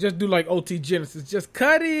 Hell, just do like OT Genesis. Just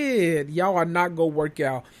cut it. Y'all are not go work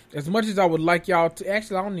out. As much as I would like y'all to,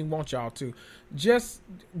 actually, I don't even want y'all to. Just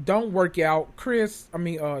don't work out.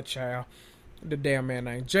 Child, the damn man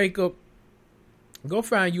named Jacob. Go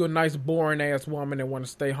find you a nice boring ass woman that want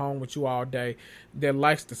to stay home with you all day, that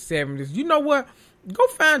likes the 70s. You know what? Go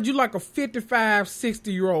find you like a 55,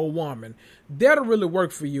 60-year-old woman. That'll really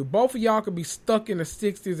work for you. Both of y'all could be stuck in the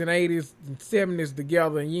 60s and 80s and 70s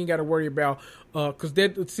together, and you ain't got to worry about, because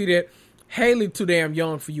that Haley too damn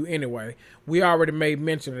young for you anyway. We already made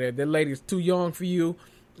mention of that. That lady's too young for you.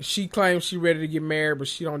 She claims she ready to get married, but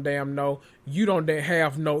she don't damn know. You don't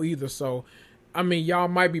half know either, so I mean, y'all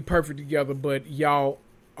might be perfect together, but y'all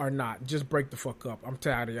are not. Just break the fuck up. I'm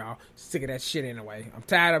tired of y'all. Sick of that shit anyway. I'm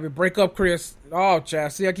tired of it. Break up, Chris. Oh,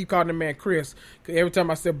 child. See, I keep calling the man Chris. Cause every time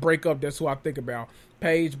I said break up, that's who I think about.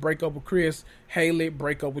 Paige, break up with Chris. Haley,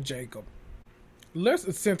 break up with Jacob.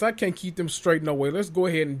 Since I can't keep them straight no way, let's go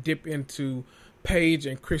ahead and dip into Paige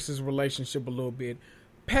and Chris's relationship a little bit.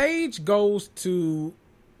 Paige goes to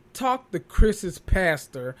talk to Chris's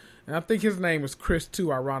pastor, and I think his name is Chris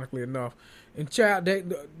too, ironically enough. And child,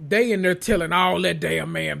 they in there telling all that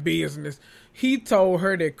damn man business. He told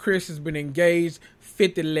her that Chris has been engaged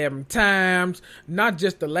 11 times. Not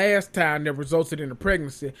just the last time that resulted in a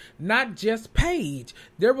pregnancy. Not just Paige.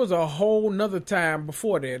 There was a whole nother time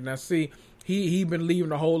before that. Now see, he been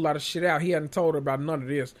leaving a whole lot of shit out. He hadn't told her about none of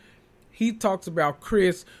this. He talks about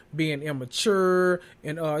Chris being immature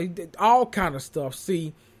and all kind of stuff.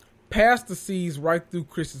 See, Pastor sees right through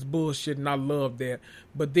Chris's bullshit, and I love that.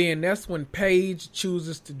 But then that's when Paige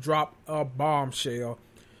chooses to drop a bombshell.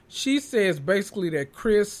 She says basically that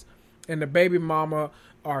Chris and the baby mama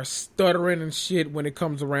are stuttering and shit when it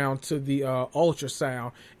comes around to the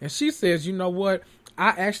ultrasound. And she says, you know what? I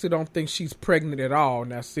actually don't think she's pregnant at all.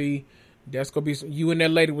 Now, see, that's going to be some, you and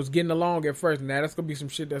that lady was getting along at first. Now, that's going to be some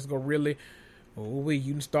shit that's going to really... Oh,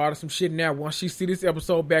 you done started some shit now. Once she see this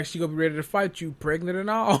episode back, she gonna be ready to fight you, pregnant and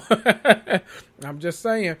all. I'm just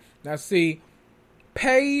saying. Now, see,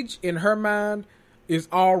 Paige, in her mind, is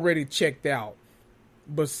already checked out.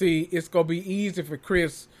 But see, it's gonna be easy for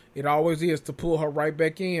Chris. It always is to pull her right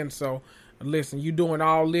back in. So, listen, you doing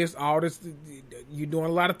all this, you doing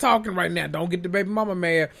a lot of talking right now. Don't get the baby mama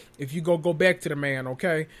mad if you go back to the man,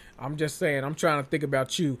 okay? I'm just saying, I'm trying to think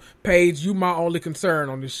about you. Paige, you my only concern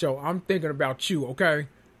on this show. I'm thinking about you, okay?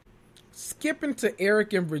 Skipping to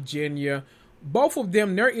Eric and Virginia, both of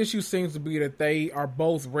them, their issue seems to be that they are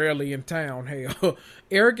both rarely in town. Hell,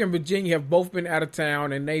 Eric and Virginia have both been out of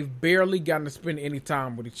town, and they've barely gotten to spend any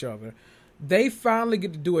time with each other. They finally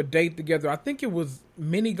get to do a date together. I think it was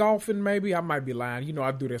mini golfing, maybe. I might be lying. You know,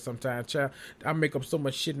 I do that sometimes, child. I make up so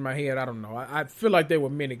much shit in my head. I don't know. I feel like they were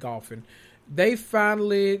mini golfing. They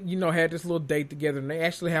finally, had this little date together, and they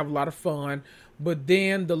actually have a lot of fun. But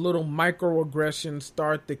then the little microaggressions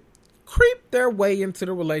start to creep their way into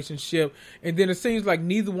the relationship. And then it seems like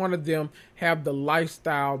neither one of them have the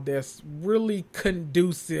lifestyle that's really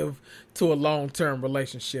conducive to a long-term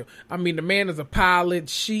relationship. I mean, the man is a pilot.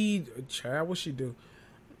 What's she do?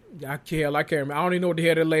 I can't remember. I don't even know what the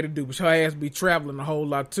hell that lady do, but her ass be traveling a whole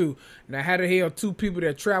lot too. Now, how the hell two people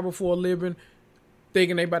that travel for a living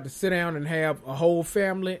thinking they about to sit down and have a whole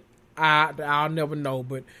family? I'll never know,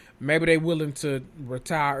 but maybe they willing to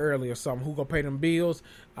retire early or something. Who gonna pay them bills?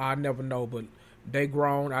 I never know, but they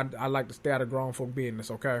grown. I like to stay out of grown folk business,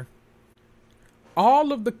 okay?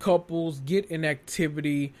 All of the couples get an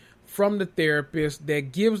activity from the therapist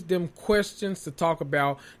that gives them questions to talk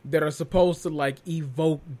about that are supposed to like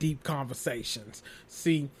evoke deep conversations.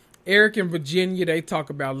 See, Eric and Virginia, they talk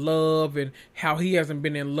about love and how he hasn't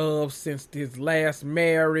been in love since his last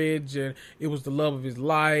marriage, and it was the love of his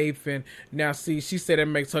life. And now, see, she said it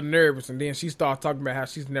makes her nervous, and then she started talking about how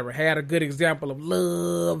she's never had a good example of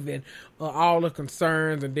love and all the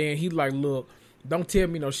concerns. And then he like, look, don't tell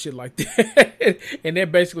me no shit like that. And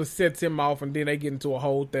that basically sets him off, and then they get into a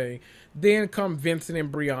whole thing. Then come Vincent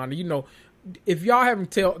and Brianna. You know, if y'all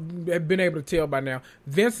haven't been able to tell by now,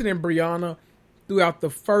 Vincent and Brianna, throughout the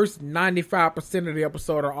first 95% of the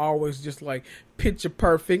episode, are always just like picture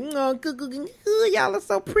perfect. Y'all are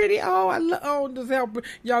so pretty. Just help.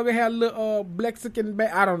 Y'all gonna have little Mexican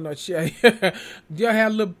I don't know shit. Y'all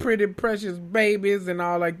have little pretty precious babies and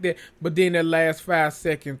all like that. But then that last 5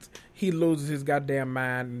 seconds, he loses his goddamn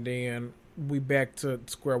mind, and then we back to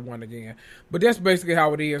square one again. But that's basically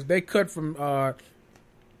how it is. They cut from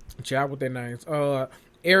chat with their names.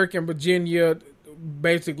 Eric and Virginia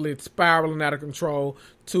basically spiraling out of control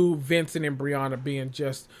to Vincent and Brianna being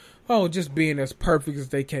just being as perfect as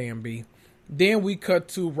they can be. Then we cut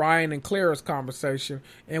to Ryan and Clara's conversation,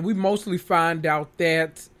 and we mostly find out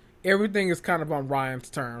that everything is kind of on Ryan's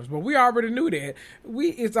terms. But we already knew that.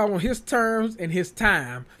 It's on his terms and his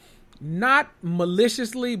time. Not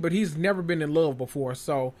maliciously, but he's never been in love before,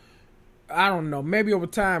 so I don't know. Maybe over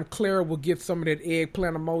time Clara will get some of that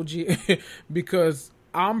eggplant emoji because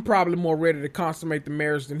I'm probably more ready to consummate the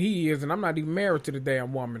marriage than he is, and I'm not even married to the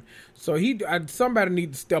damn woman. So somebody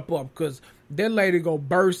need to step up, because that lady go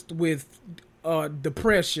burst with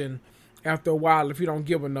depression after a while if you don't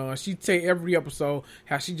give her none. She say every episode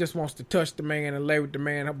how she just wants to touch the man and lay with the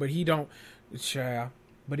man, but he don't. Child,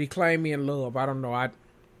 but he claimed me in love. I don't know. I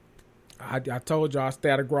told y'all I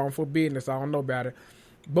started grown for business. I don't know about it,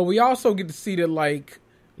 but we also get to see that like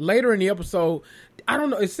later in the episode, I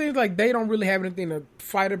don't know, it seems like they don't really have anything to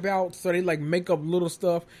fight about, so they like make up little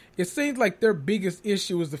stuff. It seems like their biggest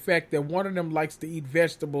issue is the fact that one of them likes to eat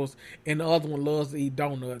vegetables and the other one loves to eat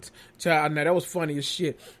donuts. Child, now that was funny as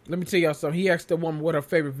shit. Let me tell y'all something. He asked the woman what her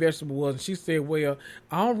favorite vegetable was, and she said, well,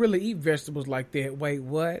 I don't really eat vegetables like that. Wait,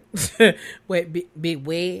 what? Wait,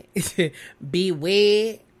 beware.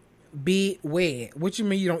 Beware. What you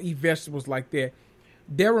mean you don't eat vegetables like that?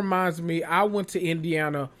 That reminds me, I went to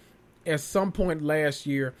Indiana at some point last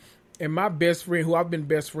year, and my best friend, who I've been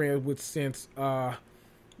best friends with since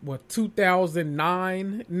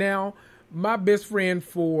 2009 now, my best friend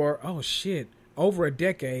for over a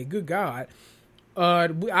decade. Good God.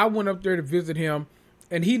 I went up there to visit him,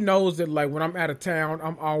 and he knows that like when I'm out of town,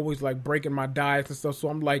 I'm always like breaking my diets and stuff. So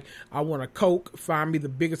I'm like, I want a Coke. Find me the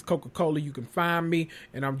biggest Coca-Cola you can find me,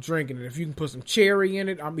 and I'm drinking it. If you can put some cherry in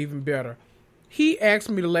it, I'm even better. He asked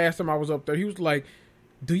me the last time I was up there, he was like,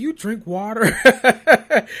 do you drink water?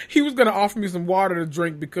 He was going to offer me some water to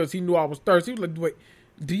drink because he knew I was thirsty. He was like, wait,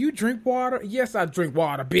 do you drink water? Yes, I drink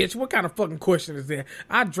water, bitch. What kind of fucking question is that?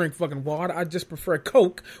 I drink fucking water. I just prefer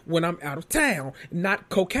Coke when I'm out of town, not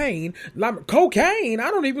cocaine. Cocaine? I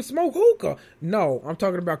don't even smoke hookah. No, I'm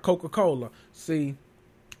talking about Coca-Cola. See,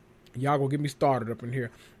 y'all gonna get me started up in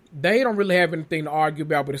here. They don't really have anything to argue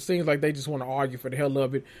about, but it seems like they just want to argue for the hell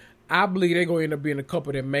of it. I believe they're going to end up being a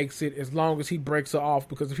couple that makes it as long as he breaks her off,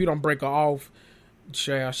 because if he don't break her off,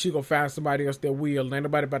 child, she going to find somebody else that will. Ain't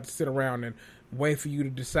nobody about to sit around and wait for you to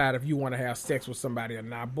decide if you want to have sex with somebody or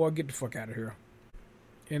not. Boy, get the fuck out of here.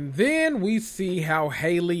 And then we see how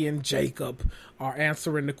Haley and Jacob are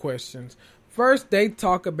answering the questions. First, they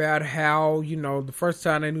talk about how, you know, the first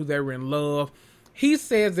time they knew they were in love. He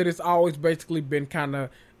says that it's always basically been kind of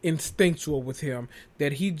instinctual with him,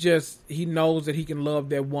 that he knows that he can love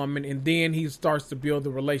that woman, and then he starts to build the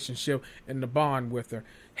relationship and the bond with her.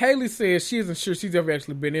 Haley says she isn't sure she's ever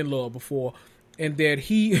actually been in love before, and that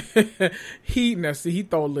he throw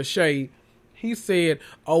a little shade. He said,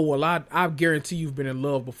 oh, well, I guarantee you've been in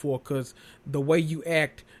love before, because the way you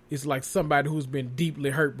act is like somebody who's been deeply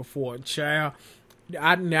hurt before. Child,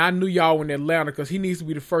 I knew y'all in Atlanta, because he needs to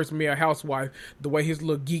be the first male housewife, the way his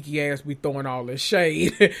little geeky ass be throwing all this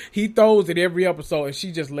shade. He throws it every episode, and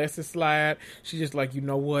she just lets it slide. She's just like, you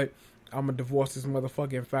know what? I'm going to divorce this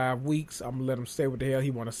motherfucker in 5 weeks. I'm going to let him say what the hell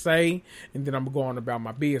he want to say, and then I'm going to go on about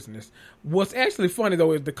my business. What's actually funny,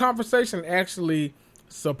 though, is the conversation actually,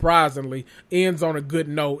 surprisingly, ends on a good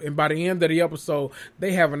note. And by the end of the episode,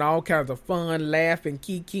 they having all kinds of fun, laughing,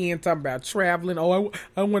 kikiing, talking about traveling. Oh,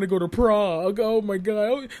 I want to go to Prague. Oh my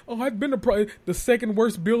God. Oh, I've been to Prague, the second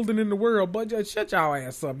worst building in the world. But just shut y'all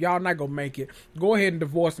ass up. Y'all not gonna make it. Go ahead and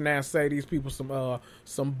divorce now and save these people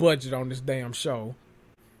some budget on this damn show.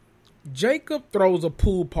 Jacob throws a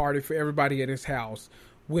pool party for everybody at his house.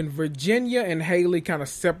 When Virginia and Haley kind of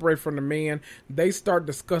separate from the man, they start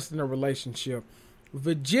discussing their relationship.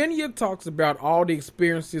 Virginia talks about all the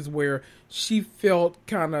experiences where she felt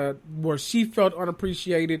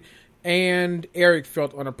unappreciated and Eric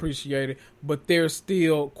felt unappreciated, but they're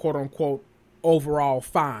still, quote unquote, overall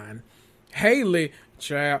fine. Haley,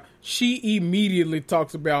 child, she immediately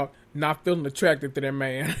talks about not feeling attracted to that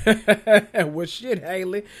man. Well, shit,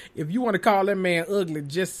 Haley, if you want to call that man ugly,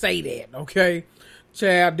 just say that, okay?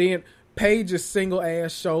 Child, then Paige's single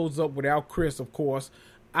ass shows up without Chris, of course.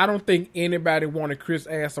 I don't think anybody wanted Chris'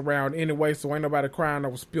 ass around anyway, so ain't nobody crying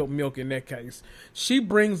over spilt milk in that case. She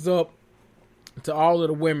brings up to all of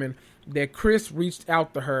the women that Chris reached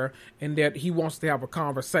out to her and that he wants to have a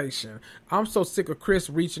conversation. I'm so sick of Chris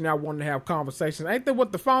reaching out wanting to have conversations. Ain't that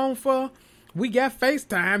what the phone for? We got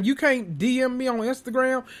FaceTime. You can't DM me on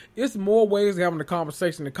Instagram. It's more ways of having a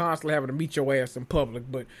conversation than constantly having to meet your ass in public.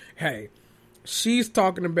 But hey, she's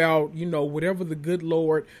talking about, you know, whatever the good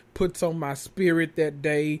Lord puts on my spirit that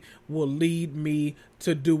day will lead me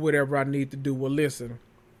to do whatever I need to do. Well, listen,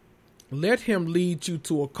 let him lead you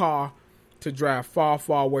to a car to drive far,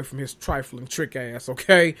 far away from his trifling trick ass,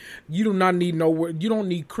 okay? You do not need nowhere. You don't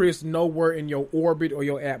need Chris nowhere in your orbit or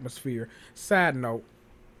your atmosphere. Side note,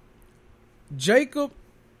 Jacob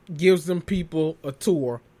gives them people a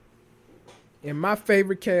tour, and my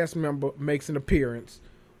favorite cast member makes an appearance.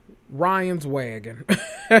 Ryan's wagon.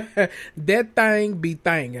 That thing be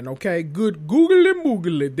thangin', okay? Good googly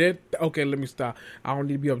moogly. Okay, let me stop. I don't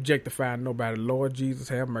need to be objectifying nobody. Lord Jesus,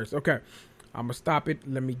 have mercy. Okay, I'm gonna stop it.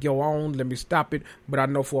 Let me go on. Let me stop it. But I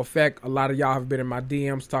know for a fact a lot of y'all have been in my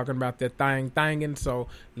DMs talking about that thangin'. So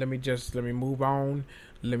let me move on.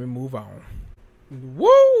 Let me move on.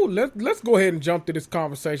 Woo! Let's go ahead and jump to this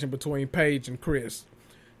conversation between Paige and Chris.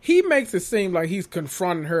 He makes it seem like he's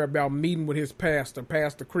confronting her about meeting with his pastor,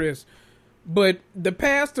 Pastor Chris. But the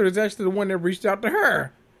pastor is actually the one that reached out to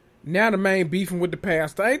her. Now the man beefing with the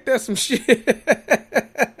pastor. Ain't that some shit?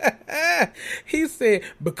 He said,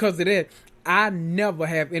 because of that, I never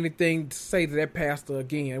have anything to say to that pastor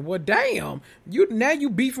again. Well, damn. Now you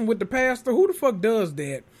beefing with the pastor? Who the fuck does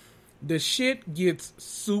that? The shit gets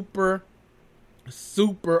super,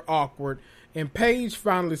 super awkward. And Paige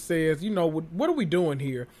finally says, you know, what are we doing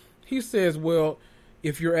here? He says, well,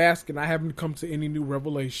 if you're asking, I haven't come to any new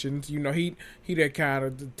revelations. You know, he that kind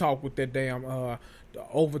of talk with that damn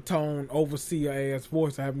overtone, overseer ass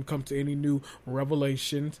voice. I haven't come to any new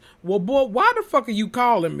revelations. Well, boy, why the fuck are you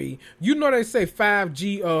calling me? You know they say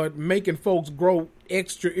 5G making folks grow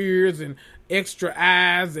extra ears and extra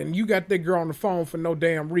eyes, and you got that girl on the phone for no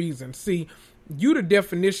damn reason. See, you the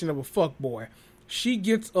definition of a fuck boy. She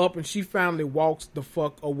gets up and she finally walks the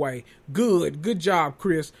fuck away. Good job,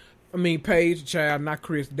 Chris. I mean, Paige, child, not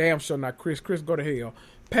Chris. Damn sure not Chris. Chris, go to hell.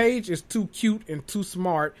 Paige is too cute and too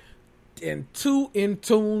smart and too in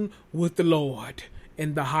tune with the Lord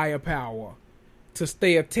and the higher power to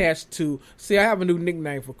stay attached to. See, I have a new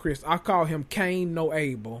nickname for Chris. I call him Cain, no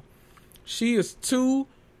Abel. She is too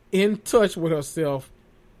in touch with herself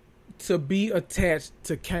to be attached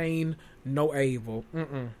to Cain, no Abel.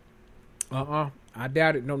 I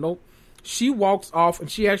doubt it. Nope. She walks off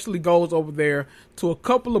and she actually goes over there to a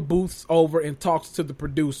couple of booths over and talks to the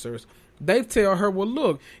producers. They tell her, well,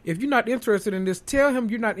 look, if you're not interested in this, tell him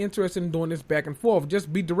you're not interested in doing this back and forth.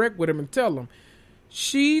 Just be direct with him and tell him.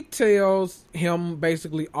 She tells him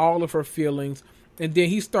basically all of her feelings, and then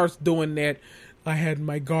he starts doing that I had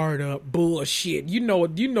my guard up bullshit. You know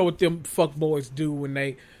what them fuck boys do when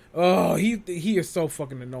they he is so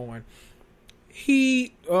fucking annoying.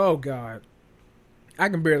 Oh God. I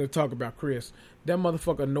can barely talk about Chris. That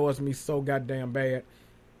motherfucker annoys me so goddamn bad.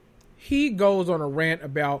 He goes on a rant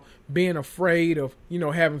about being afraid of, you know,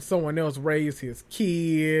 having someone else raise his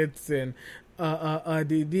kids. And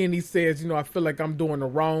then he says, you know, I feel like I'm doing the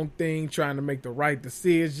wrong thing, trying to make the right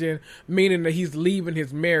decision. Meaning that he's leaving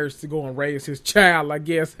his marriage to go and raise his child, I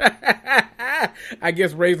guess. I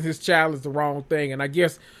guess raising his child is the wrong thing. And I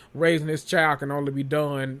guess raising his child can only be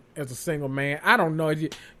done as a single man. I don't know.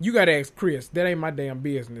 You got to ask Chris. That ain't my damn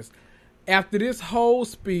business. After this whole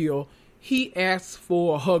spiel, he asks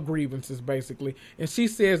for her grievances, basically. And she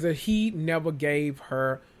says that he never gave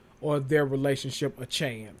her or their relationship a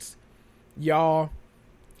chance. Y'all,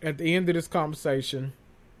 at the end of this conversation,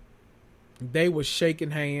 they were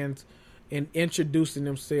shaking hands and introducing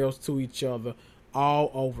themselves to each other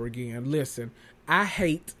all over again. Listen, I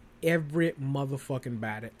hate every motherfucking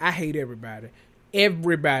body. I hate everybody.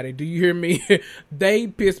 Everybody, do you hear me? They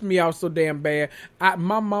piss me off so damn bad.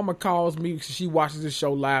 My mama calls me, she watches this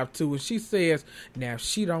show live too, and she says, now if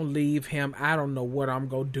she don't leave him, I don't know what I'm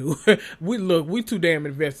gonna do. we too damn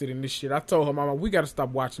invested in this shit. I told her, Mama, we gotta stop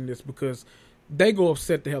watching this because they go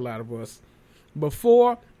upset the hell out of us.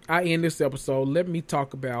 Before I end this episode, let me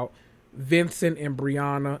talk about Vincent and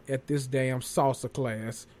Brianna at this damn salsa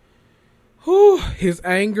class. Whew, his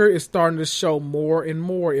anger is starting to show more and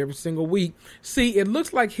more every single week. See, it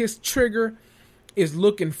looks like his trigger is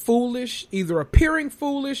looking foolish, either appearing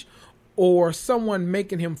foolish or someone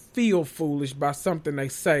making him feel foolish by something they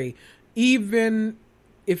say, even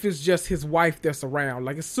if it's just his wife that's around.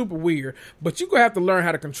 Like, it's super weird, but you're gonna have to learn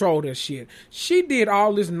how to control that shit. She did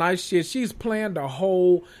all this nice shit. She's planned a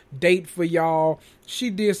whole date for y'all.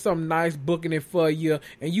 She did something nice, booking it for you,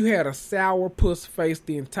 and you had a sour puss face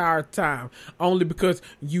the entire time, only because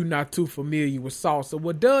you not too familiar with salsa.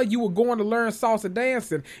 Well, duh, you were going to learn salsa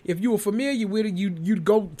dancing. If you were familiar with it, you'd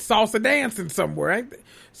go salsa dancing somewhere, ain't they?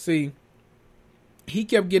 See, he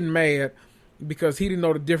kept getting mad because he didn't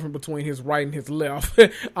know the difference between his right and his left.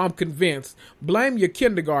 I'm convinced. Blame your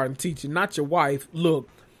kindergarten teacher, not your wife. Look,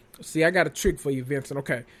 see, I got a trick for you, Vincent.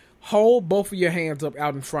 Okay, hold both of your hands up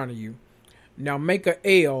out in front of you. Now make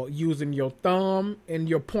a L using your thumb and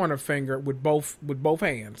your pointer finger with both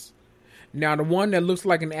hands. Now the one that looks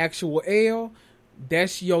like an actual L,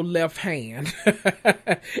 that's your left hand.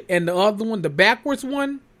 And the other one, the backwards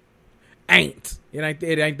one, ain't. It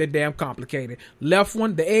ain't that damn complicated. Left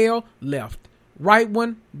one, the L, left. Right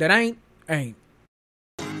one, that ain't.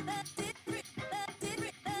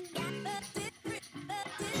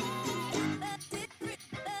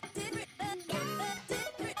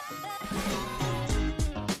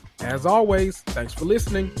 As always, thanks for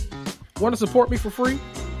listening. Want to support me for free?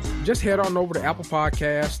 Just head on over to Apple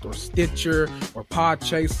Podcasts or Stitcher or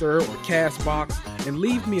Podchaser or CastBox and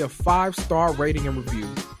leave me a 5-star rating and review.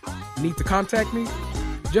 Need to contact me?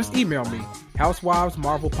 Just email me,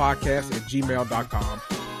 housewivesmarvelpodcast@gmail.com.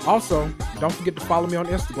 Also, don't forget to follow me on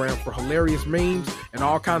Instagram for hilarious memes and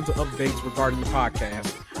all kinds of updates regarding the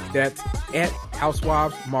podcast. That's at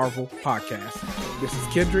Housewives Marvel Podcast. This is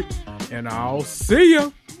Kendrick, and I'll see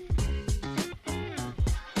ya.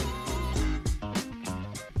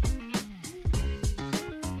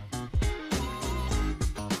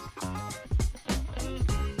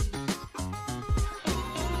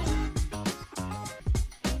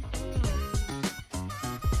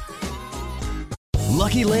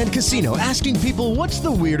 Lucky Land Casino, asking people, what's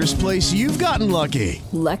the weirdest place you've gotten lucky?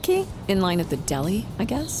 Lucky? In line at the deli, I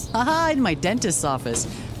guess? Aha, in my dentist's office.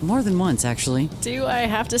 More than once, actually. Do I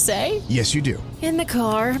have to say? Yes, you do. In the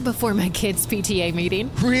car before my kids' PTA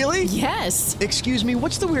meeting. Really? Yes. Excuse me,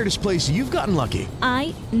 what's the weirdest place you've gotten lucky?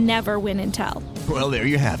 I never win and tell. Well, there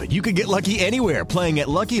you have it. You can get lucky anywhere, playing at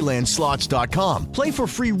LuckyLandSlots.com. Play for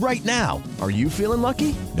free right now. Are you feeling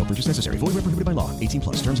lucky? No purchase necessary. Void where prohibited by law.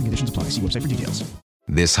 18+. Terms and conditions apply. See website for details.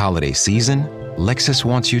 This holiday season, Lexus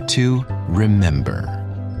wants you to remember.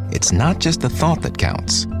 It's not just the thought that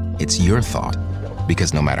counts. It's your thought.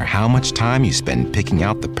 Because no matter how much time you spend picking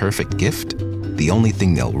out the perfect gift, the only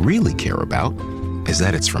thing they'll really care about is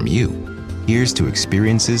that it's from you. Here's to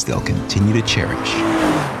experiences they'll continue to cherish.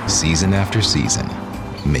 Season after season.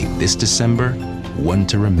 Make this December one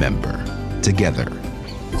to remember. Together.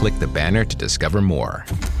 Click the banner to discover more.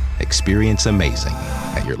 Experience amazing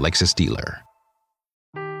at your Lexus dealer.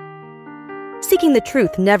 Seeking the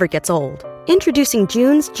truth never gets old. Introducing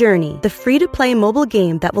June's Journey, the free-to-play mobile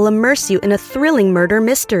game that will immerse you in a thrilling murder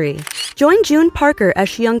mystery. Join June Parker as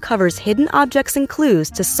she uncovers hidden objects and clues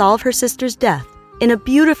to solve her sister's death in a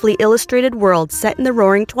beautifully illustrated world set in the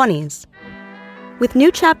Roaring '20s. With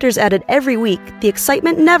new chapters added every week, the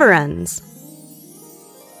excitement never ends.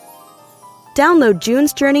 Download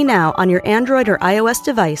June's Journey now on your Android or iOS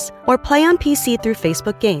device, or play on PC through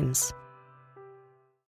Facebook Games.